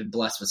 I have been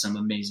blessed with some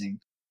amazing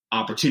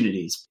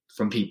opportunities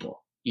from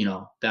people, you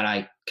know, that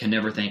I can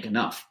never thank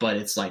enough, but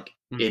it's like,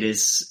 it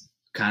is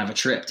kind of a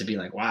trip to be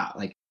like, wow.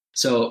 Like,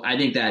 so I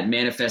think that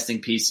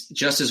manifesting piece,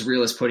 just as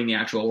real as putting the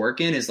actual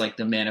work in, is like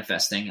the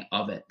manifesting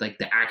of it, like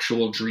the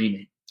actual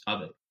dreaming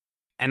of it.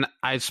 And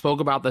I spoke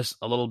about this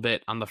a little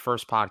bit on the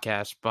first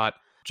podcast, but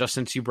just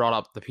since you brought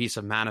up the piece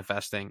of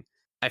manifesting,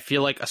 I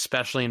feel like,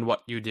 especially in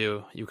what you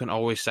do, you can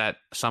always set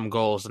some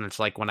goals, and it's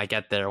like, when I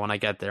get there.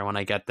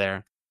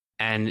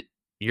 And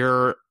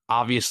you're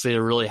obviously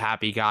a really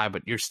happy guy,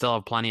 but you still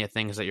have plenty of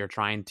things that you're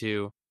trying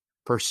to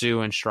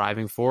pursue and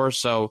striving for.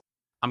 So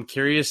I'm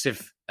curious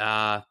if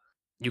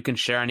you can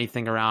share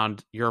anything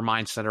around your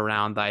mindset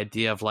around the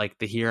idea of like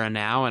the here and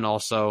now, and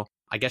also,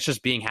 I guess,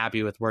 just being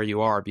happy with where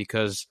you are,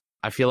 because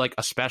I feel like,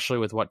 especially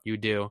with what you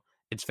do,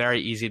 it's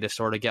very easy to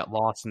sort of get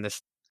lost in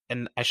this.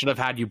 And I should have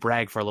had you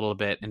brag for a little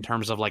bit in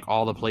terms of like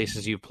all the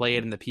places you've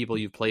played and the people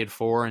you've played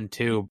for and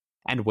to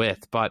and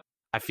with. But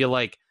I feel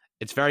like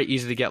it's very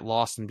easy to get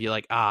lost and be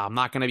like, I'm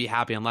not going to be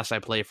happy unless I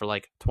play for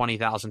like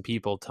 20,000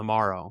 people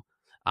tomorrow.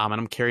 And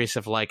I'm curious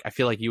if like, I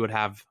feel like you would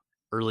have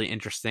a really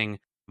interesting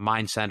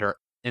mindset or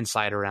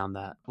insight around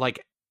that.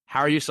 Like, how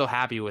are you so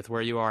happy with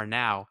where you are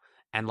now?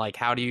 And like,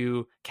 how do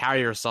you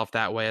carry yourself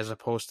that way as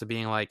opposed to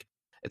being like,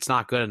 it's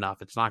not good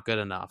enough. It's not good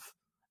enough.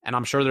 And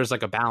I'm sure there's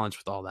like a balance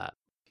with all that.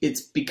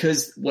 It's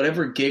because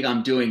whatever gig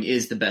I'm doing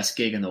is the best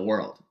gig in the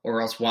world,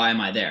 or else why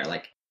am I there?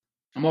 Like,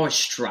 I'm always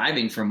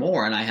striving for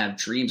more and I have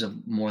dreams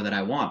of more that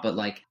I want, but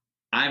like,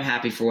 I'm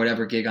happy for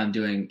whatever gig I'm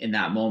doing in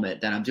that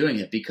moment that I'm doing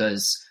it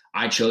because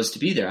I chose to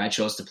be there. I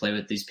chose to play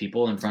with these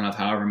people in front of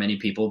however many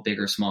people, big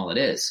or small it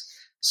is.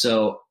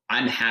 So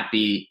I'm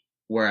happy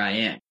where I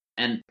am.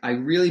 And I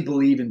really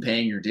believe in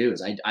paying your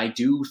dues. I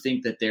do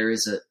think that there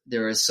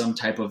is some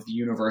type of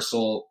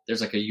universal,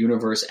 there's like a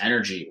universe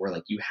energy where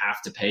like you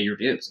have to pay your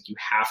dues. Like you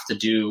have to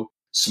do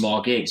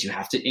small gigs. You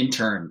have to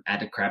intern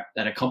at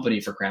a company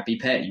for crappy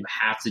pay. You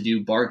have to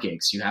do bar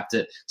gigs. You have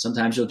to,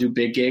 sometimes you'll do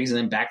big gigs and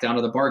then back down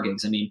to the bar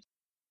gigs. I mean,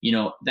 you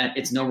know, that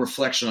it's no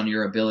reflection on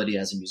your ability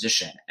as a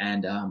musician.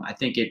 And I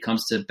think it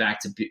comes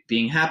back to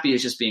being happy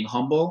is just being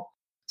humble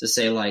to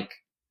say like,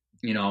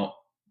 you know,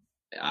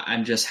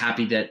 I'm just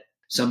happy that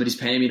somebody's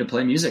paying me to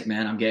play music,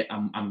 man.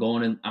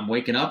 I'm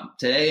waking up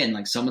today and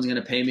like someone's going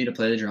to pay me to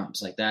play the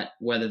drums like that,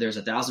 whether there's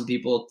 1,000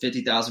 people,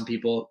 50,000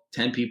 people,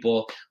 10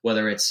 people,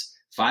 whether it's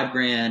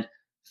 $5,000,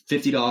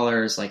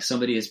 $50, like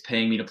somebody is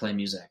paying me to play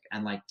music.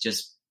 And like,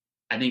 just,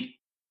 I think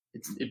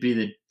it'd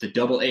be the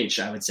double H,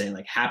 I would say,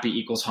 like happy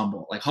equals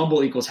humble, like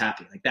humble equals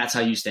happy. Like that's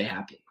how you stay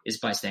happy, is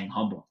by staying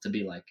humble, to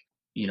be like,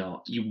 you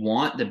know, you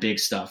want the big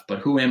stuff, but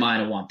who am I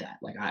to want that?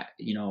 Like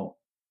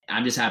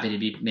I'm just happy to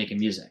be making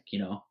music, you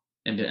know,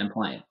 and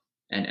playing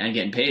and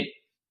getting paid.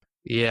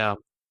 Yeah.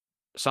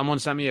 Someone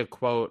sent me a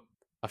quote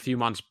a few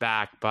months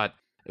back, but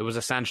it was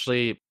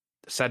essentially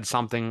said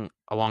something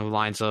along the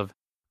lines of,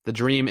 the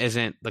dream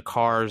isn't the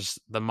cars,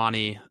 the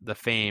money, the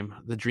fame.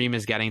 The dream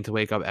is getting to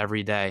wake up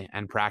every day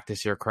and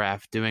practice your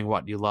craft, doing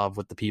what you love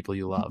with the people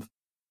you love.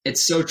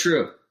 It's so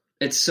true.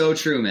 It's so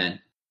true,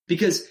 man.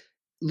 Because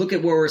look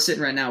at where we're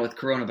sitting right now with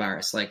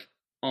coronavirus. Like,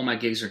 all my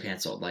gigs are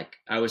canceled. Like,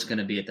 I was going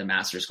to be at the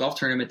Masters Golf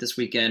Tournament this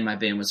weekend. My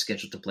band was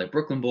scheduled to play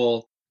Brooklyn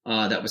Bowl.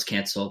 That was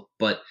canceled.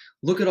 But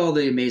look at all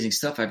the amazing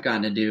stuff I've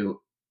gotten to do,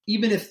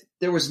 even if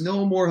there was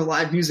no more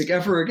live music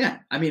ever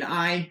again. I mean,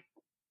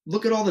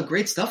 look at all the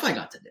great stuff I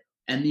got to do.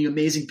 And the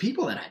amazing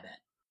people that I met.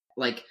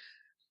 Like,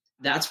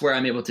 that's where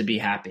I'm able to be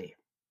happy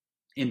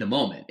in the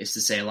moment, is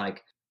to say,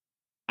 like,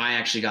 I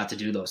actually got to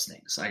do those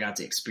things. I got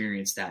to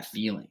experience that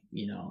feeling,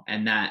 you know,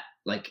 and that,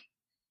 like,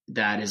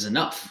 that is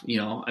enough, you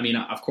know. I mean,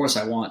 of course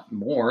I want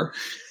more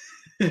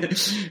and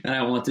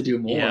I want to do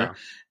more, yeah.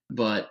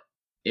 But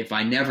if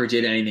I never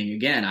did anything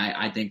again,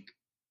 I think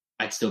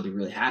I'd still be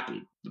really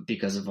happy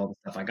because of all the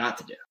stuff I got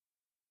to do.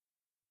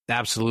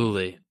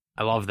 Absolutely.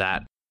 I love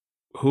that.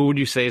 Who would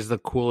you say is the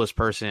coolest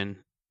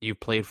person you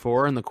played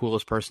for and the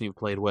coolest person you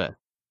played with?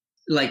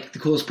 Like the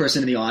coolest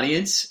person in the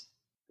audience?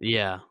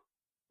 Yeah.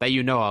 That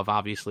you know of,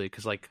 obviously,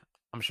 because like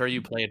I'm sure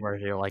you played where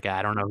you're like,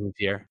 I don't know who's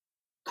here.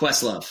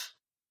 Questlove.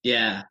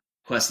 Yeah,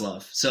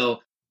 Questlove. So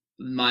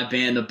my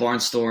band, the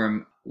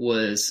Barnstorm,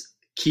 was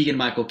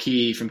Keegan-Michael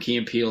Key from Key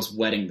and Peele's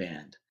wedding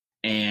band.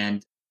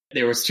 And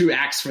there was 2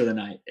 acts for the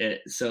night.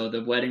 So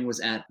the wedding was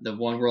at the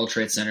One World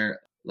Trade Center,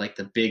 like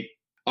the big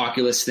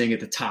Oculus thing at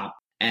the top.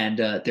 And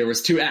there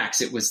was 2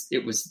 acts. It was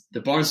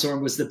the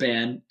Barnstorm was the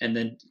band, and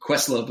then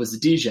Questlove was the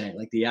DJ,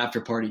 like the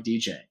after party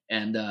DJ.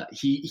 And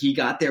he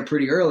got there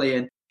pretty early,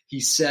 and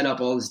he set up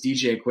all his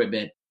DJ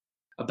equipment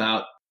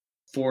about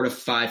 4 to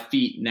 5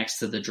 feet next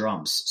to the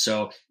drums.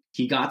 So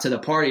he got to the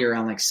party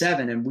around like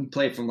 7, and we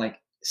played from like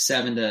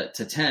 7 to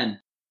 10.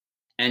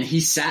 And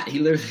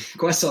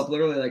Questlove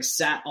literally like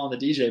sat on the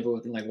DJ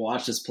booth and like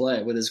watched us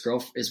play with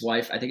his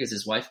wife. I think it's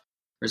his wife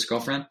or his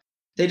girlfriend.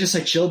 They just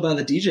like chilled by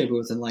the DJ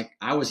booth, and like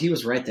he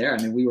was right there.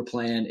 I mean, we were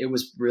playing. It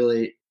was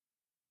really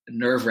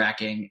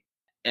nerve-wracking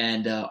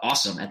and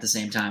awesome at the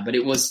same time, but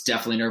it was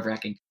definitely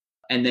nerve-wracking.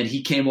 And then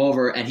he came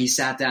over and he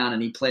sat down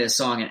and he played a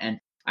song, and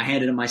I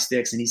handed him my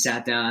sticks and he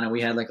sat down and we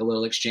had like a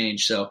little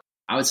exchange. So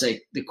I would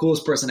say the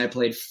coolest person I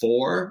played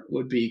for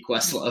would be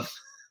Questlove.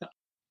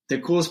 The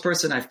coolest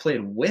person I've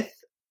played with,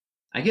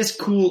 I guess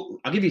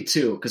cool, I'll give you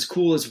 2 because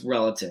cool is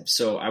relative.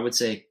 So I would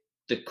say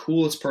the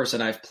coolest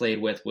person I've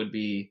played with would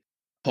be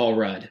Paul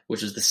Rudd,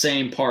 which is the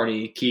same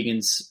party,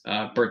 Keegan's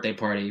birthday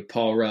party.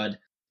 Paul Rudd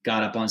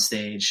got up on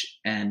stage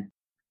and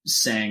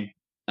sang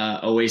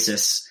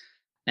Oasis.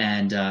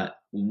 And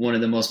one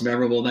of the most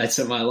memorable nights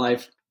of my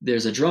life,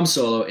 there's a drum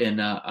solo in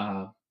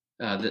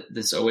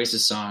this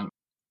Oasis song,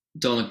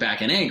 Don't Look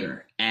Back in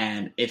Anger.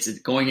 And it's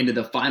going into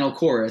the final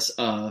chorus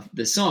of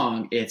the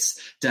song.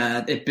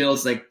 It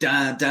builds like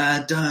da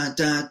da da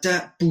da da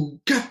boo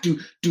ga do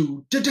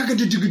do da da da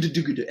da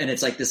da, and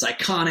it's like this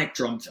iconic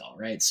drum fill,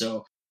 right?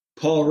 So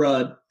Paul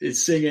Rudd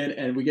is singing,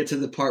 and we get to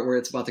the part where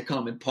it's about to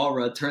come, and Paul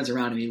Rudd turns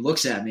around and he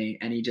looks at me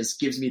and he just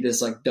gives me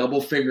this like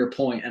double finger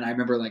point. And I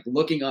remember like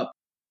looking up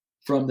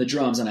from the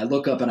drums, and I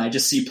look up and I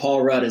just see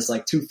Paul Rudd is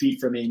like 2 feet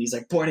from me, and he's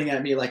like pointing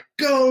at me like,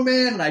 "Go,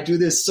 man!" And I do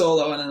this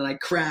solo, and then I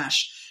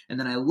crash, and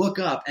then I look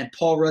up, and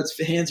Paul Rudd's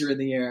hands are in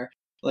the air,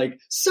 like,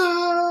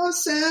 "So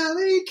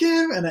Sally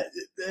Kim," and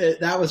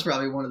that was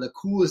probably one of the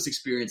coolest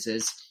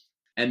experiences.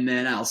 And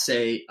then I'll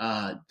say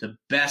the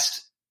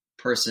best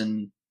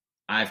person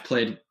I've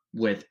played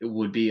with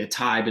would be a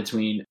tie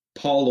between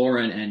Paul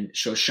Lauren and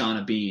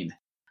Shoshana Bean.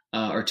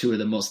 Are two of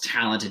the most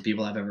talented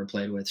people I've ever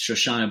played with.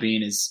 Shoshana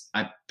Bean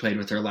I played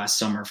with her last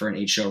summer for an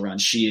 8-show run.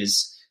 She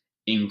is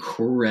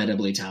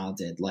incredibly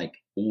talented, like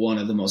one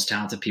of the most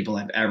talented people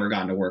I've ever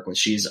gotten to work with.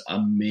 She's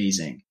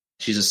amazing.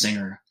 She's a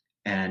singer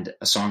and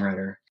a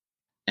songwriter.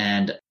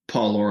 And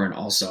Paul Lauren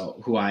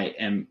also, who I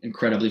am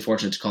incredibly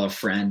fortunate to call a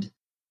friend,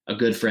 a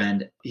good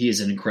friend. He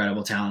is an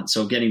incredible talent.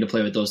 So getting to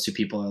play with those two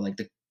people are like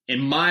in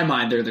my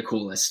mind, they're the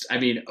coolest. I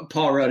mean,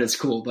 Paul Rudd is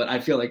cool, but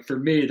I feel like for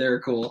me, they're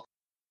cool.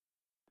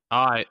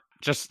 All right.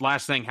 Just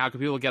last thing, how can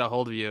people get a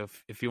hold of you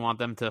if you want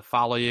them to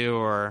follow you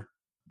or?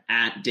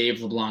 At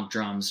Dave LeBlanc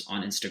Drums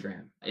on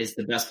Instagram is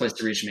the best place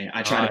to reach me.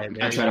 I try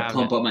to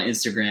pump up my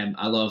Instagram.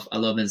 I love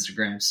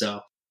Instagram.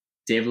 So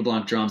Dave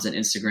LeBlanc Drums on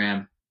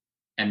Instagram.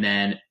 And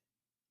then,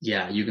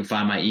 yeah, you can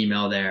find my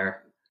email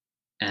there,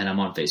 and I'm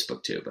on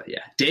Facebook too. But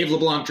yeah, Dave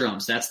LeBlanc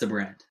Drums. That's the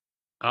brand.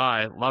 All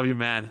right. Love you,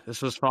 man.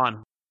 This was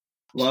fun.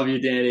 Love you,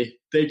 Danny.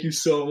 Thank you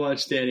so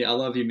much, Danny. I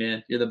love you,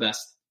 man. You're the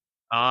best.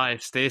 All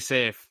right. Stay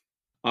safe.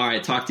 All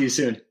right. Talk to you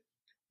soon.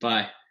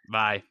 Bye.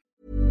 Bye.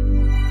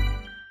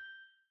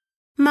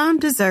 Mom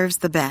deserves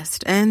the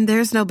best, and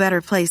there's no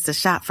better place to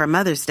shop for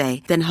Mother's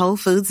Day than Whole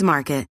Foods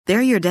Market.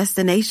 They're your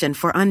destination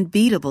for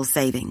unbeatable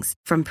savings,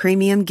 from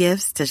premium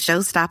gifts to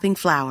show-stopping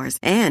flowers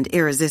and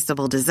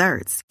irresistible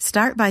desserts.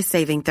 Start by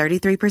saving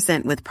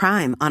 33% with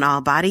Prime on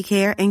all body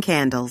care and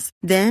candles.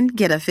 Then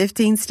get a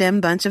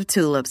 15-stem bunch of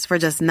tulips for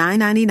just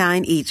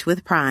 $9.99 each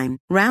with Prime.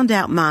 Round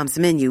out Mom's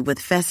menu with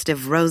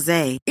festive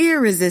rosé,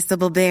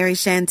 irresistible berry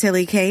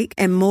chantilly cake,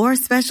 and more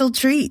special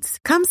treats.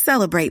 Come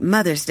celebrate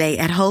Mother's Day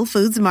at Whole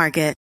Foods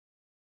Market.